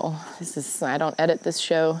is real. I don't edit this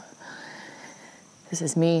show. This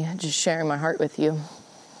is me just sharing my heart with you.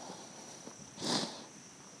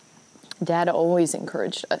 Dad always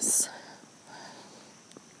encouraged us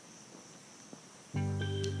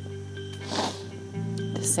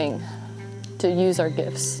to sing, to use our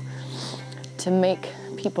gifts, to make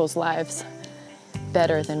people's lives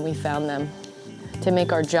better than we found them, to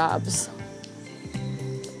make our jobs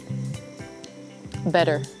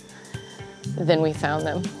better than we found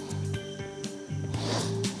them.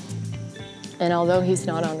 And although he's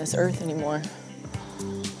not on this earth anymore,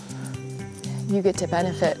 you get to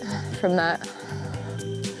benefit from that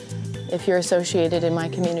if you're associated in my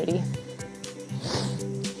community.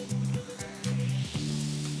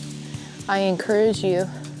 I encourage you,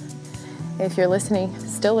 if you're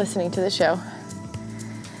still listening to the show,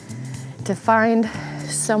 to find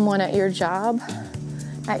someone at your job,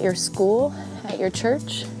 at your school, at your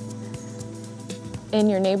church, in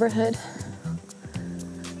your neighborhood,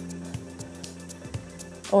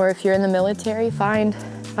 or if you're in the military, find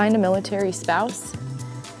a military spouse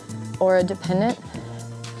or a dependent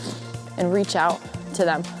and reach out to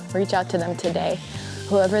them. Reach out to them today.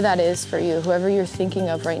 Whoever that is for you, whoever you're thinking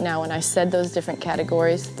of right now. When I said those different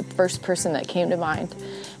categories, the first person that came to mind.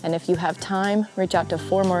 And if you have time, reach out to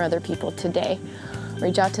 4 more other people today.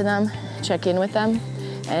 Reach out to them, check in with them,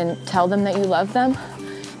 and tell them that you love them,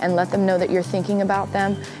 and let them know that you're thinking about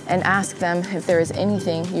them, and ask them if there is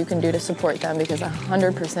anything you can do to support them, because I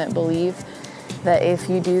 100% believe that if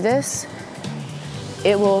you do this,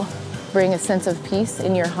 it will bring a sense of peace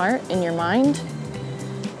in your heart, in your mind,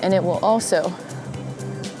 and it will also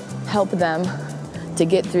help them to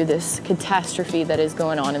get through this catastrophe that is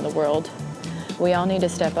going on in the world. We all need to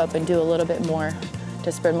step up and do a little bit more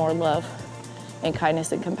to spread more love and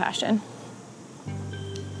kindness and compassion.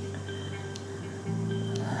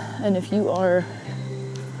 And if you are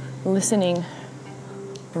listening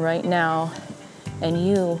right now and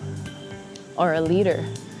you are a leader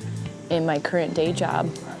in my current day job,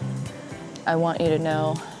 I want you to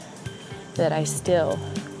know that I still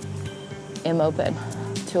am open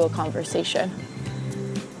to a conversation,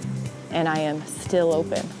 and I am still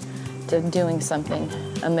open to doing something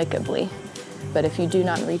amicably. But if you do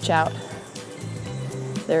not reach out,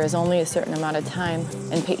 there is only a certain amount of time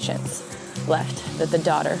and patience left that the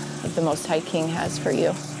daughter of the Most High King has for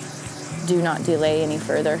you. Do not delay any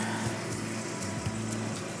further.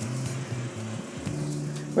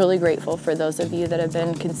 Really grateful for those of you that have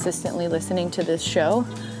been consistently listening to this show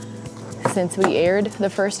since we aired the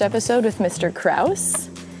first episode with Mr. Krause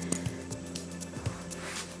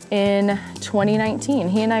in 2019.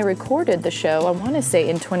 He and I recorded the show, I want to say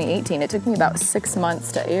in 2018. It took me about 6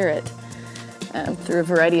 months to air it through a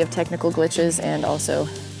variety of technical glitches and also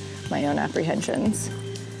my own apprehensions.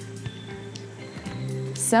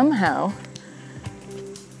 Somehow,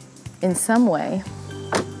 in some way,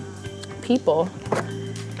 people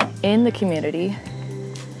in the community,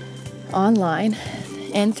 online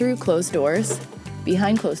and through closed doors,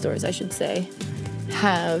 behind closed doors, I should say,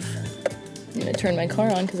 I'm going to turn my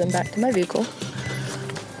car on because I'm back to my vehicle.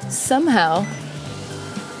 Somehow,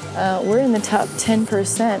 we're in the top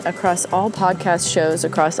 10% across all podcast shows,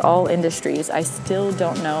 across all industries. I still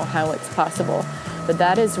don't know how it's possible, but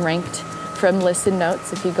that is ranked from Listen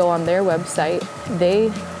Notes. If you go on their website,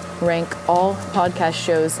 they rank all podcast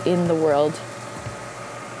shows in the world.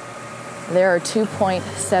 There are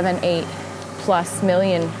 2.78 plus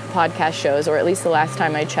million podcast shows, or at least the last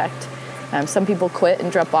time I checked. Some people quit and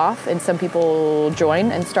drop off, and some people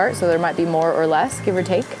join and start, so there might be more or less, give or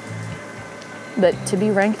take. But to be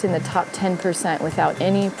ranked in the top 10% without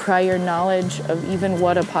any prior knowledge of even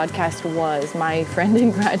what a podcast was, my friend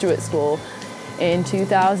in graduate school in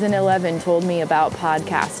 2011 told me about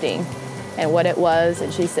podcasting and what it was,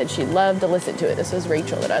 and she said she loved to listen to it. This was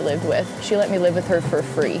Rachel that I lived with. She let me live with her for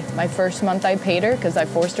free. My first month I paid her because I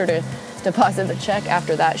forced her to deposit the check.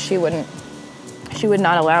 After that, she would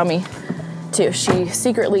not allow me too. She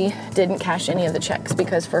secretly didn't cash any of the checks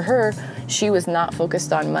because for her, she was not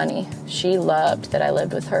focused on money. She loved that I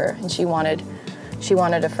lived with her, and she wanted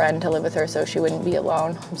a friend to live with her so she wouldn't be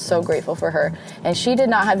alone. I'm so grateful for her. And she did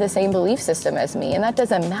not have the same belief system as me, and that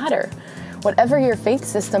doesn't matter. Whatever your faith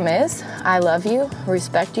system is, I love you,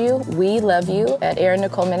 respect you. We love you at Erin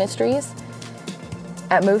Nicole Ministries,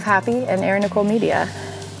 at Move Happy, and Erin Nicole Media.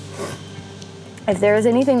 If there is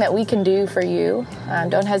anything that we can do for you,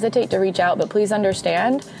 don't hesitate to reach out, but please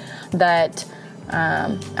understand that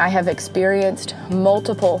I have experienced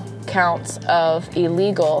multiple counts of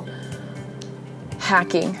illegal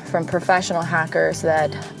hacking from professional hackers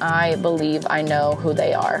that I believe I know who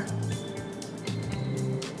they are.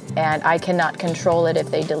 And I cannot control it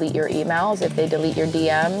if they delete your emails, if they delete your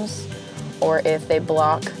DMs, or if they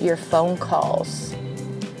block your phone calls.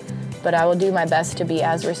 But I will do my best to be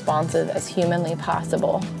as responsive as humanly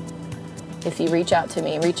possible. If you reach out to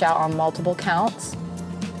me, reach out on multiple counts.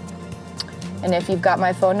 And if you've got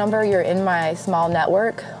my phone number, you're in my small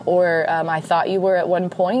network, or I thought you were at one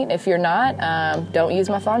point. If you're not, don't use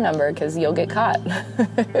my phone number because you'll get caught.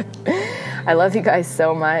 I love you guys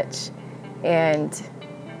so much. And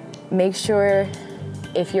make sure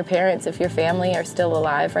if your parents, if your family are still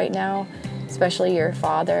alive right now, especially your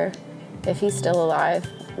father, if he's still alive,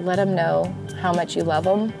 let him know how much you love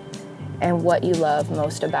him and what you love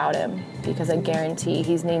most about him, because I guarantee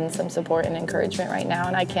he's needing some support and encouragement right now,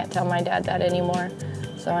 and I can't tell my dad that anymore.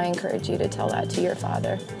 So I encourage you to tell that to your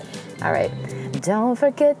father. All right. Don't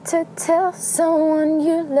forget to tell someone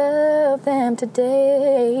you love them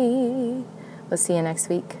today. We'll see you next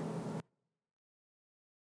week.